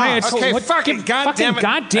lost. Okay, fucking goddamn it.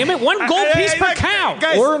 God damn it. 1 gold piece per cow.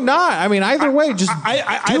 Guys, or not. I mean, either way, just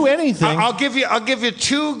do anything. I'll give you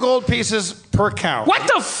 2 gold pieces per cow. What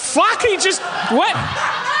the fuck? He just... What?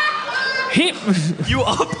 You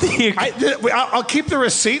up the... I'll keep the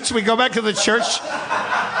receipts. We go back to the church.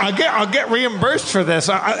 I'll get reimbursed for this.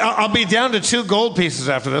 I'll be down to 2 gold pieces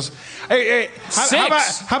after this. Hey,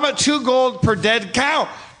 6. How about 2 gold per dead cow?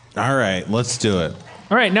 All right, let's do it.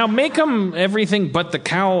 All right, now make them everything but the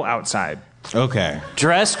cow outside. Okay.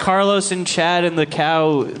 Dress Carlos and Chad and the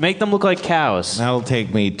cow. Make them look like cows. That'll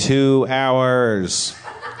take me 2 hours.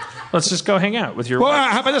 Let's just go hang out with your Well,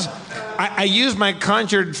 wife. how about this? I use my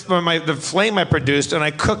conjured, the flame I produced, and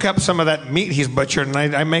I cook up some of that meat he's butchered, and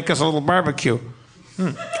I make us a little barbecue.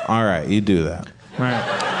 All right, you do that. All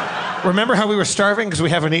right. Remember how we were starving because we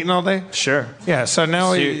haven't eaten all day? Sure. Yeah. So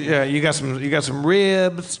now you got some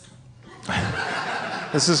ribs.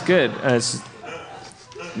 This is good. It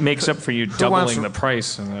makes up for you doubling the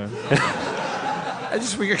price.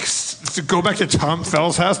 We to go back to Tom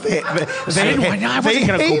Fell's house. I wasn't going to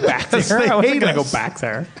go back there. I wasn't going to go back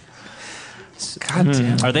there. God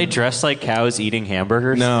damn. Are they dressed like cows eating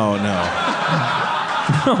hamburgers? No.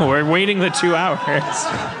 No, we're waiting the 2 hours.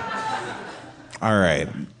 All right.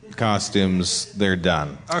 Costumes, they're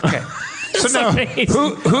done. Okay. So now,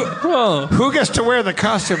 who gets to wear the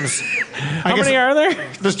costumes? How many are there?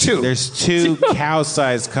 There's 2. There's 2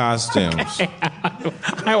 cow-sized costumes.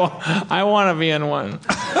 I want to be in one.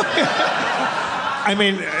 I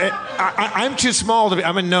mean, I'm too small to be.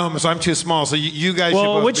 I'm a gnome, so I'm too small. So you guys. Well,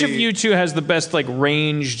 should both which of you 2 has the best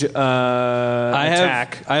ranged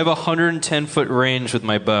attack? I have 110-foot range with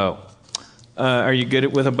my bow. Are you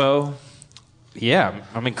good with a bow? Yeah,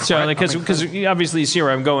 I mean, so because obviously you see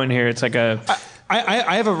where I'm going here. It's like a.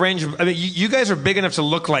 I have a range of. I mean, you guys are big enough to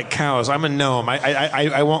look like cows. I'm a gnome.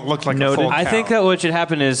 I won't look like a full cow. I think that what should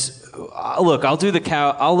happen is, look, I'll do the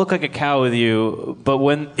cow. I'll look like a cow with you. But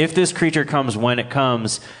if this creature comes when it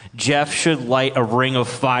comes, Jeff should light a ring of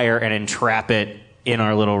fire and entrap it in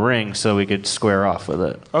our little ring so we could square off with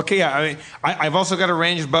it. Okay, yeah. I mean, I've also got a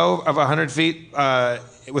ranged bow of 100 feet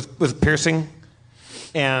with piercing,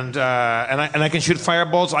 and I can shoot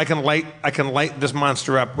firebolts. I can light this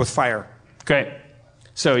monster up with fire. Great.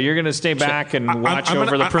 So you're going to stay back and watch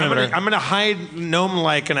over the perimeter. I'm going to hide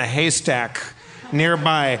gnome-like in a haystack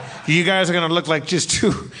nearby. You guys are going to look like just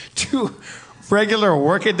two regular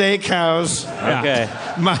workaday cows. Okay.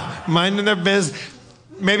 Minding their biz.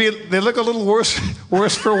 Maybe they look a little worse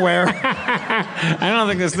for wear. I don't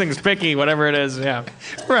think this thing's picky, whatever it is. Yeah.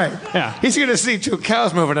 Right. Yeah. He's going to see two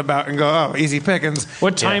cows moving about and go, oh, easy pickings.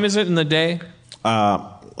 What time is it in the day?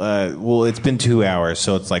 Well, it's been 2 hours,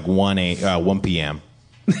 so it's like 1 p.m.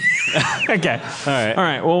 Okay. All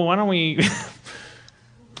right. Well, why don't we...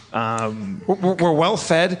 We're well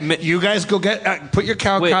fed. You guys go put your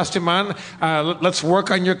cow costume on. Let's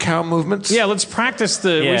work on your cow movements. Yeah, let's practice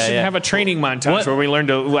we should have a training montage where we learn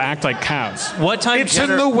to act like cows. What time? It's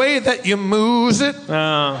in the way that you moose it.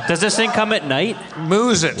 Does this thing come at night?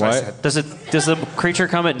 Moose it. What? Does the creature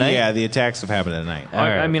come at night? Yeah, the attacks have happened at night.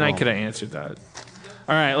 I could have answered that.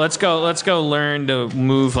 All right, let's go learn to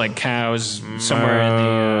move like cows somewhere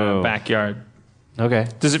in the backyard. Okay.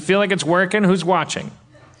 Does it feel like it's working? Who's watching?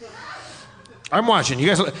 I'm watching. You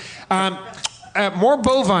guys, more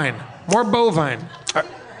bovine. More bovine.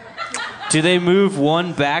 Do they move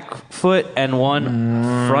one back foot and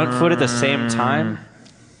one front foot at the same time?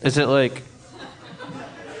 Is it like?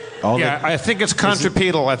 I think it's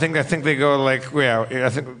contrapedal. I think they go like I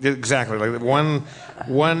think exactly like one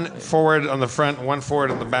forward on the front, one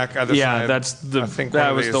forward on the back. Other side.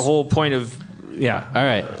 That was the whole point of. Yeah. All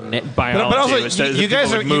right. Biology. But also, you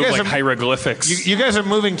guys are like hieroglyphics. You guys are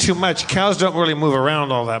moving too much. Cows don't really move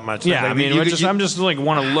around all that much. Yeah. I'm just like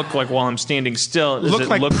want to look like while I'm standing still. Look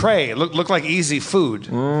like prey. Look like easy food.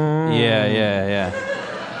 Yeah.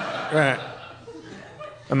 Right.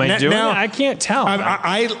 Am I doing it? I can't tell.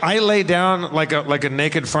 I lay down like a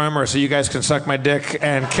naked farmer, so you guys can suck my dick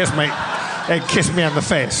and kiss me on the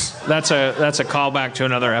face. That's a callback to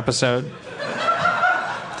another episode.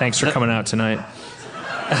 Thanks for coming out tonight.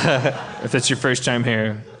 If that's your first time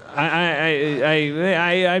here,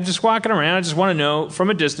 I'm just walking around. I just want to know from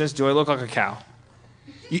a distance, do I look like a cow?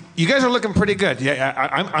 You guys are looking pretty good.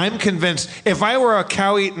 Yeah, I'm convinced. If I were a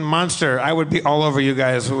cow-eating monster, I would be all over you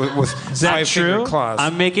guys with five-fingered claws.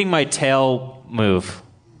 I'm making my tail move.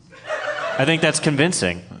 I think that's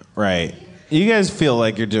convincing. Right. You guys feel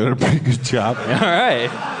like you're doing a pretty good job. All right.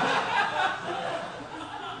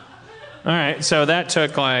 All right, so that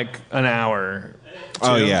took like an hour.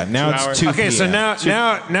 Oh yeah, now it's 2 Okay, p.m. so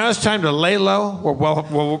now it's time to lay low.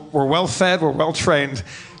 We're well fed. We're well trained.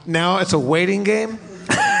 Now it's a waiting game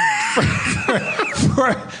for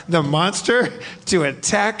the monster to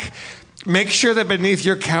attack. Make sure that beneath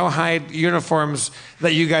your cowhide uniforms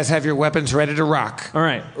that you guys have your weapons ready to rock. All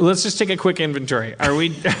right, let's just take a quick inventory. Are we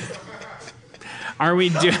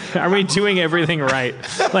doing everything right?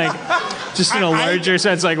 Like, just in a larger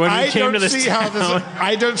sense, like when we came to this town.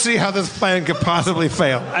 I don't see how this plan could possibly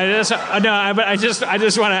fail. I just want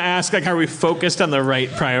to ask, like, are we focused on the right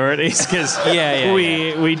priorities? Because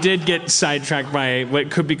we did get sidetracked by what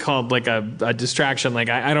could be called like a distraction. Like,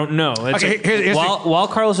 I don't know. While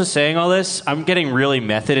Carlos is saying all this, I'm getting really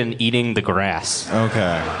method and eating the grass.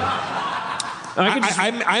 Okay.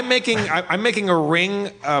 I'm making a ring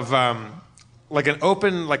of. Like an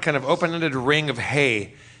kind of open-ended ring of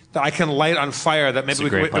hay that I can light on fire. That maybe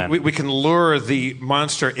we can lure the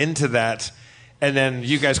monster into that, and then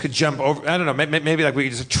you guys could jump over. I don't know. Maybe like we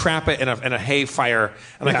could just trap it in a hay fire,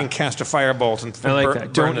 and I can cast a firebolt and I like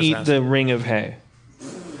that. Don't eat the ring of hay.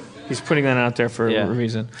 He's putting that out there for a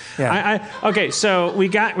reason. Yeah. Okay, so we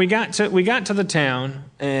got to the town,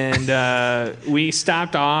 and we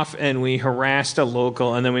stopped off and we harassed a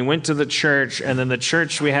local, and then we went to the church, and then the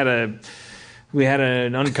church we had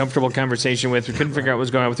an uncomfortable conversation with. We couldn't figure out what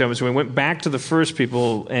was going on with them, so we went back to the first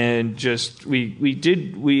people and just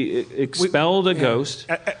we expelled a ghost.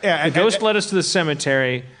 The ghost led us to the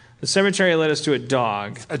cemetery. The cemetery led us to a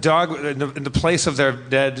dog. A dog in the place of their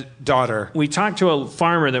dead daughter. We talked to a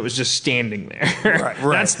farmer that was just standing there.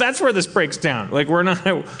 Right. That's where this breaks down. Like we're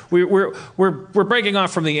breaking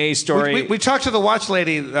off from the A story. We talked to the watch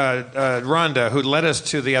lady, Rhonda, who led us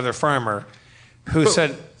to the other farmer, who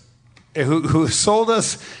said. Who sold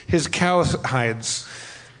us his cow hides.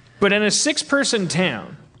 But in a 6-person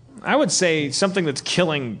town, I would say something that's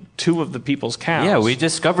killing 2 of the people's cows. Yeah, we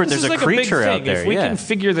discovered there's a creature out there. If we can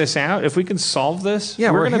figure this out, if we can solve this,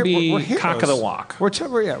 we're going to be cock of the walk. We're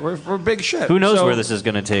big shit. Who knows where this is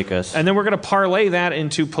going to take us? And then we're going to parlay that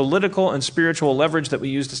into political and spiritual leverage that we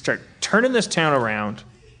use to start turning this town around.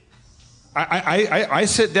 I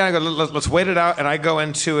sit down and go, let's wait it out, and I go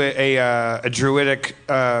into a druidic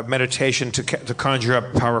meditation to conjure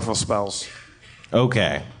up powerful spells.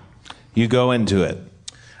 Okay. You go into it.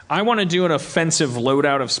 I want to do an offensive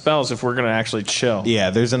loadout of spells if we're going to actually chill. Yeah,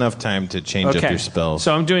 there's enough time to change up your spells.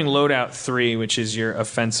 So I'm doing loadout 3, which is your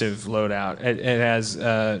offensive loadout. It has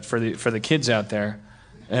for the kids out there.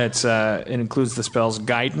 It includes the spells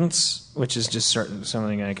Guidance, which is just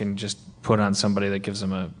something I can just put on somebody that gives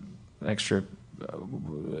them a extra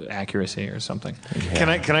accuracy or something.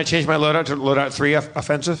 Yeah. Can I change my loadout to loadout 3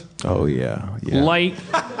 offensive? Oh yeah. Light,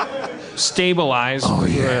 stabilize. Oh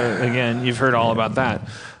yeah. Again, you've heard all about that.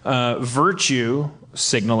 Virtue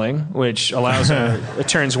signaling, which allows it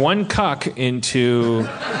turns one cuck into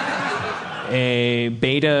a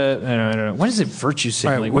beta. I don't know. What is it? Virtue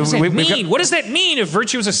signaling. What does that mean? What does that mean? If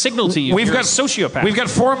virtue is a signal to you, you're a sociopath. We've got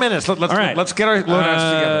 4 minutes. Let's get our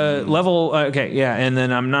loadouts together. Level. Okay, yeah, and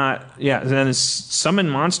then I'm not. Yeah, then it's summon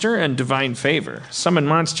monster and divine favor. Summon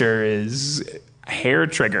monster is hair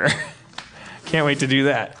trigger. Can't wait to do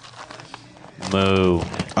that. Moo.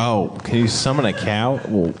 Oh, can you summon a cow?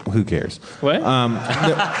 Well, who cares? What?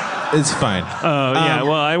 It's fine. Oh, yeah.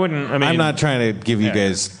 Well, I wouldn't. I mean, I'm not trying to give you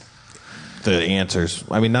guys the answers.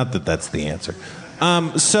 I mean, not that that's the answer.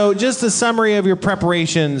 So, just a summary of your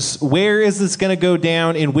preparations. Where is this going to go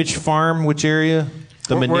down? In which farm? Which area?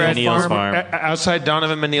 The Menil's farm. Outside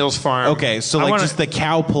Donovan Menil's farm. Okay, so just the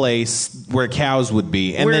cow place where cows would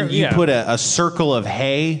be, and then you put a circle of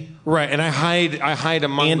hay. Right, and I hide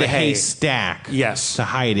among and the hay stack. Yes, to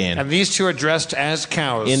hide in. And these two are dressed as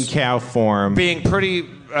cows in cow form, being pretty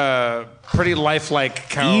lifelike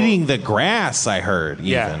cow. Eating the grass, I heard.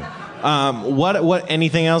 Even. Yeah. What?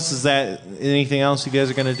 Anything else? Is that anything else you guys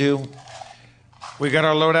are gonna do? We got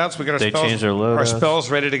our loadouts. We got our they spells. Changed their loadouts. Our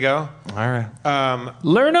spells ready to go. All right.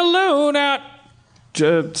 Learn a loadout.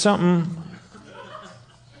 Something.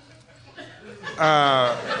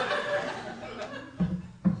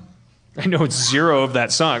 I know it's 0 of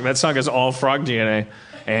that song. That song is all frog DNA.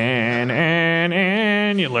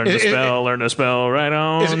 And you learn the spell right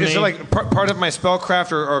on. Is it like part of my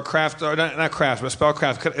spellcraft or craft, or not craft, but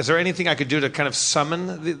spellcraft? Is there anything I could do to kind of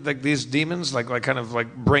summon these demons, like kind of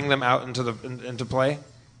like bring them out into play?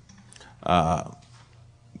 No.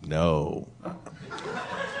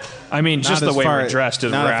 I mean, just the way we're dressed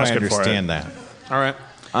is we're asking for it. I understand that. All right.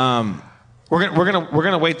 We're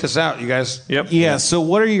gonna wait this out, you guys. Yep. Yeah. So,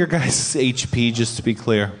 what are your guys' HP? Just to be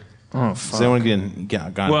clear. Oh, fuck. Has anyone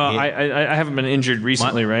gone well, hit? I haven't been injured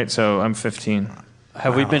recently, right? So I'm 15.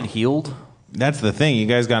 Have we been healed? That's the thing. You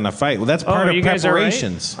guys got in a fight. Well, that's part of you guys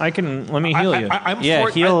preparations. Let me heal you.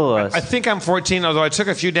 Heal us. I think I'm 14, although I took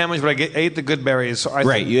a few damage, but I ate the good berries. So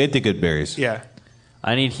you ate the good berries. Yeah.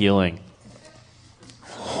 I need healing.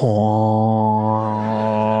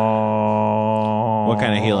 What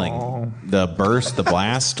kind of healing? The burst, the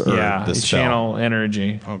blast, or the spell? Channel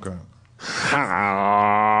energy. Okay. All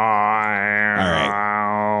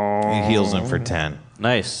right. It heals him for 10.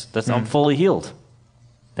 Nice. I'm fully healed.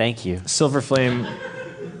 Thank you. Silver Flame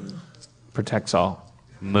protects all.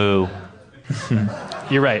 Moo.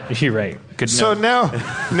 You're right. Good. So now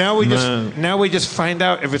we just find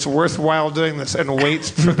out if it's worthwhile doing this and wait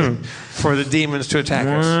for the demons to attack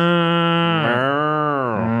us.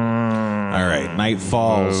 All right. Night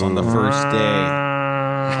falls on the first day.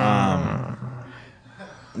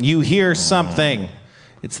 You hear something.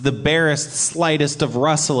 It's the barest, slightest of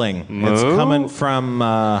rustling. Moo? It's coming from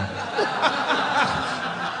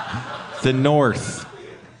the north.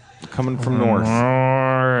 Coming from north.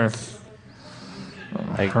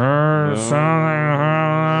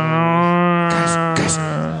 Guys,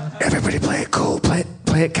 everybody play it cool. Play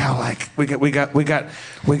it cow-like. We got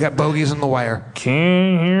bogeys on the wire.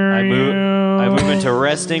 Can't hear I move into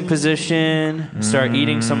resting position. Start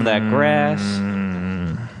eating some of that grass.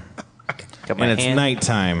 And it's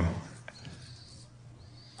nighttime.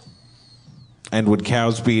 And would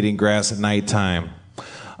cows be eating grass at nighttime?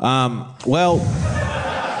 Well,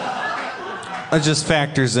 that just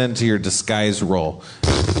factors into your disguise roll.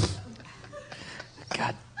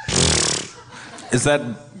 God. Is that...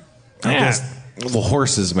 I guess well,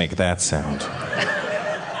 horses make that sound.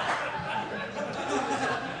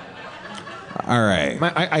 All right.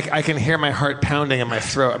 I can hear my heart pounding in my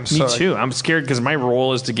throat. Me too. I'm scared because my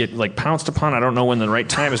role is to get pounced upon. I don't know when the right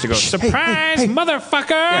time is to go. Surprise,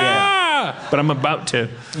 motherfucker! Yeah. But I'm about to.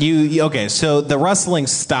 Okay? So the rustling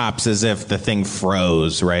stops as if the thing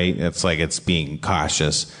froze. Right? It's like it's being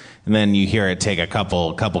cautious, and then you hear it take a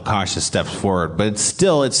couple cautious steps forward. But it's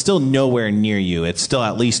still nowhere near you. It's still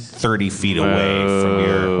at least 30 feet away from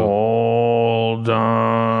your. Hold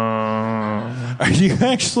on. Are you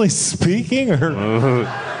actually speaking? Or? No.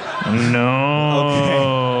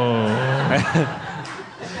 Okay.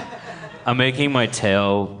 I'm making my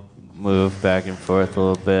tail move back and forth a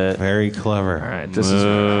little bit. Very clever. All right, this is...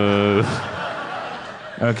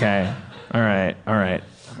 Okay. All right. I'm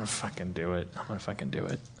gonna fucking do it.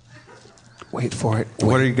 Wait for it.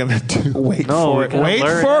 What are you gonna do? Wait for it. Wait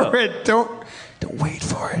for it. Don't wait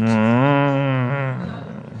for it.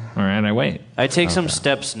 All right, I wait. I take some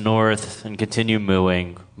steps north and continue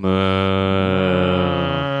mooing. Moo.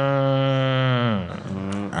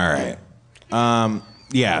 All right.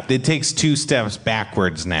 Yeah, it takes 2 steps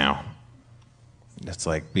backwards now. It's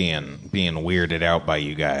like being weirded out by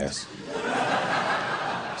you guys.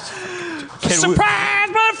 Surprise,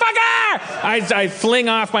 motherfucker! I fling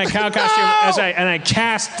off my cow costume and I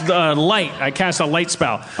cast the light. I cast a light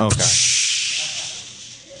spell. Okay.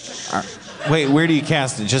 Wait, where do you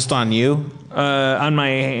cast it? Just on you? On my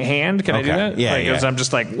hand. Can I do that? Yeah, yeah. I'm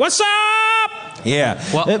just like, what's up? Yeah.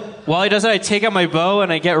 Well, while he does that, I take out my bow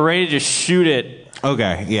and I get ready to shoot it.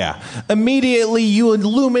 Okay, yeah. Immediately, you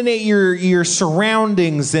illuminate your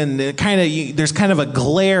surroundings, and there's kind of a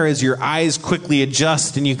glare as your eyes quickly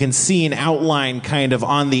adjust, and you can see an outline kind of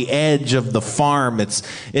on the edge of the farm.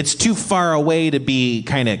 It's too far away to be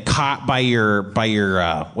kind of caught by your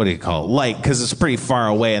what do you call it, light, because it's pretty far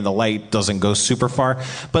away, and the light doesn't go super far.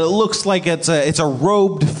 But it looks like it's a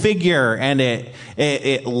robed figure, and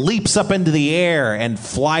it leaps up into the air and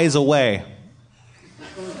flies away.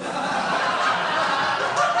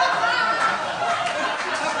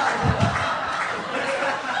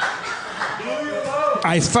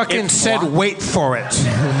 I fucking said wait for it.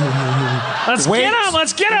 Let's get out.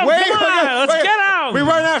 Let's get out. Come on. Let's get out. We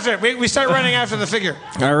run after it. We start running after the figure.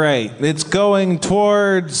 All right. It's going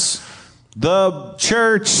towards the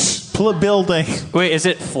church building. Wait, is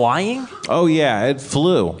it flying? Oh, yeah. It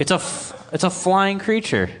flew. It's a flying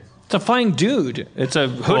creature. It's a flying dude. It's a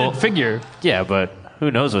hooded figure. Yeah, but who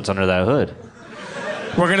knows what's under that hood?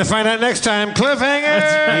 We're going to find out next time. Cliffhanger!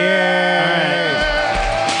 Yeah. All right.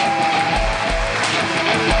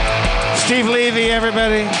 Steve Levy,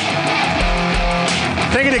 everybody.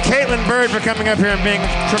 Thank you to Caitlin Bird for coming up here and being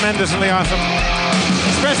tremendously awesome.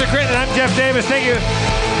 Spencer Crittenden, I'm Jeff Davis. Thank you,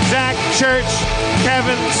 Zach, Church,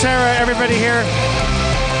 Kevin, Sarah, everybody here.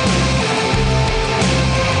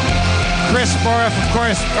 Chris Boroff, of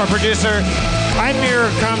course, our producer. I'm your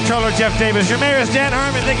comptroller, Jeff Davis. Your mayor is Dan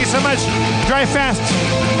Harmon. Thank you so much. Drive fast.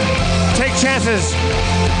 Take chances.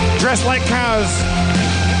 Dress like cows.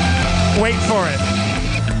 Wait for it.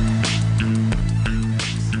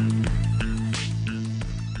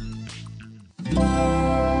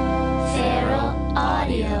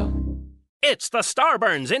 It's the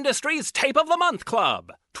Starburns Industries Tape of the Month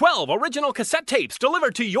Club. 12 original cassette tapes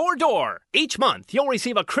delivered to your door. Each month, you'll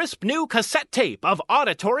receive a crisp new cassette tape of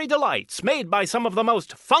auditory delights made by some of the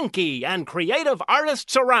most funky and creative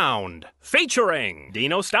artists around. Featuring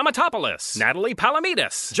Dino Stamatopoulos, Natalie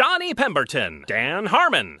Palamides, Johnny Pemberton, Dan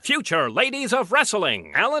Harmon, future Ladies of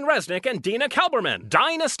Wrestling, Alan Resnick and Dina Kelberman,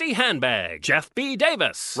 Dynasty Handbag, Jeff B.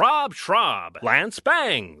 Davis, Rob Schraub, Lance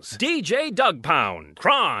Bangs, DJ Doug Pound,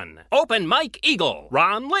 Kron, Open Mike Eagle,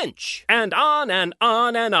 Ron Lynch, and on and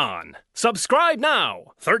on and on. Subscribe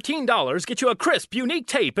now. $13 gets you a crisp, unique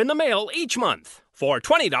tape in the mail each month. For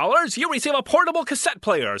 $20, you receive a portable cassette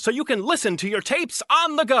player so you can listen to your tapes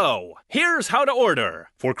on the go. Here's how to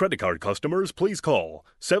order. For credit card customers, please call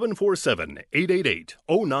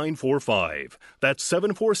 747-888-0945. That's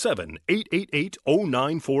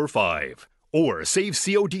 747-888-0945. Or save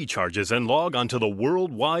COD charges and log onto the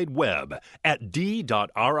World Wide Web at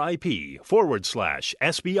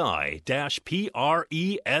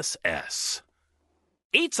d.rip/SBI-PRESS.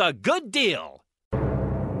 It's a good deal.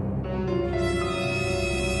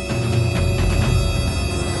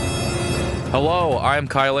 Hello, I'm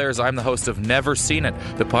Kyle Ayers. I'm the host of Never Seen It,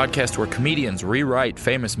 the podcast where comedians rewrite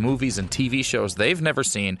famous movies and TV shows they've never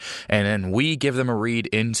seen, and then we give them a read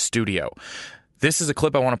in studio. This is a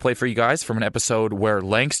clip I want to play for you guys from an episode where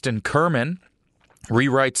Langston Kerman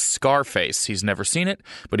rewrites Scarface. He's never seen it,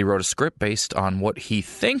 but he wrote a script based on what he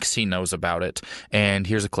thinks he knows about it. And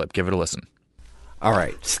here's a clip. Give it a listen. All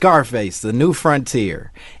right. Scarface, The New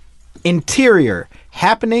Frontier. Interior,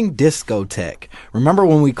 happening discotheque. Remember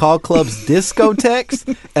when we called clubs discotheques?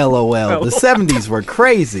 LOL. The 70s were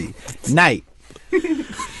crazy. Night.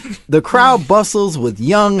 The crowd bustles with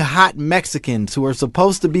young, hot Mexicans who are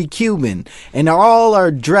supposed to be Cuban, and all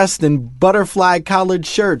are dressed in butterfly collared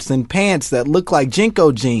shirts and pants that look like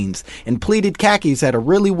Jinko jeans, and pleated khakis had a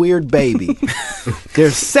really weird baby.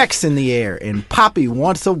 There's sex in the air, and Poppy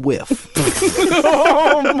wants a whiff.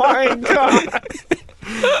 Oh, my God.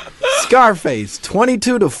 Scarface,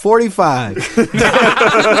 22 to 45.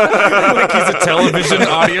 Like he's a television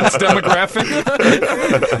audience demographic.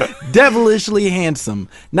 Devilishly handsome,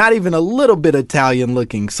 not even a little bit Italian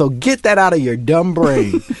looking, so get that out of your dumb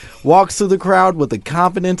brain. Walks through the crowd with the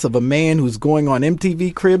confidence of a man who's going on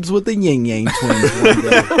MTV Cribs with the Yin Yang Twins one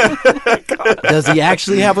day. Does he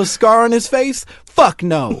actually have a scar on his face? Fuck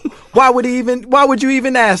no. Why would you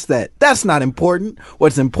even ask that? That's not important.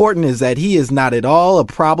 What's important is that he is not at all a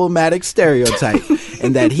problematic stereotype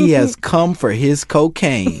and that he has come for his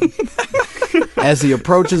cocaine. As he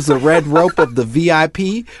approaches the red rope of the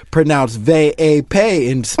VIP, pronounced VAP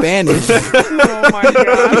in Spanish, Oh my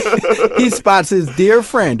gosh. he spots his dear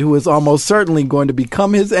friend who is almost certainly going to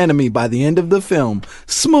become his enemy by the end of the film,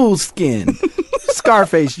 Smooth Skin.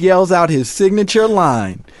 Scarface yells out his signature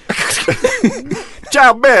line.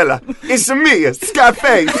 Ciao, Bella. It's me,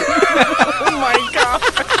 Scarface. Oh my